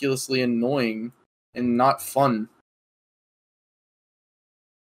ridiculously annoying and not fun.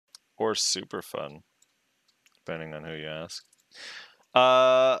 Or super fun, depending on who you ask.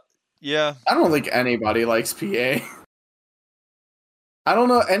 Yeah. I don't think anybody likes PA. I don't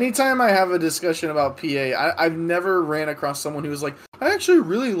know. Anytime I have a discussion about PA, I've never ran across someone who was like, I actually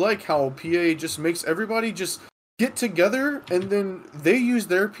really like how PA just makes everybody just get together and then they use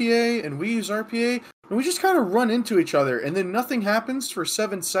their PA and we use our PA and we just kind of run into each other and then nothing happens for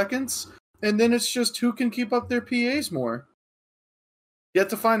 7 seconds and then it's just who can keep up their PAs more. Yet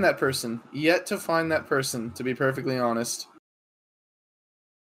to find that person. Yet to find that person, to be perfectly honest.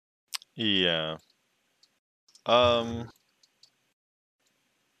 Yeah.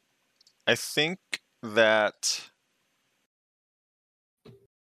 I think that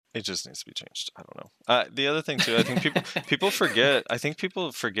it just needs to be changed. I don't know. The other thing too, I think people forget. I think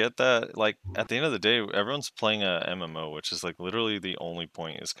people forget that like at the end of the day, everyone's playing a MMO, which is like literally the only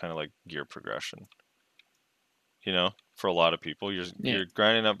point is kind of like gear progression. You know, for a lot of people, you're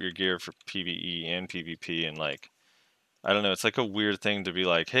grinding up your gear for PvE and PvP, and like I don't know, it's like a weird thing to be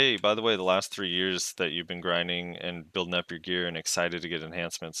like, hey, by the way, the last 3 years that you've been grinding and building up your gear and excited to get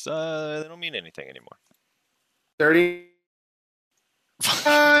enhancements, they don't mean anything anymore. 39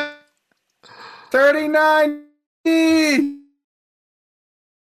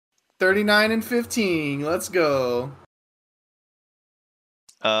 39 and 15. Let's go.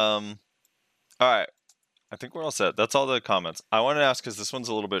 All right. I think we're all set. That's all the comments. I wanted to ask because this one's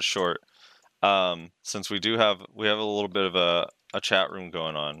a little bit short. Since we have a little bit of a chat room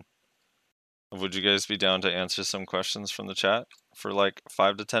going on. Would you guys be down to answer some questions from the chat for like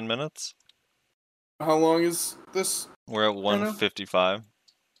 5 to 10 minutes? How long is this? We're at 155.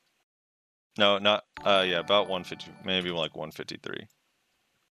 No, not yeah, about 150, maybe like 153.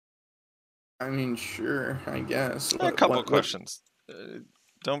 I mean, sure, I guess. A couple questions.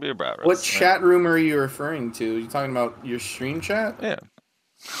 Don't be a brat. What chat room are you referring to? Are you talking about your stream chat? Yeah.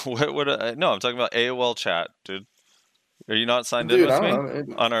 No, I'm talking about AOL chat, dude. Are you not signed in with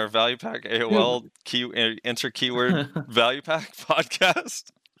me on our Value Pack AOL enter keyword Value Pack podcast?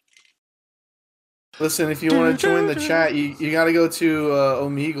 Listen, if you want to join the chat, you got to go to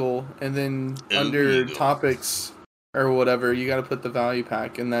Omegle, and then under topics or whatever, you got to put the Value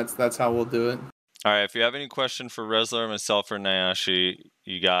Pack, and that's how we'll do it. All right, if you have any question for Resler, myself, or Nyashi,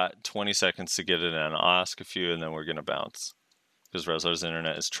 you got 20 seconds to get it in. I'll ask a few, and then we're going to bounce. Because Resler's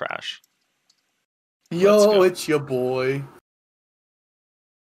internet is trash. Yo, it's your boy.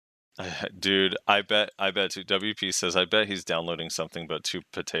 Dude, I bet too. WP says, I bet he's downloading something but too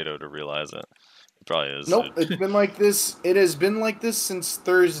potato to realize it. It probably is. Nope, it's been like this. It has been like this since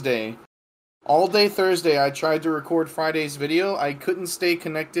Thursday. All day Thursday, I tried to record Friday's video. I couldn't stay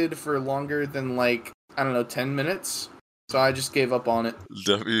connected for longer than, like, I don't know, 10 minutes. So I just gave up on it.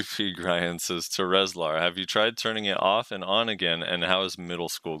 WP Grian says, to Reslar, have you tried turning it off and on again, and how is middle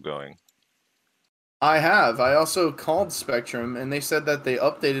school going? I have. I also called Spectrum, and they said that they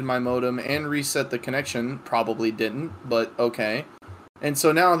updated my modem and reset the connection. Probably didn't, but okay. And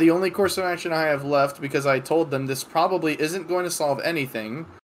so now the only course of action I have left, because I told them this probably isn't going to solve anything,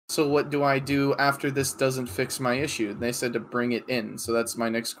 so what do I do after this doesn't fix my issue? And they said to bring it in, so that's my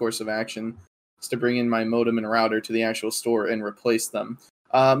next course of action, is to bring in my modem and router to the actual store and replace them.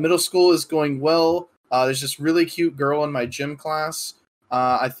 Middle school is going well. There's this really cute girl in my gym class.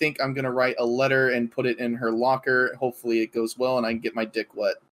 I think I'm going to write a letter and put it in her locker. Hopefully it goes well and I can get my dick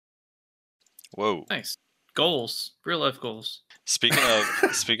wet. Whoa. Nice. Goals. Real life goals. Speaking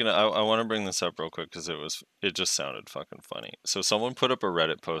of, I want to bring this up real quick because it just sounded fucking funny. So someone put up a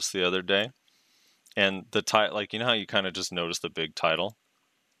Reddit post the other day, and the title, like, you know how you kind of just notice the big title?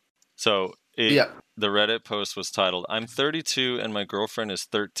 So the Reddit post was titled, "I'm 32 and my girlfriend is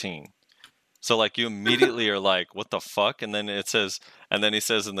 13." So like you immediately are like, what the fuck? And then he says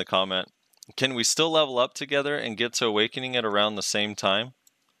in the comment, "Can we still level up together and get to Awakening at around the same time?"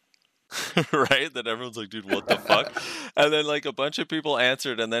 Right? Then everyone's like, dude, what the fuck? And then like a bunch of people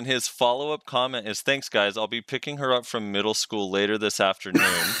answered, and then his follow-up comment is, "Thanks guys, I'll be picking her up from middle school later this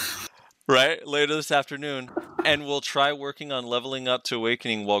afternoon." Right? Later this afternoon. And we'll try working on leveling up to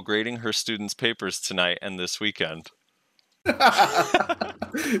Awakening while grading her students' papers tonight and this weekend.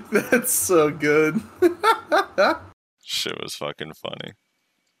 That's so good. Shit was fucking funny.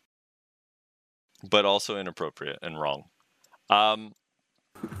 But also inappropriate and wrong.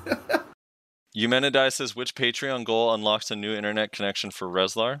 Eumenidai says, which Patreon goal unlocks a new internet connection for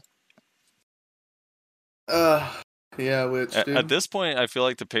Reslar? Yeah, which, dude? At this point, I feel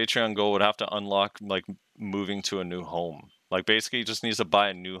like the Patreon goal would have to unlock, like, moving to a new home. Like, basically, he just needs to buy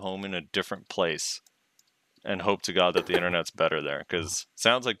a new home in a different place and hope to God that the internet's better there. Because it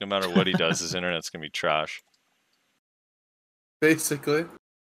sounds like no matter what he does, his internet's going to be trash. Basically.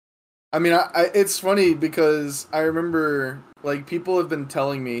 I mean, it's funny because I remember, like, people have been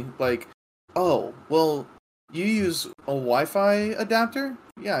telling me, like, oh, well, you use a Wi-Fi adapter?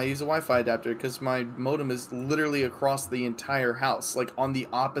 Yeah, I use a Wi-Fi adapter because my modem is literally across the entire house, like on the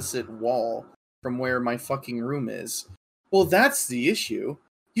opposite wall from where my fucking room is. Well, that's the issue.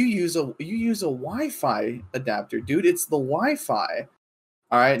 You use a Wi-Fi adapter, dude. It's the Wi-Fi.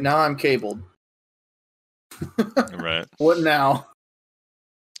 All right, now I'm cabled. Right. What now?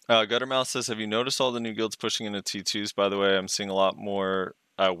 Guttermouth says, have you noticed all the new guilds pushing into T2s? By the way, I'm seeing a lot more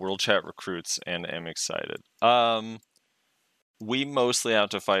World Chat recruits and am excited. We mostly have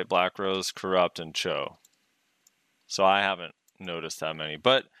to fight Black Rose, Corrupt, and Cho. So I haven't noticed that many.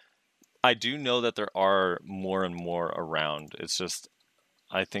 But I do know that there are more and more around. It's just,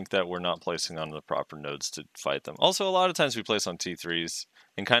 I think that we're not placing on the proper nodes to fight them. Also, a lot of times we place on T3s.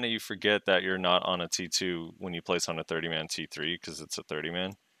 And kind of you forget that you're not on a T2 when you place on a 30-man T3 because it's a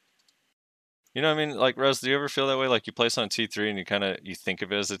 30-man. You know what I mean? Like, Rose, do you ever feel that way? Like, you place on T3 and you think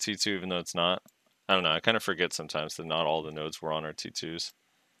of it as a T2 even though it's not? I don't know. I kind of forget sometimes that not all the nodes were on our T2s.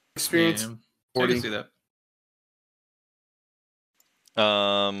 Experience. Yeah, I can see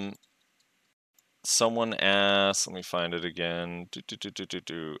that. Someone asked, let me find it again.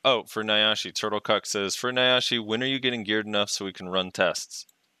 Oh, for Nyashi, Turtle Cuck says, for Nyashi, when are you getting geared enough so we can run tests?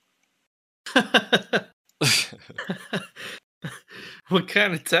 What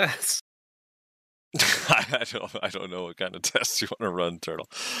kind of tests? I don't know what kind of tests you want to run, Turtle.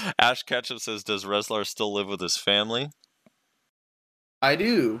 Ash Ketchup says, does Reslar still live with his family? I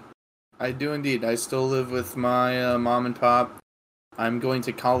do indeed. I still live with my mom and pop. I'm going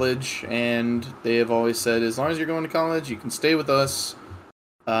to college, and they have always said, as long as you're going to college, you can stay with us.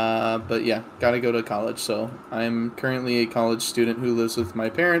 But yeah, gotta go to college. So I'm currently a college student who lives with my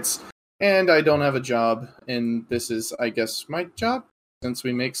parents, and I don't have a job. And this is, I guess, my job, since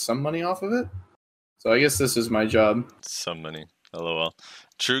we make some money off of it. So I guess this is my job. Some money. LOL.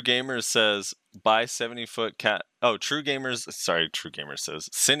 True Gamers says, buy 70-foot cat... Oh, True Gamers says...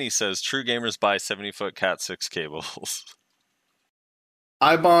 Cinny says, True Gamers buy 70-foot Cat 6 cables.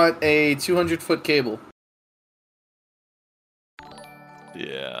 I bought a 200-foot cable.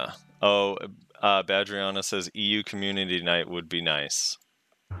 Yeah. Oh, Badriana says, EU Community Night would be nice.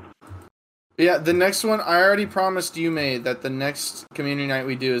 Yeah, the next one, I already promised you, May, that the next community night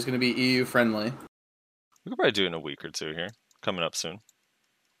we do is going to be EU friendly. We could probably do it in a week or two here. Coming up soon.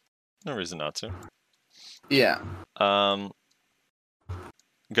 No reason not to. Yeah.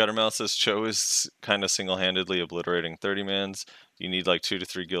 Guttermouth says Cho is kind of single-handedly obliterating 30-mans. You need like 2 to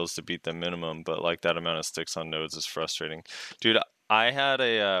 3 guilds to beat them minimum, but like that amount of sticks on nodes is frustrating. Dude, I had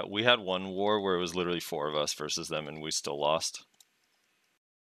we had one war where it was literally 4 of us versus them and we still lost.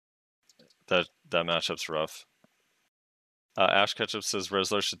 That matchup's rough. Ash Ketchup says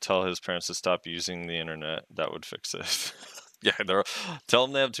Reslar should tell his parents to stop using the internet. That would fix it. Yeah, tell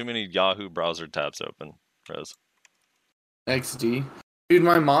them they have too many Yahoo browser tabs open, Res. XD. Dude,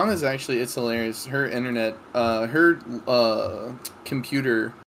 my mom is actually, it's hilarious. Her internet, her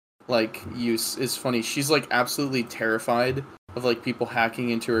computer, like, use is funny. She's, like, absolutely terrified of, like, people hacking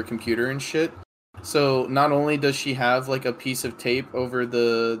into her computer and shit. So not only does she have like a piece of tape over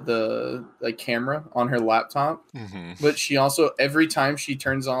the like camera on her laptop, but she also, every time she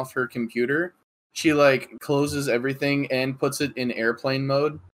turns off her computer, she like closes everything and puts it in airplane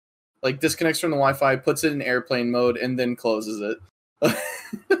mode. Like disconnects from the Wi-Fi, puts it in airplane mode, and then closes it.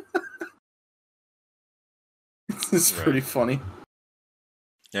 It's pretty funny.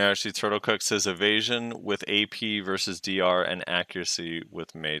 Yeah, she Turtle Cook says evasion with AP versus DR and accuracy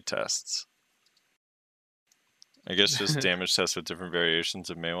with May tests. I guess just damage tests with different variations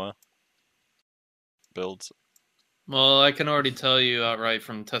of Meiwa builds. Well, I can already tell you outright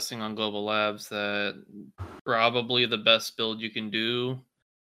from testing on Global Labs that probably the best build you can do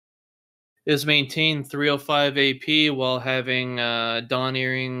is maintain 305 AP while having Dawn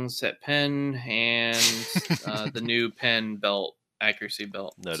earrings at pen and the new pen belt, accuracy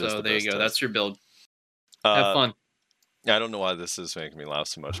belt. So there you go. Test. That's your build. Have fun. I don't know why this is making me laugh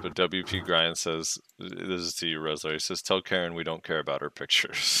so much, but WP Grind says, this is to you, Resler. He says, tell Karen we don't care about her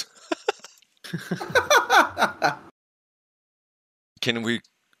pictures. Can we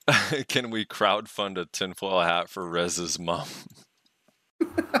crowdfund a tinfoil hat for Rez's mom?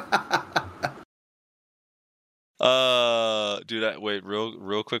 Dude, wait,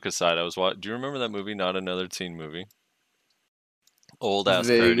 real quick aside. Do you remember that movie, Not Another Teen Movie? Old ass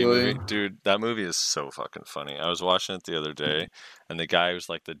parody movie, dude. That movie is so fucking funny. I was watching it the other day, and the guy who's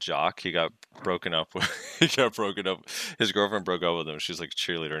like the jock, he got broken up with. His girlfriend broke up with him. She's like a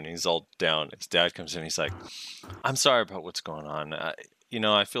cheerleader, and he's all down. His dad comes in, he's like, "I'm sorry about what's going on.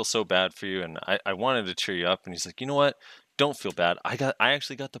 I feel so bad for you, and I wanted to cheer you up." And he's like, "You know what? Don't feel bad. I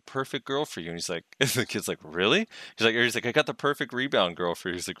actually got the perfect girl for you." And he's like, the kid's like, "Really?" He's like, "I got the perfect rebound girl for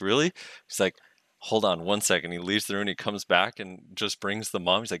you." He's like, "Really?" He's like, "Hold on 1 second." He leaves the room and he comes back and just brings the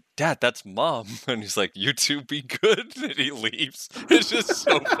mom. He's like, "Dad, that's mom." And he's like, "You two be good." And he leaves. It's just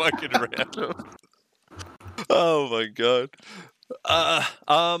so fucking random. Oh my god.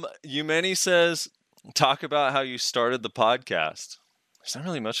 Yumeni says, talk about how you started the podcast. There's not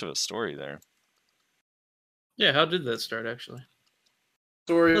really much of a story there. Yeah, how did that start actually?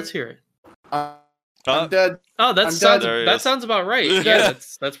 Story. Let's hear it. I'm dead. Oh, that sounds about right. Yeah,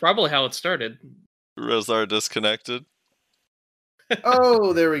 that's probably how it started. Rezlar disconnected.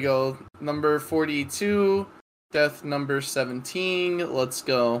 Oh, there we go. Number 42, death number 17. Let's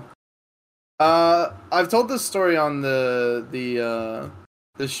go. I've told this story on the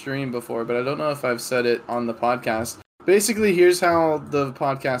stream before, but I don't know if I've said it on the podcast. Basically, here's how the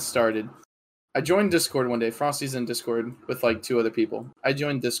podcast started. I joined Discord one day. Frosty's in Discord with like 2 other people. I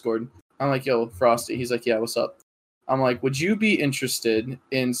joined Discord. I'm like, "Yo, Frosty." He's like, "Yeah, what's up?" I'm like, "Would you be interested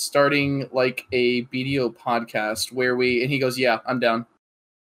in starting like a BDO podcast where we?" And he goes, "Yeah, I'm down."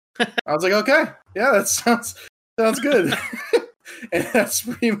 I was like, "Okay, yeah, that sounds good." And that's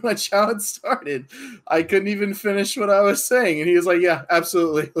pretty much how it started. I couldn't even finish what I was saying, and he was like, "Yeah,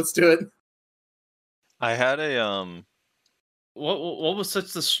 absolutely, let's do it." I had a What was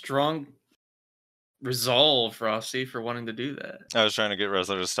such the strong resolve, Frosty, for wanting to do that? I was trying to get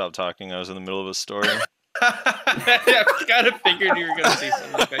Rezlar to stop talking. I was in the middle of a story. I kind of figured you were going to say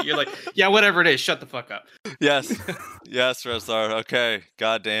something like that. You're like, "Yeah, whatever it is, shut the fuck up." Yes, Rezlar. Okay,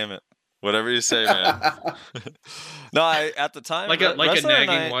 god damn it. Whatever you say, man. No, at the time, like a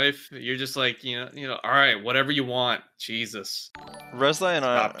nagging wife, you're just like, all right, whatever you want. Jesus.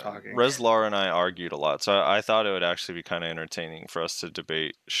 Rezlar and I argued a lot, so I thought it would actually be kind of entertaining for us to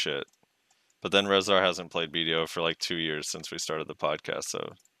debate shit. But then Rezlar hasn't played BDO for like 2 years since we started the podcast, so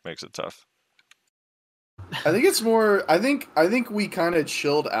it makes it tough. I think it's more. I think we kind of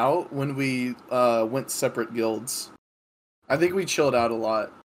chilled out when we went separate guilds. I think we chilled out a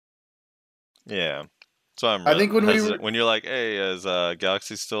lot. Yeah, so I think when you're like, "Hey, is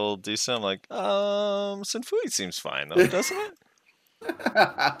Galaxy still decent?" I'm like, Sinfui seems fine though, doesn't it?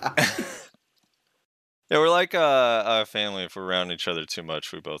 Yeah, we're like a family. If we're around each other too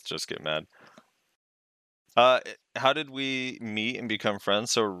much, we both just get mad. How did we meet and become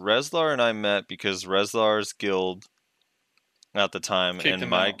friends? So Rezlar and I met because Rezlar's guild at the time and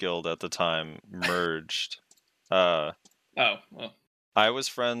my guild at the time merged. Oh, well. I was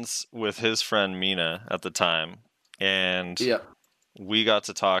friends with his friend Mina at the time, and we got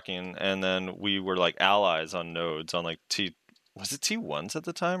to talking, and then we were like allies on nodes on like was it T1s at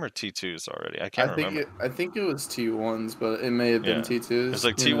the time or T2s already? I can't remember. I think it was T1s, but it may have been T2s. It was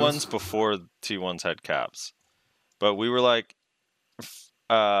like T1s before T1s had caps. But we were like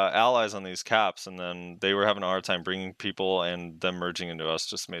allies on these caps, and then they were having a hard time bringing people, and them merging into us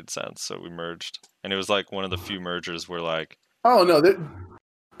just made sense, so we merged. And it was like one of the few mergers where like... Oh, no,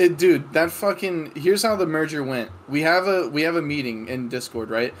 Dude, that fucking... Here's how the merger went. We have a meeting in Discord,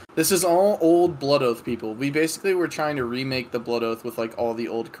 right? This is all old Blood Oath people. We basically were trying to remake the Blood Oath with, like, all the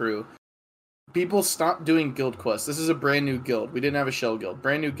old crew. People stopped doing guild quests. This is a brand new guild. We didn't have a shell guild.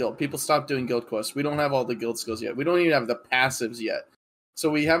 Brand new guild. People stopped doing guild quests. We don't have all the guild skills yet. We don't even have the passives yet. So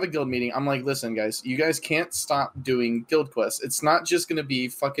we have a guild meeting. I'm like, listen, guys, you guys can't stop doing guild quests. It's not just going to be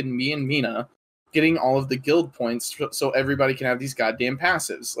fucking me and Mina getting all of the guild points so everybody can have these goddamn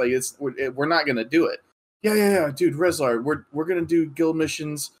passives. Like, we're not going to do it. Yeah, dude, Rezlar, we're going to do guild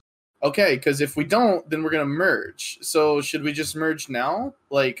missions. Okay, because if we don't, then we're going to merge. So should we just merge now?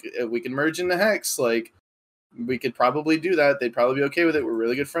 Like, we can merge into Hex. Like, we could probably do that. They'd probably be okay with it. We're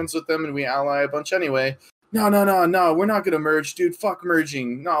really good friends with them, and we ally a bunch anyway. No, we're not going to merge, dude. Fuck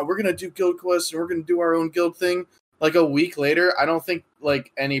merging. No, we're going to do guild quests, and we're going to do our own guild thing. Like, a week later, I don't think,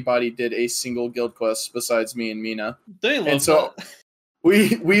 like, anybody did a single guild quest besides me and Mina. They love and so that.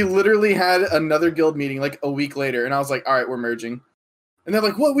 we literally had another guild meeting, like, a week later, and I was like, all right, we're merging. And they're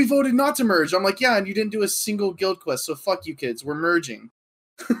like, what? We voted not to merge. I'm like, yeah, and you didn't do a single guild quest, so fuck you kids. We're merging.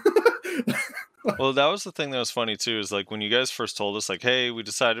 Well, that was the thing that was funny, too, is, like, when you guys first told us, like, hey, we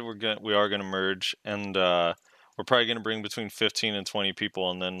decided we are going to merge, and we're probably going to bring between 15 and 20 people,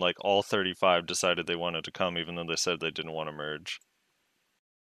 and then, like, all 35 decided they wanted to come, even though they said they didn't want to merge.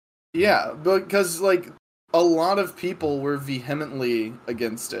 Yeah, because, like, a lot of people were vehemently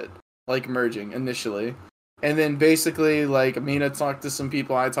against it, like, merging, initially. And then, basically, like, Amina talked to some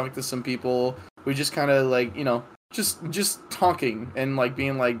people, I talked to some people, we just kind of, like, you know, just talking, and, like,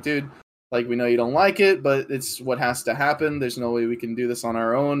 being like, dude, like, we know you don't like it, but it's what has to happen, there's no way we can do this on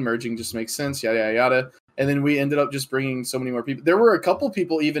our own, merging just makes sense, yada, yada, yada. And then we ended up just bringing so many more people. There were a couple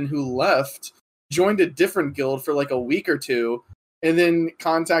people even who left, joined a different guild for, like, a week or two, and then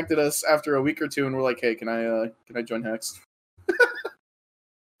contacted us after a week or two, and we're like, hey, can I join Hex?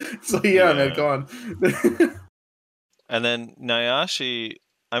 So yeah, man, go on. And then Nayashe,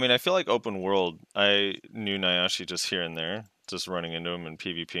 I mean, I feel like open world, I knew Nayashe just here and there, just running into him and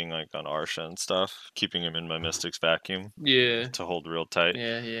PvPing, like, on Arsha and stuff, keeping him in my Mystics vacuum. Yeah. To hold real tight.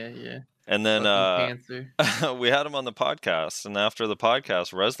 Yeah. And then Panther. we had him on the podcast, and after the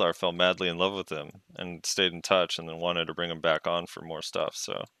podcast, Rezlar fell madly in love with him and stayed in touch, and then wanted to bring him back on for more stuff.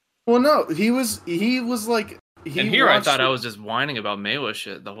 So, well, no, he was like, and here I thought I was just whining about Maewa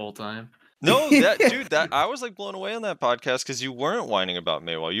shit the whole time. No, that I was like blown away on that podcast because you weren't whining about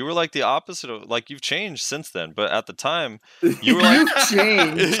Maywell. You were like the opposite of, like, you've changed since then, but at the time you were like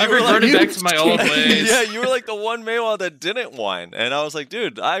changed. I reverted back to my old ways. Yeah, you were like the one Maywell that didn't whine, and I was like,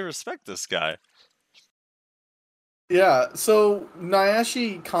 dude, I respect this guy. Yeah, so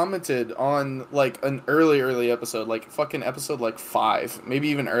Nayashe commented on, like, an early episode, like fucking episode like 5, maybe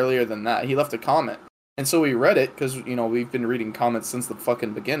even earlier than that. He left a comment, and so we read it because, you know, we've been reading comments since the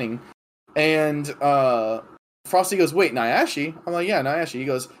fucking beginning. And Frosty goes, wait, Nayashe? I'm like, yeah, Nayashe. He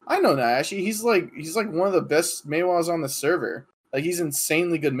goes, I know Nayashe. He's like one of the best Maywas on the server. Like, he's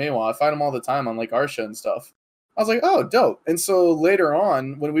insanely good Maywa. I fight him all the time on, like, Arsha and stuff. I was like, oh, dope. And so later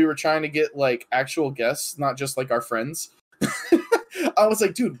on, when we were trying to get, like, actual guests, not just, like, our friends, I was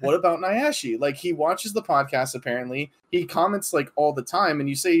like, dude, what about Nayashe? Like, he watches the podcast, apparently. He comments, like, all the time, and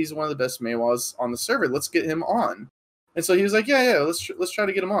you say he's one of the best Maywas on the server. Let's get him on. And so he was like, yeah, let's try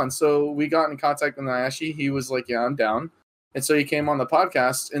to get him on. So we got in contact with Nayashe. He was like, yeah, I'm down. And so he came on the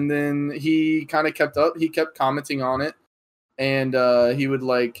podcast, and then he kind of kept up. He kept commenting on it, and he would,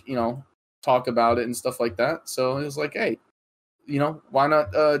 like, you know, talk about it and stuff like that. So it was like, hey, you know, why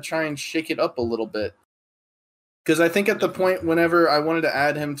not try and shake it up a little bit? Because I think at the point whenever I wanted to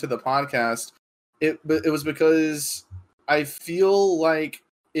add him to the podcast, it was because I feel like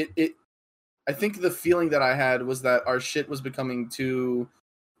I think the feeling that I had was that our shit was becoming it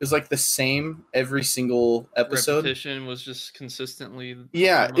was like the same every single episode. Repetition was just consistently.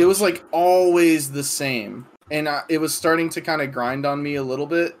 Yeah, it was like always the same. And it was starting to kind of grind on me a little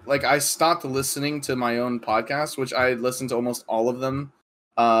bit. Like, I stopped listening to my own podcast, which I had listened to almost all of them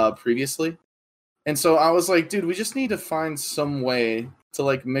previously. And so I was like, dude, we just need to find some way to,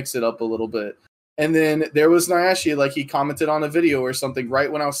 like, mix it up a little bit. And then there was Nayashe, like, he commented on a video or something right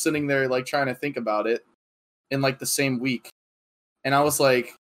when I was sitting there, like, trying to think about it in, like, the same week. And I was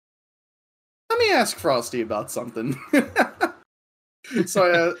like, let me ask Frosty about something.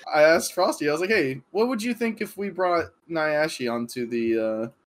 So I asked Frosty, I was like, hey, what would you think if we brought Nayashe onto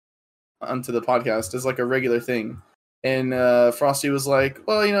the podcast as, like, a regular thing? And Frosty was like,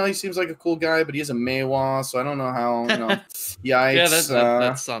 well, you know, he seems like a cool guy, but he is a Maywa, so I don't know how, you know, yikes. Yeah,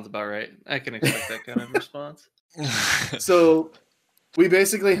 that sounds about right. I can expect that kind of response. So we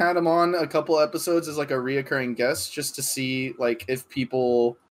basically had him on a couple episodes as, like, a reoccurring guest just to see, like, if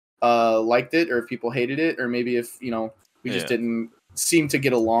people liked it or if people hated it, or maybe if we just didn't seem to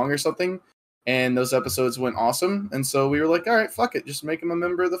get along or something. And those episodes went awesome, and so we were like, all right, fuck it, just make him a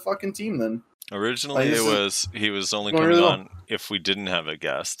member of the fucking team then. Originally, he was only coming on if we didn't have a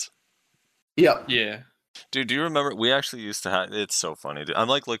guest. Yep. Yeah. Dude, do you remember? We actually used to have. It's so funny. Dude. I'm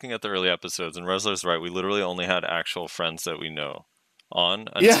like looking at the early episodes, and Resler's right. We literally only had actual friends that we know on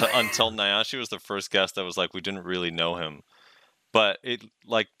until Nyashi was the first guest that was like we didn't really know him. But it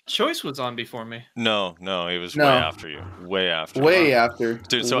like Choice was on before me. No, he was way after you. Way after. Way after.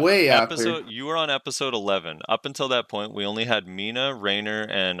 Dude, so you were on episode 11. Up until that point, we only had Mina, Rainer,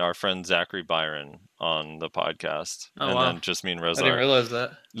 and our friend Zachary Byron on the podcast. Then just me and Rezlar. I didn't realize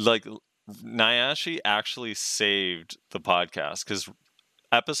that. Like, Nyashi actually saved the podcast because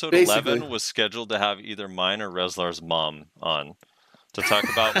episode 11 was scheduled to have either mine or Rezlar's mom on to talk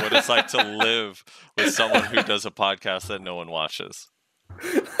about what it's like to live with someone who does a podcast that no one watches.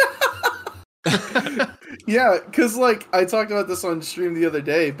 Yeah, because like I talked about this on stream the other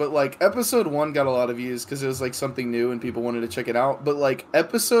day, but like episode 1 got a lot of views because it was like something new and people wanted to check it out. But like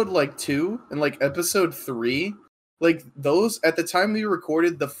episode like 2 and like episode 3, like those at the time we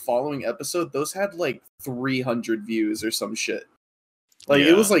recorded the following episode, those had like 300 views or some shit. Like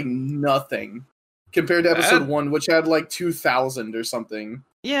it was like nothing compared to episode 1, which had like 2,000 or something.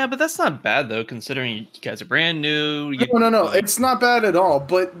 Yeah, but that's not bad though, considering you guys are brand new. No, it's not bad at all.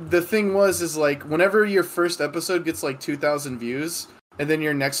 But the thing is like whenever your first episode gets like 2,000 views, and then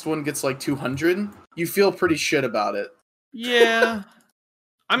your next one gets like 200, you feel pretty shit about it. Yeah,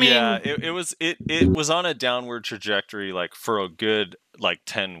 I mean, yeah, it was on a downward trajectory like for a good like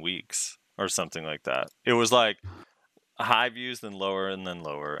 10 weeks or something like that. It was like high views, then lower, and then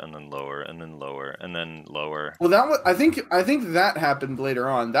lower, and then lower, and then lower, and then lower. Well, that was I think that happened later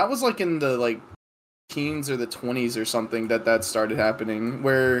on. That was like in the like teens or the 20s or something that started happening,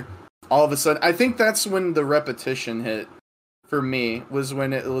 where all of a sudden I think that's when the repetition hit for me, was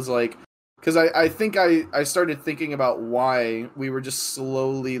when it was like, because I think I started thinking about why we were just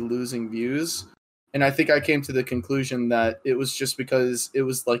slowly losing views, and I think I came to the conclusion that it was just because it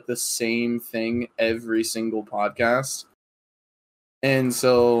was like the same thing every single podcast. And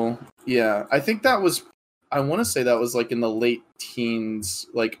so, yeah, I think I want to say that was like in the late teens,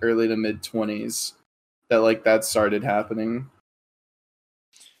 like early to mid 20s, that like that started happening.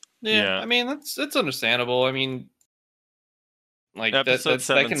 Yeah. I mean, that's understandable. I mean, like episode that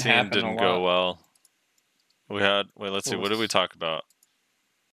 17 can happen didn't go well. We had, let's see, what did we talk about?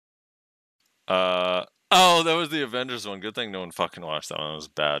 Oh, that was the Avengers one. Good thing no one fucking watched that one. It was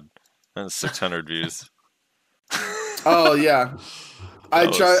bad. And 600 views. Oh yeah.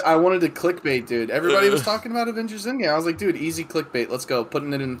 I wanted to clickbait, dude. Everybody was talking about Avengers Endgame. I was like, dude, easy clickbait. Let's go.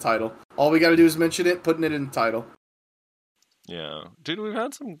 Putting it in the title. All we got to do is mention it, putting it in the title. Yeah. Dude, we've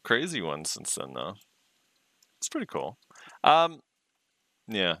had some crazy ones since then, though. It's pretty cool.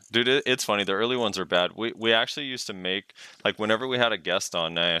 Yeah. Dude, it's funny. The early ones are bad. We actually used to make, like, whenever we had a guest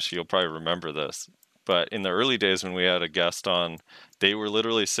on, Nash, you'll probably remember this. But in the early days when we had a guest on, they were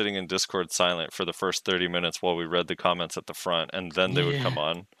literally sitting in Discord silent for the first 30 minutes while we read the comments at the front, and then they would come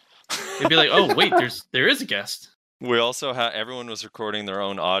on. They'd be like, "Oh, wait, there is a guest." We also had, everyone was recording their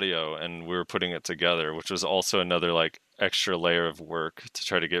own audio, and we were putting it together, which was also another like extra layer of work to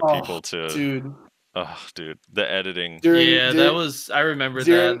try to get people to. Dude. Oh, dude, the editing. That was. I remember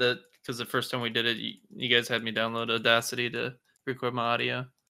that because the first time we did it, you guys had me download Audacity to record my audio.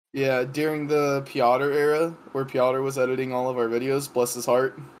 Yeah, during the Piotr era, where Piotr was editing all of our videos, bless his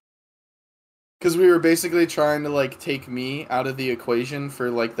heart. Because we were basically trying to, like, take me out of the equation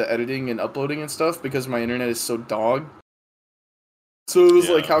for, like, the editing and uploading and stuff, because my internet is so dog. So it was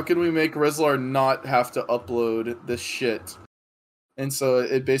like, how can we make Rezlar not have to upload this shit? And so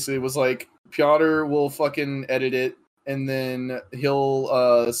it basically was like, Piotr will fucking edit it, and then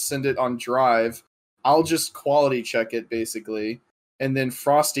he'll send it on Drive. I'll just quality check it, basically. And then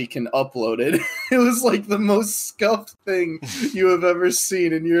Frosty can upload it. It was like the most scuffed thing you have ever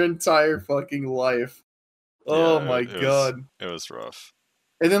seen in your entire fucking life. Oh my god. It was rough.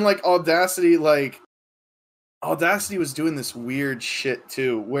 And then like Audacity was doing this weird shit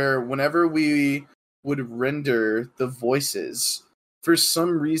too, where whenever we would render the voices, for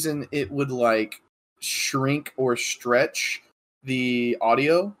some reason it would like shrink or stretch the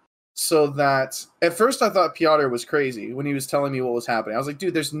audio. So that, at first I thought Piotr was crazy when he was telling me what was happening. I was like,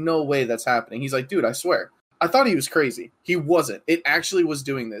 dude, there's no way that's happening. He's like, dude, I swear. I thought he was crazy. He wasn't. It actually was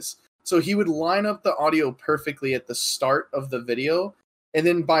doing this. So he would line up the audio perfectly at the start of the video, and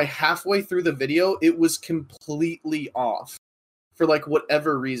then by halfway through the video, it was completely off. For like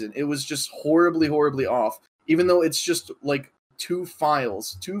whatever reason. It was just horribly, horribly off. Even though it's just like two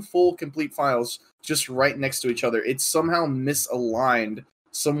full complete files just right next to each other. It's somehow misaligned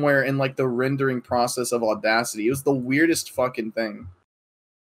somewhere in like the rendering process of Audacity. It was the weirdest fucking thing.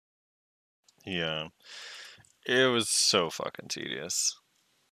 Yeah. It was so fucking tedious.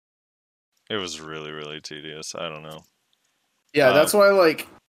 It was really, really tedious. I don't know. Yeah, that's why, like,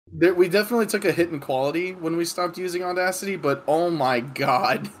 we definitely took a hit in quality when we stopped using Audacity, but oh my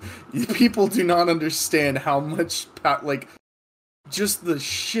god, people do not understand how much, like, just the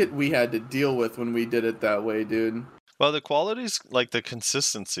shit we had to deal with when we did it that way, dude. Well, the quality's, like, the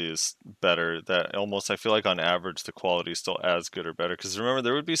consistency is better. That almost, I feel like on average, the quality is still as good or better. Because remember,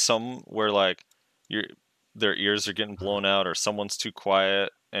 there would be some where, like, their ears are getting blown out or someone's too quiet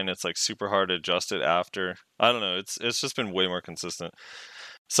and it's, like, super hard to adjust it after. I don't know. It's just been way more consistent.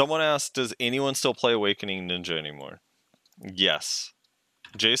 Someone asked, does anyone still play Awakening Ninja anymore? Yes.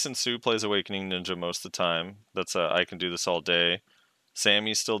 Jason Sue plays Awakening Ninja most of the time. That's I can do this all day.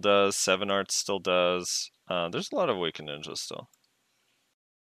 Sammy still does. Seven Arts still does. There's a lot of Awaken Ninjas still.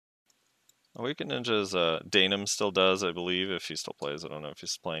 Awaken Ninjas, Danum still does, I believe, if he still plays. I don't know if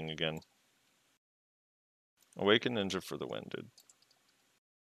he's playing again. Awaken Ninja for the win, dude.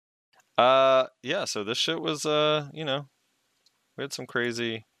 Yeah, so this shit was, you know, we had some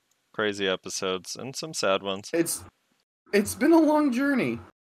crazy episodes and some sad ones. It's been a long journey.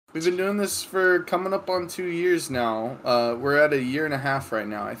 We've been doing this for coming up on 2 years now. We're at 1.5 years right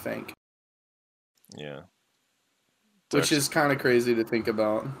now, I think. Yeah. Which is kind of crazy to think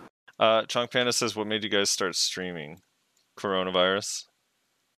about. Chunk Panda says, what made you guys start streaming? Coronavirus?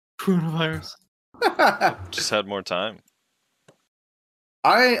 Just had more time.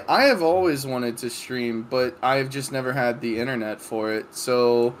 I have always wanted to stream, but I've just never had the internet for it.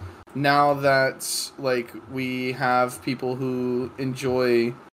 So now that, like, we have people who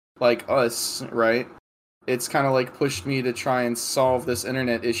enjoy, like, us, right? It's kind of like pushed me to try and solve this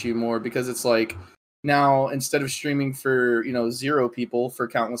internet issue more, because it's like, now instead of streaming for, 0 people for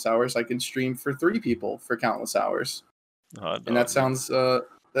countless hours, I can stream for 3 people for countless hours. And that sounds a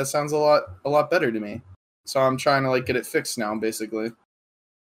lot better to me. So I'm trying to, like, get it fixed now, basically.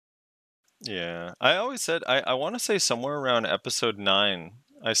 Yeah, I always said, I want to say somewhere around episode 9,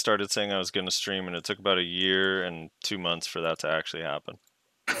 I started saying I was going to stream, and it took about 1 year and 2 months for that to actually happen.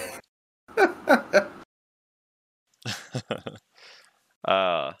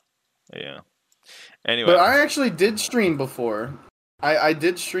 Yeah. Anyway. But I actually did stream before. I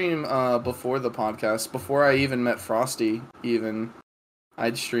did stream before the podcast, before I even met Frosty, even.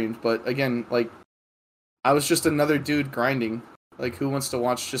 I'd streamed, but again, like, I was just another dude grinding. Like, who wants to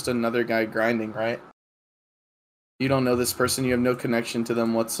watch just another guy grinding, right? You don't know this person, you have no connection to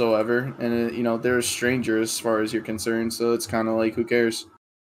them whatsoever, and, they're a stranger as far as you're concerned, so it's kind of like, who cares?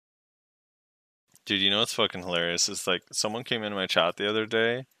 Dude, you know what's fucking hilarious? It's like, someone came into my chat the other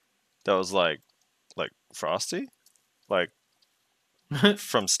day that was like Frosty? Like,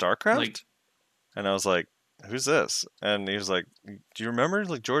 from StarCraft? Like, and I was like, who's this? And he was like, do you remember,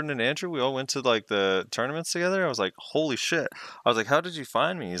 like, Jordan and Andrew? We all went to, like, the tournaments together. I was like, holy shit. I was like, how did you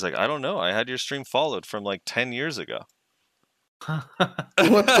find me? He's like, I don't know. I had your stream followed from, like, 10 years ago. What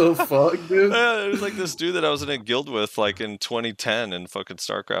the fuck, dude? Yeah, it was like this dude that I was in a guild with, like, in 2010 in fucking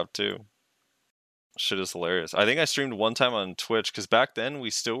StarCraft 2. Shit is hilarious. I think I streamed one time on Twitch, because back then we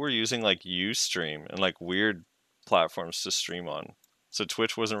still were using, like, Ustream and, like, weird platforms to stream on. So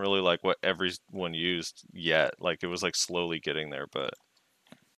Twitch wasn't really, like, what everyone used yet. Like, it was, like, slowly getting there, but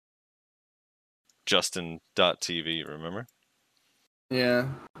Justin.tv, remember? Yeah.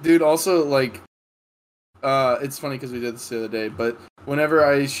 Dude, also, like, it's funny because we did this the other day, but whenever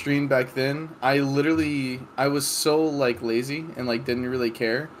I streamed back then, I was so, like, lazy and, like, didn't really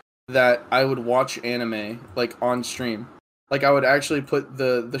care that I would watch anime, like, on stream. Like, I would actually put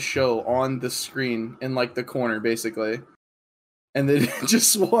the show on the screen in, like, the corner, basically. And then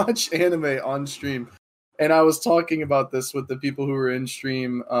just watch anime on stream. And I was talking about this with the people who were in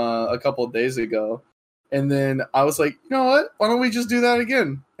stream a couple of days ago. And then I was like, you know what? Why don't we just do that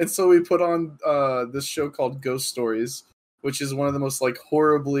again? And so we put on this show called Ghost Stories, which is one of the most, like,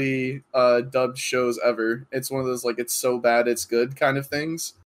 horribly dubbed shows ever. It's one of those, like, it's so bad it's good kind of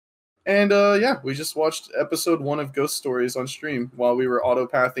things. And yeah, we just watched episode 1 of Ghost Stories on stream while we were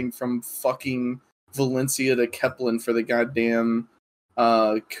autopathing from fucking Valencia to Kepler for the goddamn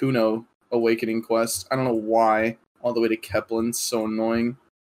Kuno Awakening quest. I don't know why. All the way to Kepler, it's so annoying.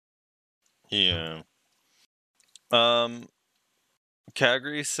 Yeah. Kagri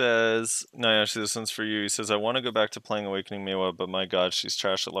says, Nayashi, this one's for you. He says, I want to go back to playing Awakening Meiwa, but my god, she's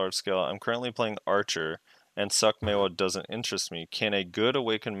trash at large scale. I'm currently playing Archer, and Suck Meiwa doesn't interest me. Can a good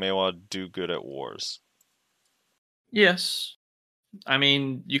Awakened Meiwa do good at wars? yes. I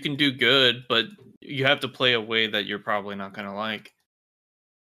mean, you can do good, but you have to play a way that you're probably not gonna like.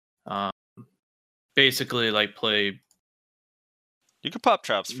 Basically, like play You could pop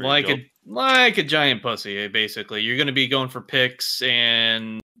traps for like your a giant pussy. Basically, you're gonna be going for picks,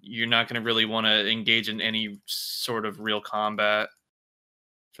 and you're not gonna really want to engage in any sort of real combat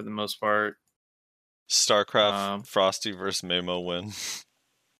for the most part. StarCraft Frosty versus Mamo win.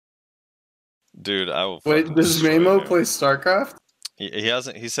 Dude, I will. Wait, does Mamo play StarCraft? He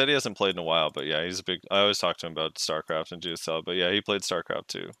hasn't. He said he hasn't played in a while, but yeah, he's a big. I always talk to him about StarCraft and GSL, but yeah, he played StarCraft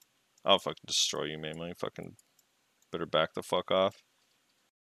too. I'll fucking destroy you, Mamo. You fucking better back the fuck off.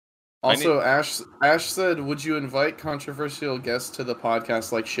 Also, Ash said, "Would you invite controversial guests to the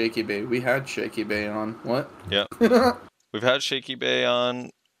podcast like Shaky Bay?" We had Shaky Bay on. What? Yeah, we've had Shaky Bay on.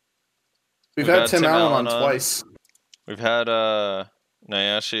 We've had Tim Allen on twice. We've had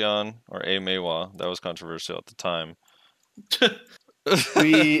Nyashi on, or A Maywa. That was controversial at the time.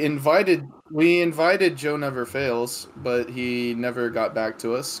 we invited Joe Never Fails, but he never got back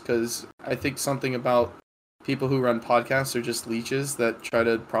to us because I think something about people who run podcasts are just leeches that try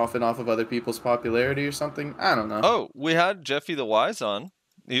to profit off of other people's popularity or something. I don't know. Oh, we had Jeffy the Wise on.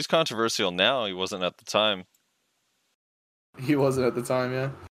 He's controversial now. He wasn't at the time. He wasn't at the time, yeah.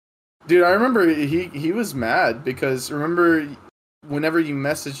 Dude, I remember he was mad because remember whenever you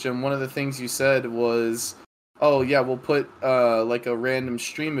messaged him, one of the things you said was, "Oh yeah, we'll put like a random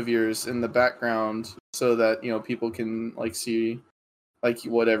stream of yours in the background so that people can like see like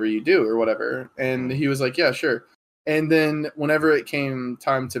whatever you do or whatever." And he was like, "Yeah, sure." And then whenever it came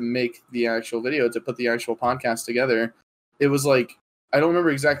time to make the actual video to put the actual podcast together, it was like I don't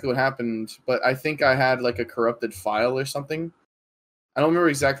remember exactly what happened, but I think I had like a corrupted file or something. I don't remember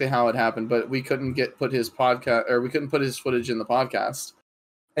exactly how it happened, but we couldn't put his footage in the podcast.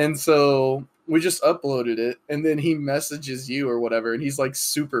 And so we just uploaded it, and then he messages you or whatever, and he's like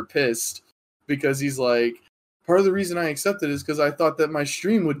super pissed because he's like, part of the reason I accepted is because I thought that my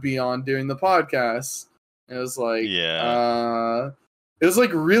stream would be on during the podcast. And it was like, it was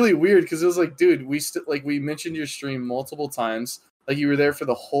like really weird because it was like, dude, we mentioned your stream multiple times. Like you were there for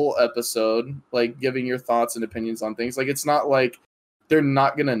the whole episode, like giving your thoughts and opinions on things. Like it's not like they're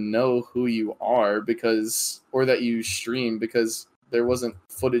not gonna know who you are or that you stream because there wasn't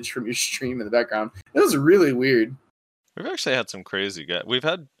footage from your stream in the background. It was really weird. We've actually had some crazy guys. We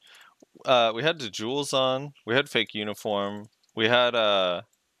had the Jules on. We had Fake Uniform. We've had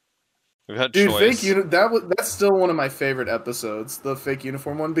Choice. That's still one of my favorite episodes, the Fake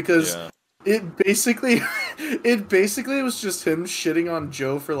Uniform one, because it basically was just him shitting on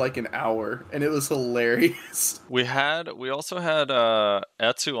Joe for like an hour, and it was hilarious. We also had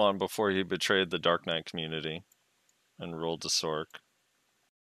Etsu on before he betrayed the Dark Knight community and ruled the Sork.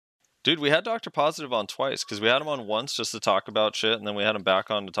 Dude, we had Dr. Positive on twice because we had him on once just to talk about shit, and then we had him back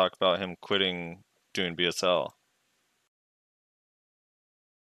on to talk about him quitting doing BSL.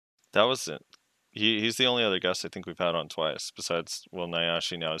 That was it. He's the only other guest I think we've had on twice, besides,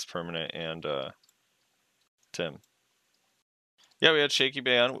 Nyashi now is permanent, and Tim. Yeah, we had Shaky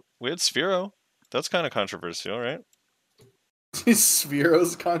Bay on. We had Sphero. That's kind of controversial, right?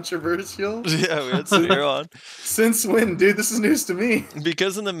 Sphero's controversial? Yeah, we had Sphero on. Since when, dude? This is news to me.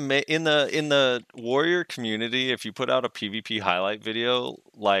 Because in the Warrior community, if you put out a PvP highlight video,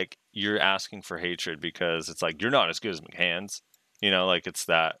 like you're asking for hatred because it's like you're not as good as McHands. Like it's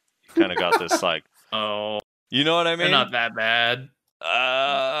that. Kind of got this like, oh, you know what I mean? They're not that bad.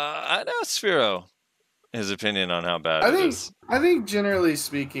 I'd ask Sphero his opinion on how bad it is. I think generally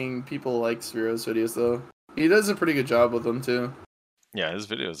speaking, people like Sphero's videos though. He does a pretty good job with them too. Yeah, his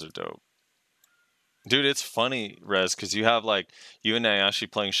videos are dope. Dude, it's funny, Rez, because you have like you and Nyashi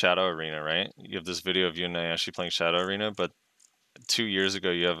playing Shadow Arena, right? You have this video of you and Nyashi playing Shadow Arena, but 2 years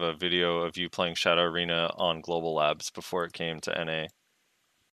ago you have a video of you playing Shadow Arena on Global Labs before it came to NA.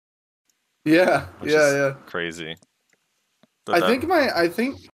 Yeah, crazy. But I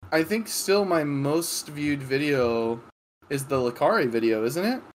think still my most viewed video is the Lakari video, isn't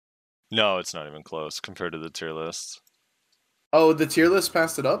it? No, it's not even close compared to the tier list. Oh, the tier list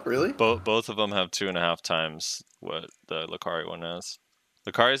passed it up, really? Both of them have 2.5 times what the Lakari one has.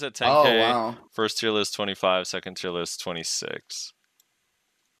 Lakari's at 10K. Oh, wow. First tier list 25, second tier list 26.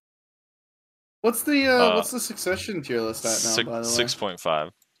 What's the Succession tier list at now, by the way? 6.5.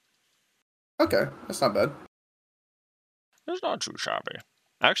 Okay, that's not bad. It's not too shabby.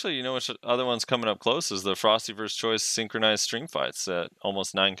 Actually, you know which other one's coming up close is the Frosty vs. Choice synchronized stream fights at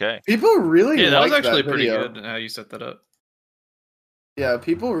almost 9K. People really like that video. That was actually pretty good how you set that up. Yeah,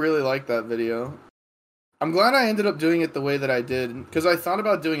 people really like that video. I'm glad I ended up doing it the way that I did, because I thought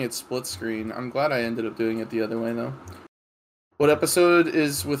about doing it split screen. I'm glad I ended up doing it the other way, though. What episode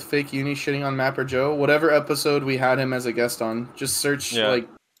is with Fake Uni shitting on Mapper Joe? Whatever episode we had him as a guest on. Just search I'll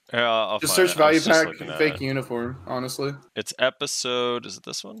just find search it. I was Value just Pack looking at Fake it. Uniform, honestly. It's episode, is it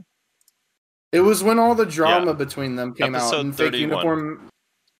this one? It was when all the drama between them came out, Episode and 31.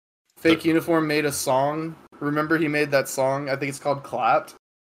 Fake Uniform made a song. Remember, he made that song. I think it's called "Clapped."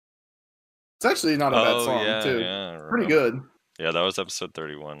 It's actually not a bad song, too. Yeah, pretty good. Yeah, that was episode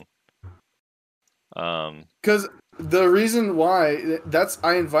 31. Because the reason why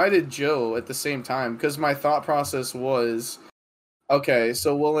I invited Joe at the same time because my thought process was, okay,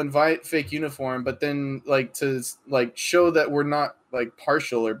 so we'll invite Fake Uniform, but then to show that we're not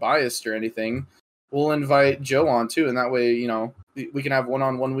partial or biased or anything, we'll invite Joe on too, and that way we can have one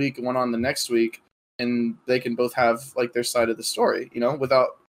on one week and one on the next week, and they can both have their side of the story,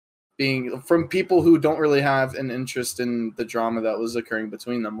 without being from people who don't really have an interest in the drama that was occurring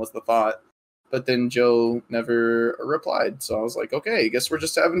between them was the thought. But then Joe never replied, so I was like, okay, I guess we're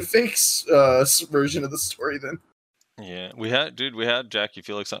just having Fake's version of the story then. Yeah, we had Jackie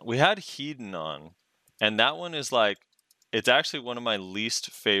Felix on. We had Hedon on, and that one is it's actually one of my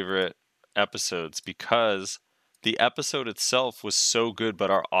least favorite episodes because the episode itself was so good, but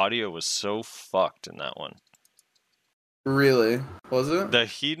our audio was so fucked in that one. Really? Was it? The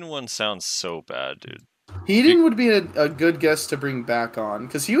Hedon one sounds so bad, dude. Hedon would be a good guest to bring back on,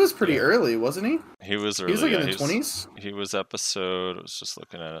 because he was pretty early, wasn't he? He was early. He was in the 20s? He was episode, I was just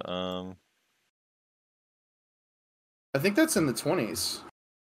looking at it. I think that's in the 20s.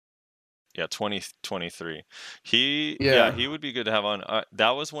 Yeah, 2023. He would be good to have on.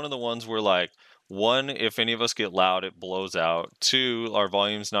 That was one of the ones where one, if any of us get loud, it blows out. 2, our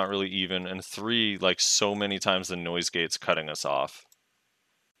volume's not really even, and 3, so many times the noise gate's cutting us off.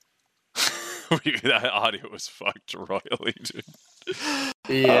 That audio was fucked royally, dude.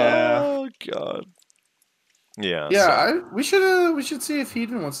 Yeah. Oh god. Yeah. Yeah, we should see if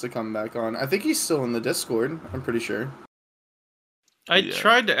Hedon wants to come back on. I think he's still in the Discord. I'm pretty sure. I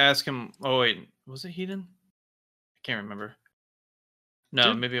tried to ask him. Oh wait, was it Hedon? I can't remember.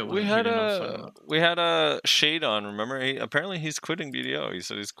 No, maybe it wasn't. We had a Shade on. Remember? Apparently he's quitting BDO. He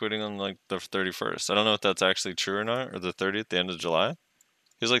said he's quitting on the 31st. I don't know if that's actually true or not, or the 30th, the end of July.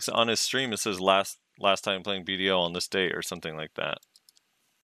 He's on his stream. It says last time playing BDO on this date or something like that.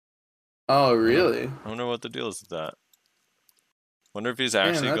 Oh, really? I wonder what the deal is with that. Wonder if he's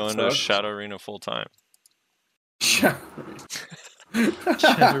actually going to Shadow Arena full time. Shadow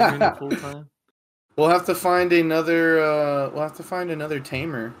Arena full time. We'll have to find another.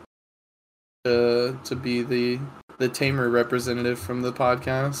 Tamer. To be the Tamer representative from the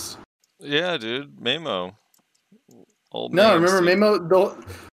podcast. Yeah, dude, Mamo. No, remember Mamo.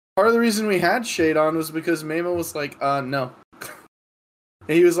 Part of the reason we had Shade on was because Mamo was like, no.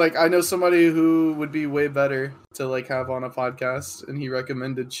 And he was like, I know somebody who would be way better to have on a podcast, and he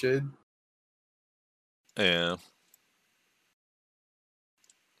recommended Shade. Yeah.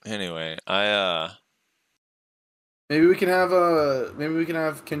 Anyway, maybe we can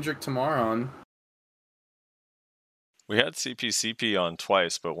have Kendrick Tamar on. We had CP on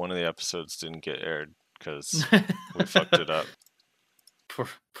twice, but one of the episodes didn't get aired because we fucked it up. Poor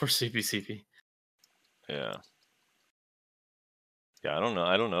CP. Yeah. Yeah, I don't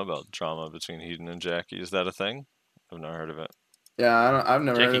know about drama between Hedon and Jackie. Is that a thing? I've not heard of it. Yeah, I've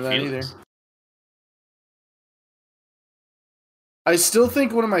never heard of that either. I still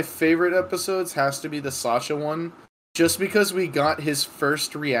think one of my favorite episodes has to be the Sasha one, just because we got his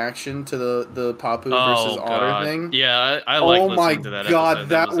first reaction to the Papu versus Otter thing. Yeah, I like listening to that episode. Oh my god,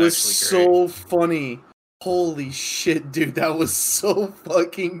 that was so funny. Holy shit, dude, that was so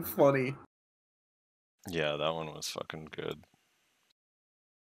fucking funny. Yeah, that one was fucking good.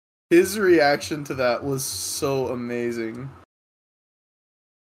 His reaction to that was so amazing.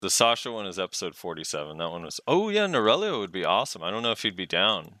 The Sasha one is episode 47. That one was... Oh, yeah, Norelio would be awesome. I don't know if he'd be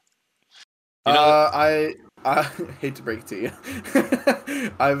down. I hate to break it to you.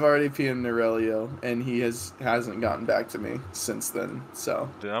 I've already PM'd Norelio, and he hasn't gotten back to me since then, so...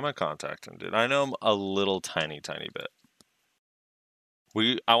 Dude, I'm gonna contact him, dude. I know him a little tiny bit.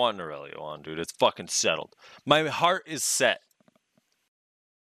 I want Norelio on, dude. It's fucking settled. My heart is set.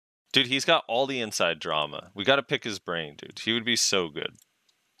 Dude, he's got all the inside drama. We gotta pick his brain, dude. He would be so good.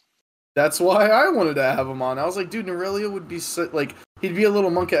 That's why I wanted to have him on. I was like, dude, Norelio would be he'd be a little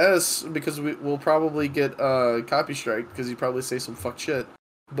monk-ass because we'll probably get copy strike because he'd probably say some fuck shit.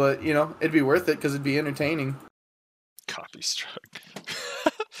 But it'd be worth it because it'd be entertaining. Copy strike,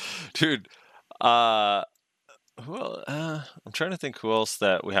 dude. I'm trying to think who else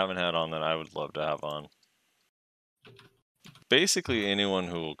that we haven't had on that I would love to have on. Basically anyone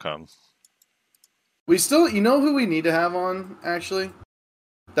who will come. We still, you know who we need to have on, actually?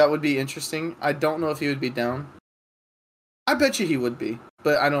 That would be interesting. I don't know if he would be down. I bet you he would be,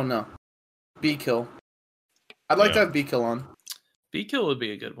 but I don't know. B-Kill. I'd like to have B-Kill on. B-Kill would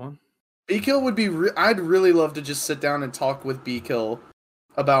be a good one. B-Kill would be... I'd really love to just sit down and talk with B-Kill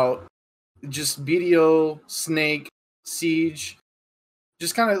about just BDO, Snake, Siege.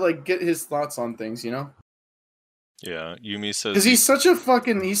 Just kind of, like, get his thoughts on things, you know? Yeah, Yumi says... Because he's such a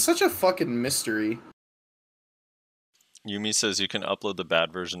fucking mystery. Yumi says you can upload the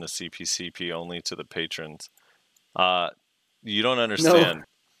bad version of CPCP only to the patrons. You don't understand.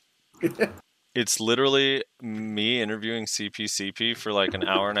 No. It's literally me interviewing CPCP for like an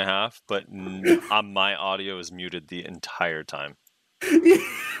hour and a half, but my audio is muted the entire time.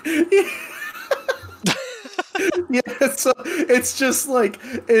 Yeah, so it's just like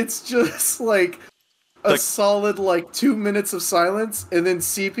a solid like 2 minutes of silence, and then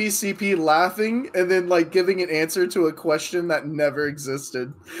CPCP laughing, and then like giving an answer to a question that never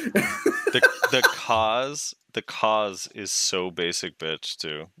existed. The cause is so basic bitch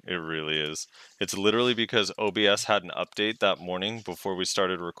too. It really is. It's literally because OBS had an update that morning before we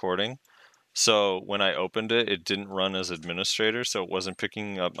started recording. So when I opened it, it didn't run as administrator, so it wasn't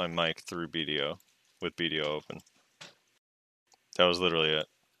picking up my mic through BDO with BDO open. That was literally it.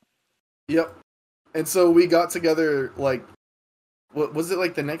 Yep. And so we got together, like, what was it,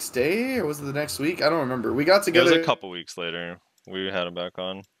 like the next day, or was it the next week? I don't remember. We got together. It was a couple weeks later. We had him back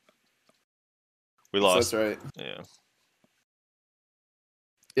on. We lost. That's right. Yeah.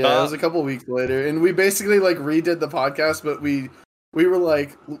 Yeah, it was a couple weeks later, and we basically like redid the podcast, but we were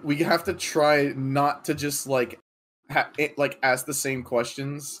like, we have to try not to just like ask the same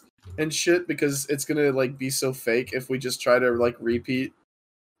questions and shit, because it's gonna like be so fake if we just try to like repeat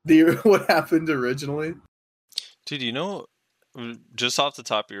what happened originally. Dude, you know, just off the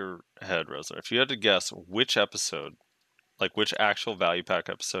top of your head, Rosler, if you had to guess which episode, like which actual Value Pack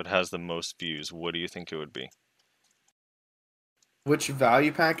episode has the most views, what do you think it would be? Which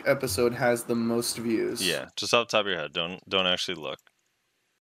Value Pack episode has the most views? Yeah, just off the top of your head. Don't actually look.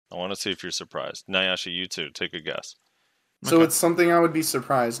 I want to see if you're surprised. Nayasha, you too. Take a guess. So Okay. It's something I would be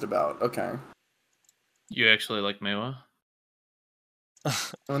surprised about. Okay. You actually like Mewa?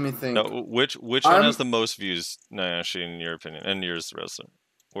 Let me think. No, which one has the most views, Nayasha, in your opinion? And yours, Rosler.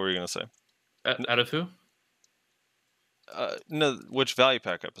 What were you going to say? Out of who? No, which Value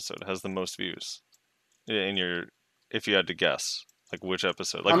Pack episode has the most views? If you had to guess. Like which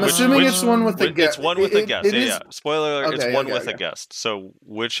episode? Like I'm assuming it's one with a It's guest. one with a guest. Yeah. Spoiler alert, Okay, it's one okay, with okay. a guest. So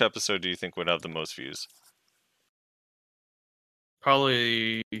which episode do you think would have the most views?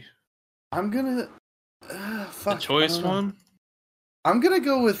 Probably I'm gonna the choice one. I'm gonna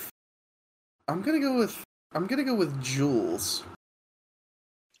go with Jules.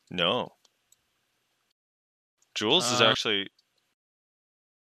 No. Jules is actually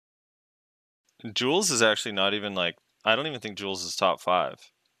not even like, I don't even think Jules is top 5.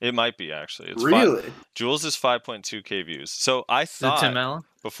 It might be actually. It's really? Jules is 5.2k views. So I thought Tim Allen?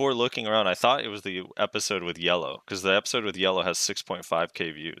 before looking around, I thought it was the episode with Yellow, because the episode with Yellow has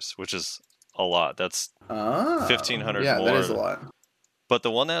 6.5k views, which is a lot. That's 1,500 more. Yeah, that is a lot. But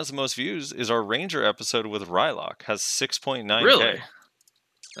the one that has the most views is our Ranger episode with Rylock, has 6.9k. Really?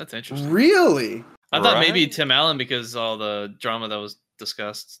 That's interesting. Really? I thought maybe Tim Allen, because all the drama that was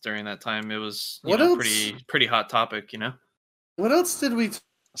discussed during that time, it was pretty hot topic, you know? What else did we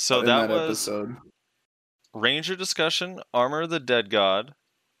So in that was episode? Ranger discussion, Armor of the Dead God,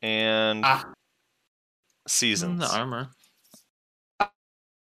 and Seasons. The armor.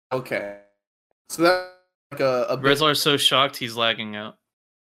 Okay. So that's like a Rezlar's so shocked he's lagging out.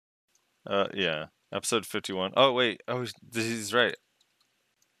 Yeah. Episode 51. Oh, wait. Oh, he's right.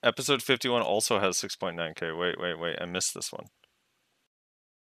 Episode 51 also has 6.9k. Wait. I missed this one.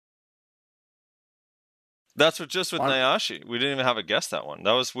 That's with Nayasha. We didn't even have a guess that one.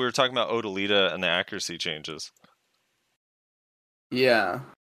 We were talking about Odalita and the accuracy changes. Yeah.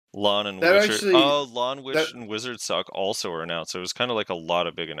 Lawn and Wizard. Lawn, Witch, and Wizard Suck also were announced. So it was kind of like a lot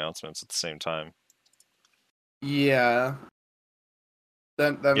of big announcements at the same time. Yeah.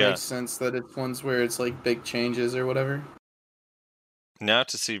 That makes sense, that it's ones where it's like big changes or whatever. Now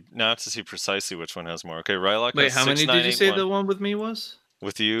to see precisely which one has more. Okay, Rylock. Wait, how many did you say the one with me was?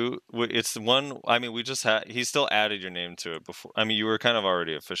 With you, it's the one. I mean, we just had. He still added your name to it before. I mean, you were kind of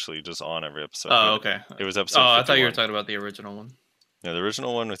already officially just on every episode. Oh, okay. It was episode. 51. I thought you were talking about the original one. Yeah, the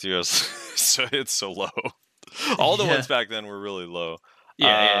original one with you is so it's so low. All the ones back then were really low.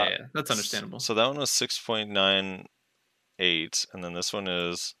 Yeah. That's understandable. So that one was 6.98, and then this one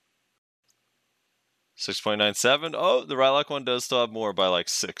is 6.97. Oh, the Rylock one does still have more by like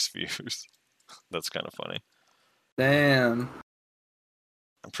 6 views. That's kind of funny. Damn.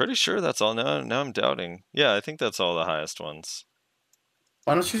 I'm pretty sure that's all. Now I'm doubting. Yeah, I think that's all the highest ones.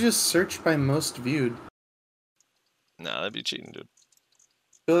 Why don't you just search by most viewed? Nah, that'd be cheating, dude.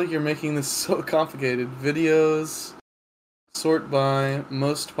 I feel like you're making this so complicated. Videos, sort by,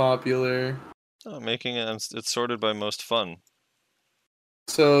 most popular. Oh, making it, it's sorted by most fun.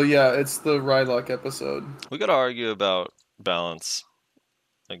 So yeah, it's the Rylock episode. We gotta argue about balance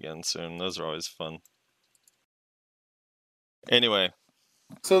again soon. Those are always fun. Anyway.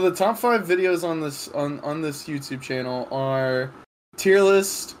 So the top 5 videos on this on this YouTube channel are tier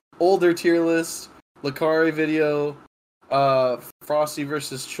list, older tier list, Lakari video, Frosty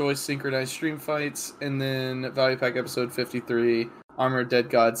versus Choice synchronized stream fights, and then Value Pack episode 53, Armored Dead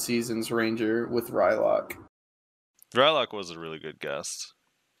God Seasons Ranger with Rylock. Rylock was a really good guest.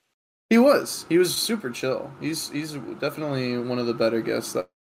 He was super chill. He's definitely one of the better guests.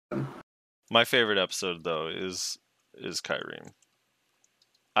 My favorite episode though is Kyrene.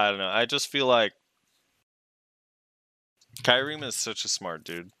 I don't know. I just feel like Kyrene is such a smart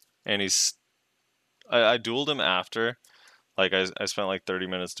dude, and I dueled him after. Like I spent like 30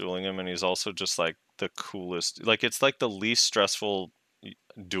 minutes dueling him, and he's also just like the coolest. Like it's like the least stressful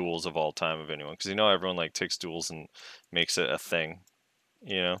duels of all time of anyone, because everyone like takes duels and makes it a thing.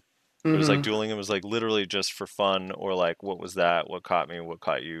 It was like dueling him was like literally just for fun, or like what was that? What caught me? What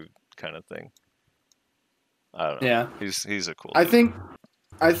caught you? Kind of thing. I don't know. Yeah, he's a cool dude.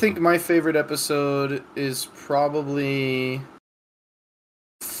 I think my favorite episode is probably...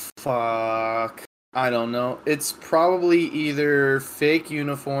 Fuck. I don't know. It's probably either Fake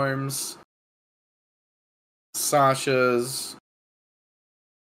Uniforms, Sasha's,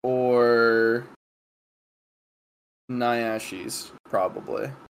 or Nyashi's,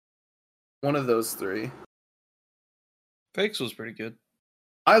 probably. One of those 3. Fakes was pretty good.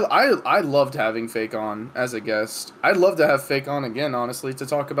 I loved having Fake on as a guest. I'd love to have Fake on again, honestly, to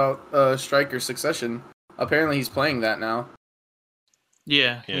talk about Striker Succession. Apparently he's playing that now.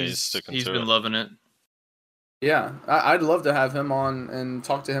 Yeah, he's been loving it. Yeah, I'd love to have him on and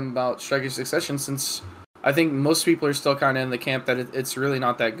talk to him about Striker Succession, since I think most people are still kind of in the camp that it's really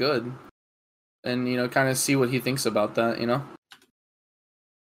not that good. And, kind of see what he thinks about that, All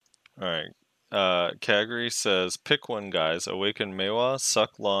right. Kagri says, pick one, guys. Awaken Mewa,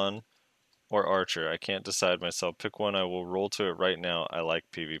 Suck Lawn, or Archer. I can't decide myself. Pick one. I will roll to it right now. I like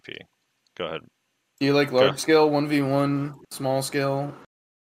PvP. Go ahead. Do you like large scale, 1v1, small scale?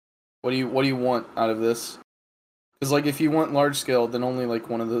 What do you want out of this? Because, like, if you want large scale, then only, like,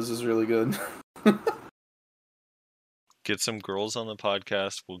 one of those is really good. Get some girls on the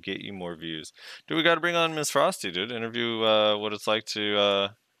podcast. We'll get you more views. Dude, we got to bring on Miss Frosty, dude. Interview what it's like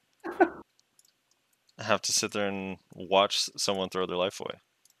to have to sit there and watch someone throw their life away.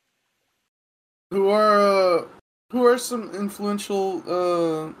 Who are some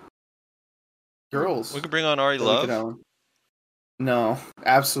influential girls? We could bring on Ari Love. No,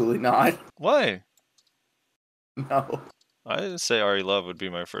 absolutely not. Why? No. I say Ari Love would be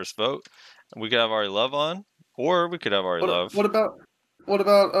my first vote. We could have Ari Love on, or we could have Ari Love. What about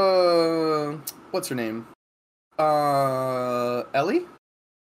what's her name? Ellie?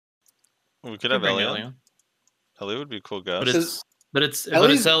 We could have Ellie on. Ellie would be a cool guest. But it's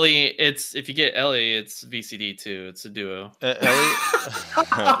Ellie. It's if you get Ellie, it's VCD too. It's a duo.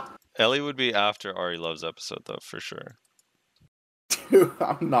 Ellie would be after Ari Love's episode, though, for sure. Dude,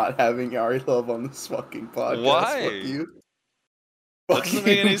 I'm not having Ari Love on this fucking podcast. Why? Fuck you. That doesn't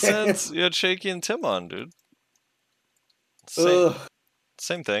make any sense. You had Shaky and Tim on, dude.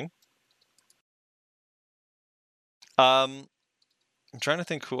 Same thing. I'm trying to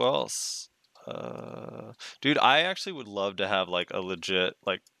think who else. Dude, I actually would love to have like a legit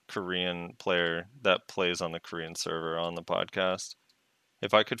like Korean player that plays on the Korean server on the podcast.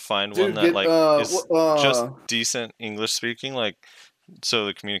 If I could find one that is just decent English speaking, like so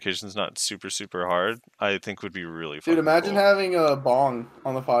the communication's not super hard, I think would be really fun. Dude, imagine having a Bong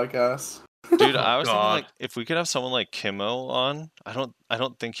on the podcast. Dude, I was thinking like if we could have someone like Kimo on. I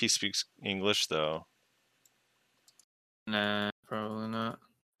don't think he speaks English though. Nah, probably not.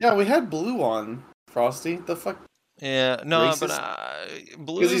 Yeah, we had Blue on, Frosty. The fuck? Yeah, no, racist? But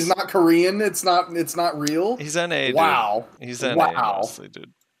Blue because he's not Korean. It's not real. He's NA. Dude. Wow. He's NA mostly,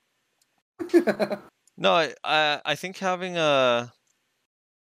 dude. No, I think having a,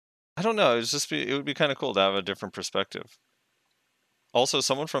 I don't know. It would be kind of cool to have a different perspective. Also,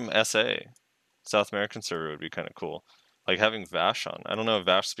 someone from SA, South American server, would be kind of cool. Like having Vash on. I don't know if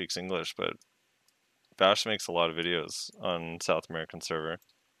Vash speaks English, but Vash makes a lot of videos on South American server.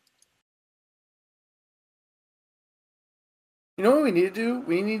 You know what we need to do?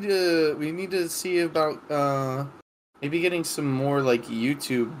 We need to see about maybe getting some more like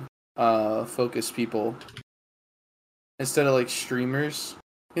YouTube focused people instead of like streamers,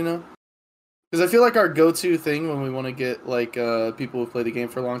 you know? Because I feel like our go-to thing when we want to get like people who play the game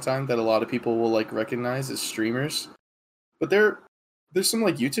for a long time that a lot of people will like recognize is streamers. But there's some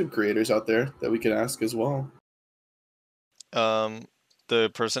like YouTube creators out there that we could ask as well.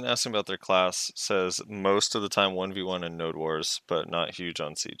 The person asking about their class says most of the time 1v1 in Node Wars, but not huge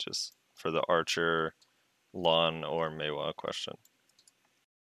on sieges for the Archer, Lon, or Meiwa question.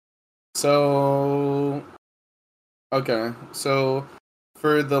 So, okay. So,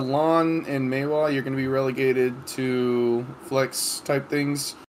 for the Lon and Meiwa, you're going to be relegated to flex type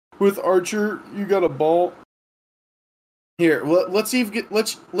things. With Archer, you got a ball. Here, let's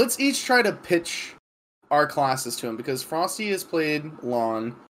each try to pitch our classes to him, because Frosty has played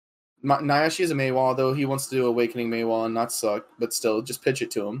Lon. Nyashi is a Meiwa, though he wants to do Awakening Meiwa and not suck, but still, just pitch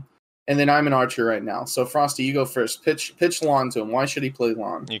it to him. And then I'm an Archer right now. So Frosty, you go first. Pitch Lon to him. Why should he play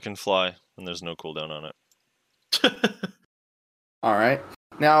Lon? You can fly, and there's no cooldown on it. All right.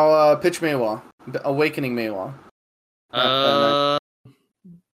 Now pitch Meiwa. Awakening Meiwa.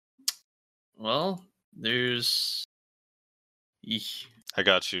 Well, there's... Eesh. I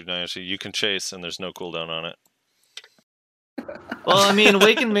got you, Nyashi. You can chase, and there's no cooldown on it. Well, I mean,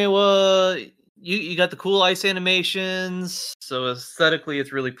 Awaken Meiwa, you got the cool ice animations, so aesthetically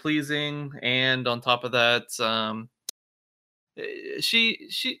it's really pleasing, and on top of that, she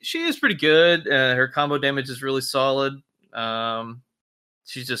is pretty good. Her combo damage is really solid.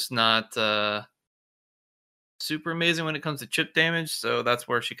 She's just not super amazing when it comes to chip damage, so that's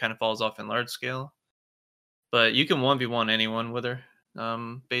where she kind of falls off in large scale. But you can 1v1 anyone with her,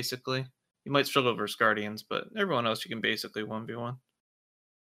 basically. You might struggle versus Guardians, but everyone else you can basically 1v1.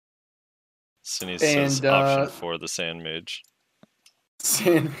 Cindy says option 4, the Sand Mage.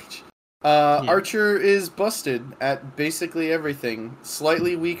 Sand Mage. Archer is busted at basically everything.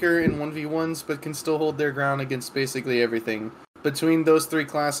 Slightly weaker in 1v1s, but can still hold their ground against basically everything. Between those three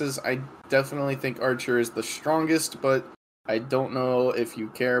classes, I definitely think Archer is the strongest, but I don't know if you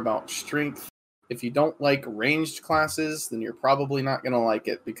care about strength. If you don't like ranged classes, then you're probably not going to like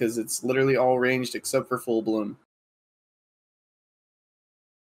it, because it's literally all ranged except for Full Bloom.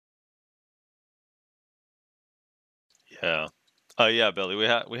 Yeah. Yeah, Billy, we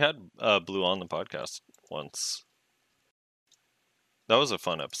had Blue on the podcast once. That was a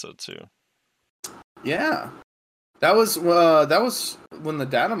fun episode too. Yeah. That was when the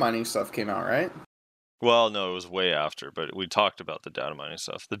data mining stuff came out, right? Well, no, it was way after, but we talked about the data mining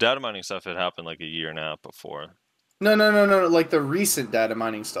stuff. The data mining stuff had happened like a year and a half before. No, like the recent data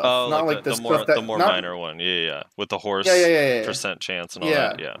mining stuff. Oh, not like the more minor one. Yeah. With the horse percent chance and all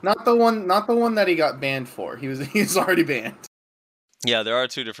that. Yeah. Not the one that he got banned for. He was already banned. Yeah, there are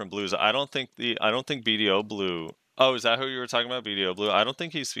two different blues. I don't think BDO Blue. Oh, is that who you were talking about? BDO Blue? I don't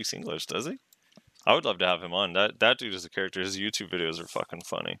think he speaks English, does he? I would love to have him on. That dude is a character. His YouTube videos are fucking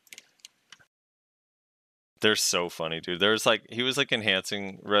funny. They're so funny, dude. He was like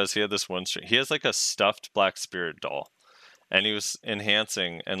enhancing Rez. He had this one stream. He has like a stuffed Black Spirit doll, and he was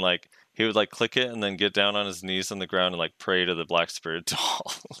enhancing, and like he would like click it and then get down on his knees on the ground and like pray to the Black Spirit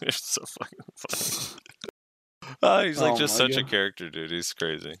doll. It's so fucking funny. He's like just such a character, dude. He's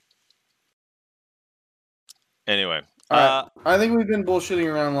crazy. Anyway, I think we've been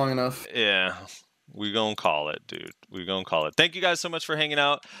bullshitting around long enough. Yeah. We gonna call it, dude. We gonna call it. Thank you guys so much for hanging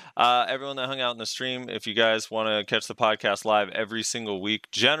out. Everyone that hung out in the stream, if you guys want to catch the podcast live every single week,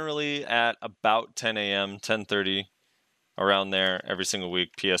 generally at about 10 a.m., 10:30, around there, every single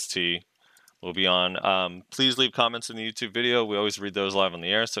week, PST, we'll be on. Please leave comments in the YouTube video. We always read those live on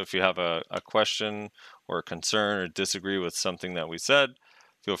the air, so if you have a question or a concern or disagree with something that we said,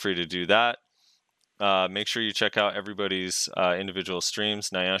 feel free to do that. Make sure you check out everybody's individual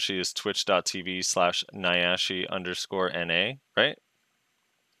streams. Nyashi is twitch.tv/Nyashi_NA, right?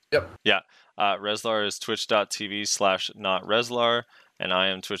 Yep. Yeah. Reslar is twitch.tv/NotReslar, and I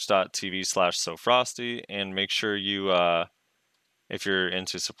am twitch.tv/SoFrosty. And make sure you, if you're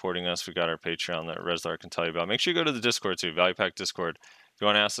into supporting us, we got our Patreon that Reslar can tell you about. Make sure you go to the Discord too, Value Pack Discord. If you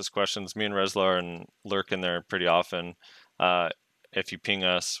want to ask us questions, me and Reslar and lurk in there pretty often. If you ping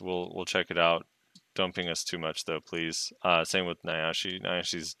us, we'll check it out. Don't ping us too much, though, please. Same with Nyashi.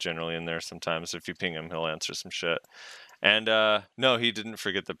 Nyashi's generally in there sometimes. If you ping him, he'll answer some shit. And, no, he didn't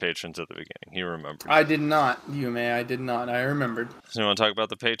forget the patrons at the beginning. He remembered. I did not, Yume. I did not. I remembered. So you want to talk about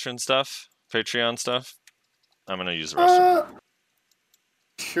the patron stuff? Patreon stuff? I'm going to use the restroom.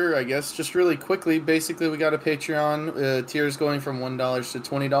 sure, I guess. Just really quickly, basically, we got a Patreon. Tiers going from $1 to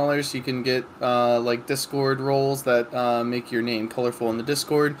 $20. You can get like Discord roles that make your name colorful in the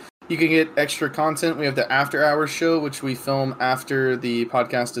Discord. You can get extra content. We have the After Hours show, which we film after the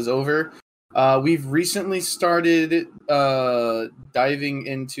podcast is over. We've recently started diving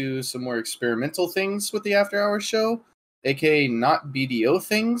into some more experimental things with the After Hours show, aka not BDO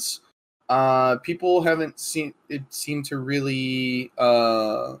things. People haven't seem to really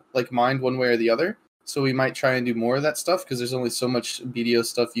like mind one way or the other. So we might try and do more of that stuff because there's only so much BDO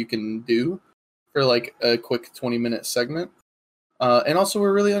stuff you can do for like a quick 20-minute segment. And also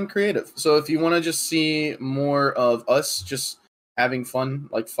we're really uncreative. So if you want to just see more of us just having fun,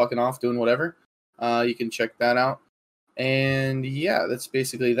 like fucking off, doing whatever, you can check that out. And yeah, that's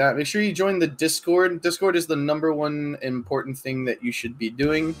basically that. Make sure you join the Discord. Discord is the #1 important thing that you should be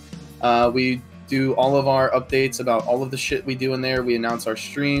doing. We do all of our updates about all of the shit we do in there. We announce our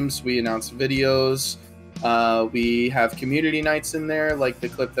streams. We announce videos. We have community nights in there, like the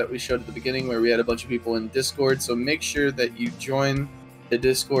clip that we showed at the beginning where we had a bunch of people in Discord. So make sure that you join the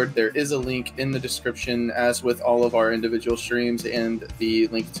Discord. There is a link in the description, as with all of our individual streams, and the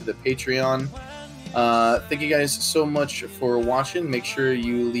link to the Patreon. Thank you guys so much for watching. Make sure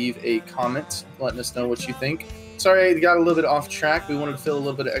you leave a comment letting us know what you think. Sorry I got a little bit off track. We wanted to fill a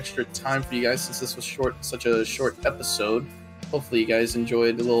little bit of extra time for you guys since this was such a short episode. Hopefully you guys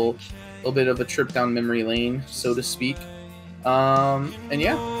enjoyed a little bit of a trip down memory lane, so to speak. And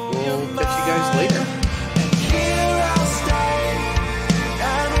yeah, we'll catch you guys later.